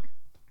 come here.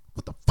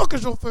 What the fuck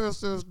is your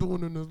fast ass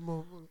doing in this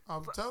motherfucker?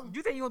 I'm telling you.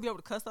 You think you gonna be able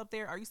to cuss up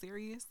there? Are you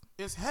serious?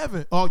 It's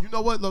heaven. Oh, you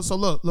know what? Look, so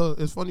look.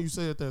 It's funny you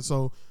said that.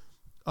 So,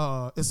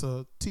 it's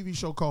a TV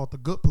show called The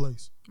Good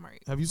Place.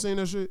 Right. Have you seen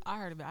that shit? I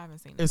heard of it. I haven't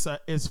seen it.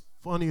 It's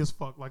funny as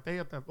fuck. Like they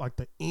at the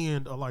the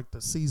end of like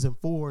the season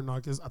 4, and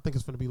like I think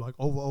it's gonna be like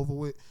over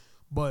with.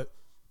 But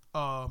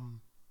The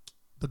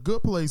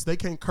Good Place, they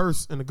can't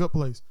curse in The Good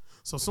Place.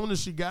 So as soon as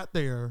she got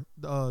there,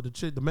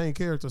 the main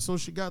character, as soon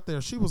as she got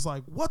there, she was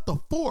like, "What the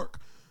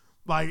fork?"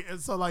 Like, and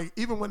so like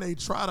even when they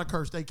try to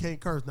curse, they can't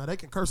curse. Now they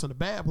can curse in a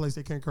bad place,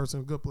 they can't curse in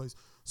a good place.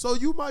 So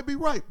you might be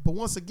right, but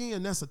once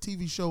again, that's a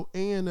TV show,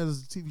 and that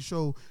is a TV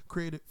show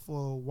created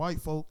for white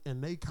folk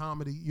and they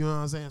comedy. You know what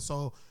I'm saying?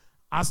 So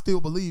I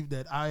still believe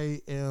that I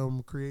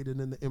am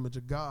created in the image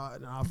of God,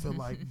 and I feel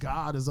like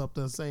God is up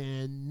there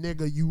saying,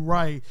 "Nigga, you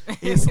right.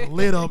 It's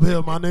lit up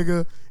here, my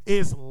nigga.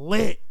 It's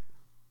lit."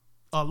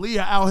 Aaliyah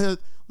out here.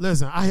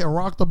 Listen, I had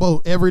rocked the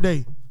boat every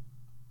day.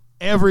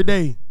 Every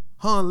day.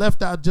 Hun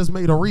Left Out just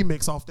made a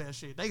remix off that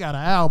shit. They got an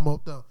album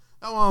up there.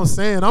 That's what I'm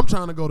saying. I'm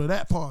trying to go to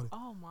that party.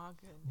 Oh my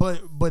goodness.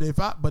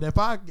 But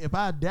if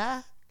I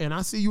die and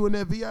I see you in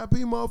that VIP,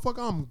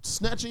 motherfucker, I'm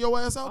snatching your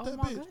ass out that bitch.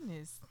 Oh my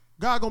goodness.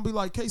 God gonna be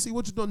like, Casey,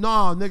 what you doing?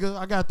 Nah, nigga,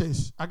 I got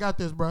this,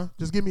 bro.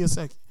 Just give me a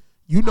second.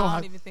 You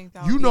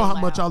know how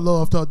much I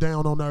loved her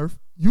down on earth.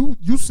 You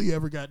see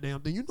every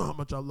goddamn thing. You know how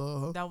much I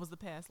love her. That was the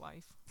past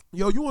life.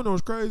 Yo, you wanna know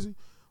what's crazy?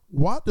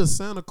 Why does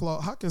Santa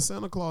Claus? How can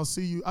Santa Claus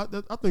see you? I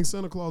think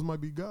Santa Claus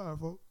might be God,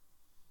 folks.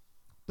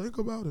 Think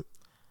about it.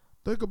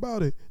 The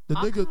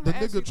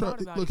nigga try.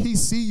 Look, he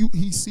see you.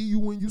 He see you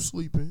when you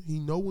sleeping. He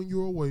know when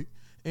you're awake,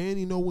 and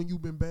he know when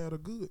you've been bad or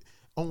good.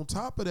 On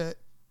top of that,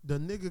 the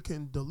nigga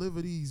can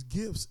deliver these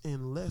gifts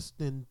in less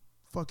than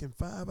fucking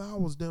 5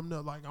 hours. Damn near.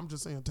 Like I'm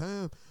just saying,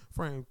 time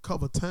frame,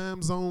 cover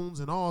time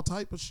zones and all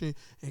type of shit,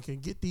 and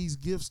can get these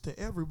gifts to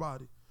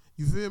everybody.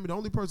 You feel me? The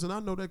only person I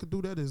know that could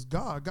do that is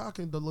God. God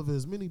can deliver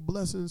as many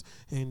blessings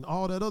and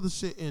all that other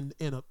shit in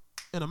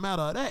a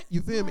matter of that.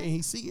 You feel me? And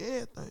he see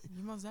everything.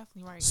 You're most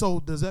definitely right.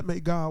 So does that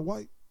make God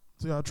white?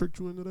 See, I tricked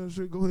you into that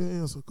shit. Go ahead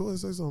and answer. Go ahead and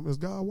say something. Is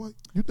God white?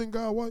 You think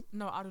God white?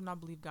 No, I do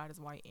not believe God is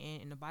white.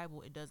 And in the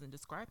Bible, it doesn't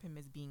describe him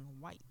as being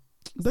white.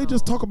 They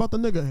just talk about the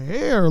nigga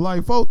hair.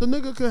 Like, folk, the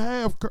nigga could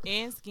have...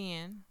 and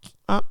skin.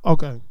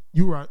 Okay.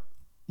 You right.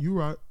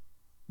 No,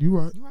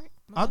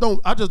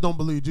 I just don't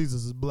believe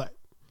Jesus is black.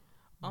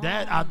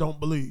 That I don't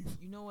believe.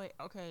 You know what?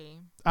 Okay.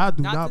 I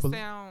do not believe.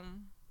 I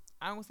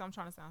don't say I'm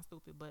trying to sound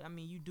stupid, but I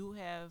mean, you do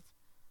have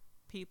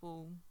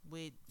people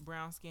with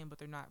brown skin, but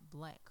they're not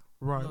black.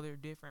 Right. You know, they're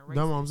different races.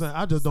 That's what I'm saying.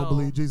 I just don't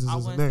believe Jesus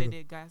is a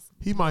nigga.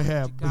 He might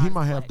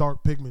have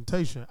dark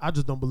pigmentation. I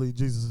just don't believe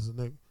Jesus is a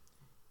nigga.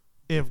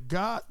 If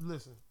God,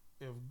 listen,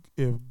 if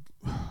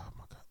oh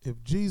my God,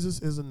 if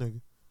Jesus is a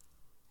nigga,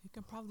 he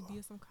can probably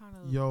be some kind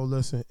of. Yo,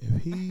 listen,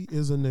 if he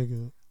is a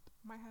nigga,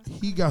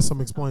 he got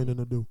some explaining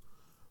to do.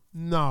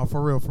 Nah,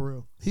 for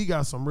real. He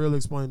got some real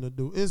explaining to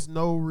do. It's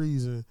no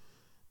reason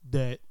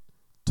that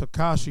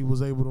Tekashi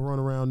was able to run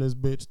around this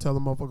bitch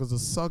telling motherfuckers to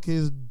suck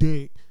his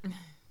dick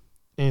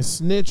and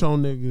snitch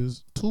on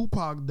niggas.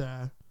 Tupac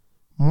died.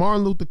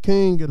 Martin Luther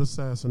King get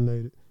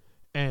assassinated.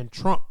 And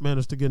Trump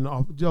managed to get in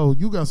office. Yo,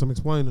 you got some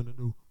explaining to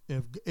do.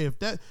 If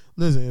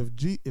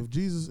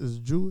Jesus is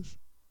Jewish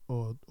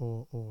or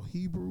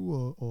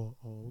Hebrew or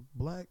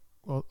black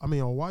or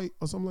white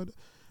or something like that,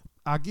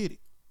 I get it.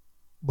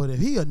 But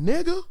if he a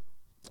nigga,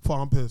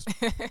 I'm pissed.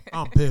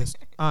 I'm pissed.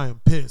 I am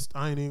pissed.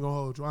 I ain't even gonna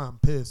hold you. I am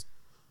pissed.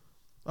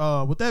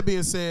 With that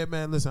being said,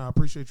 man, listen, I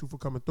appreciate you for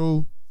coming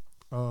through.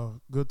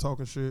 Good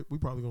talking shit. We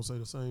probably gonna say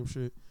the same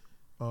shit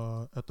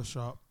at the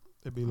shop.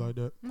 It'd be like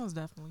that. Most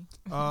definitely.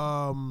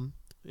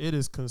 It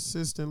is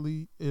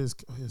consistently Jesus,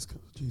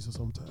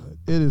 I'm tired.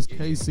 It is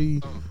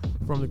KC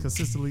from the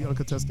Consistently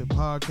Uncontested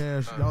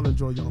podcast. Y'all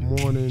enjoy your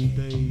morning,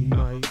 day,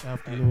 night,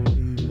 afternoon,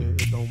 evening.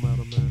 It don't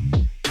matter,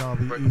 man. Y'all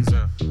be easy.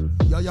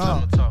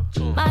 Y'all.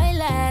 My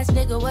last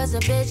nigga was a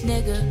bitch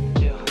nigga.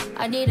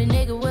 I need a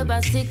nigga with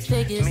about 6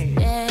 figures.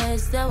 Yeah,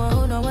 someone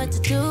who know what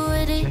to do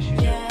with it.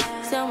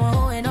 Someone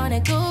who ain't on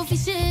that goofy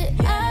shit.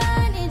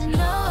 I need to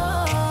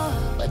know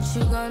what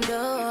you gon'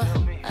 do.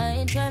 I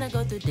ain't tryna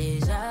go through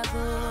deja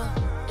vu.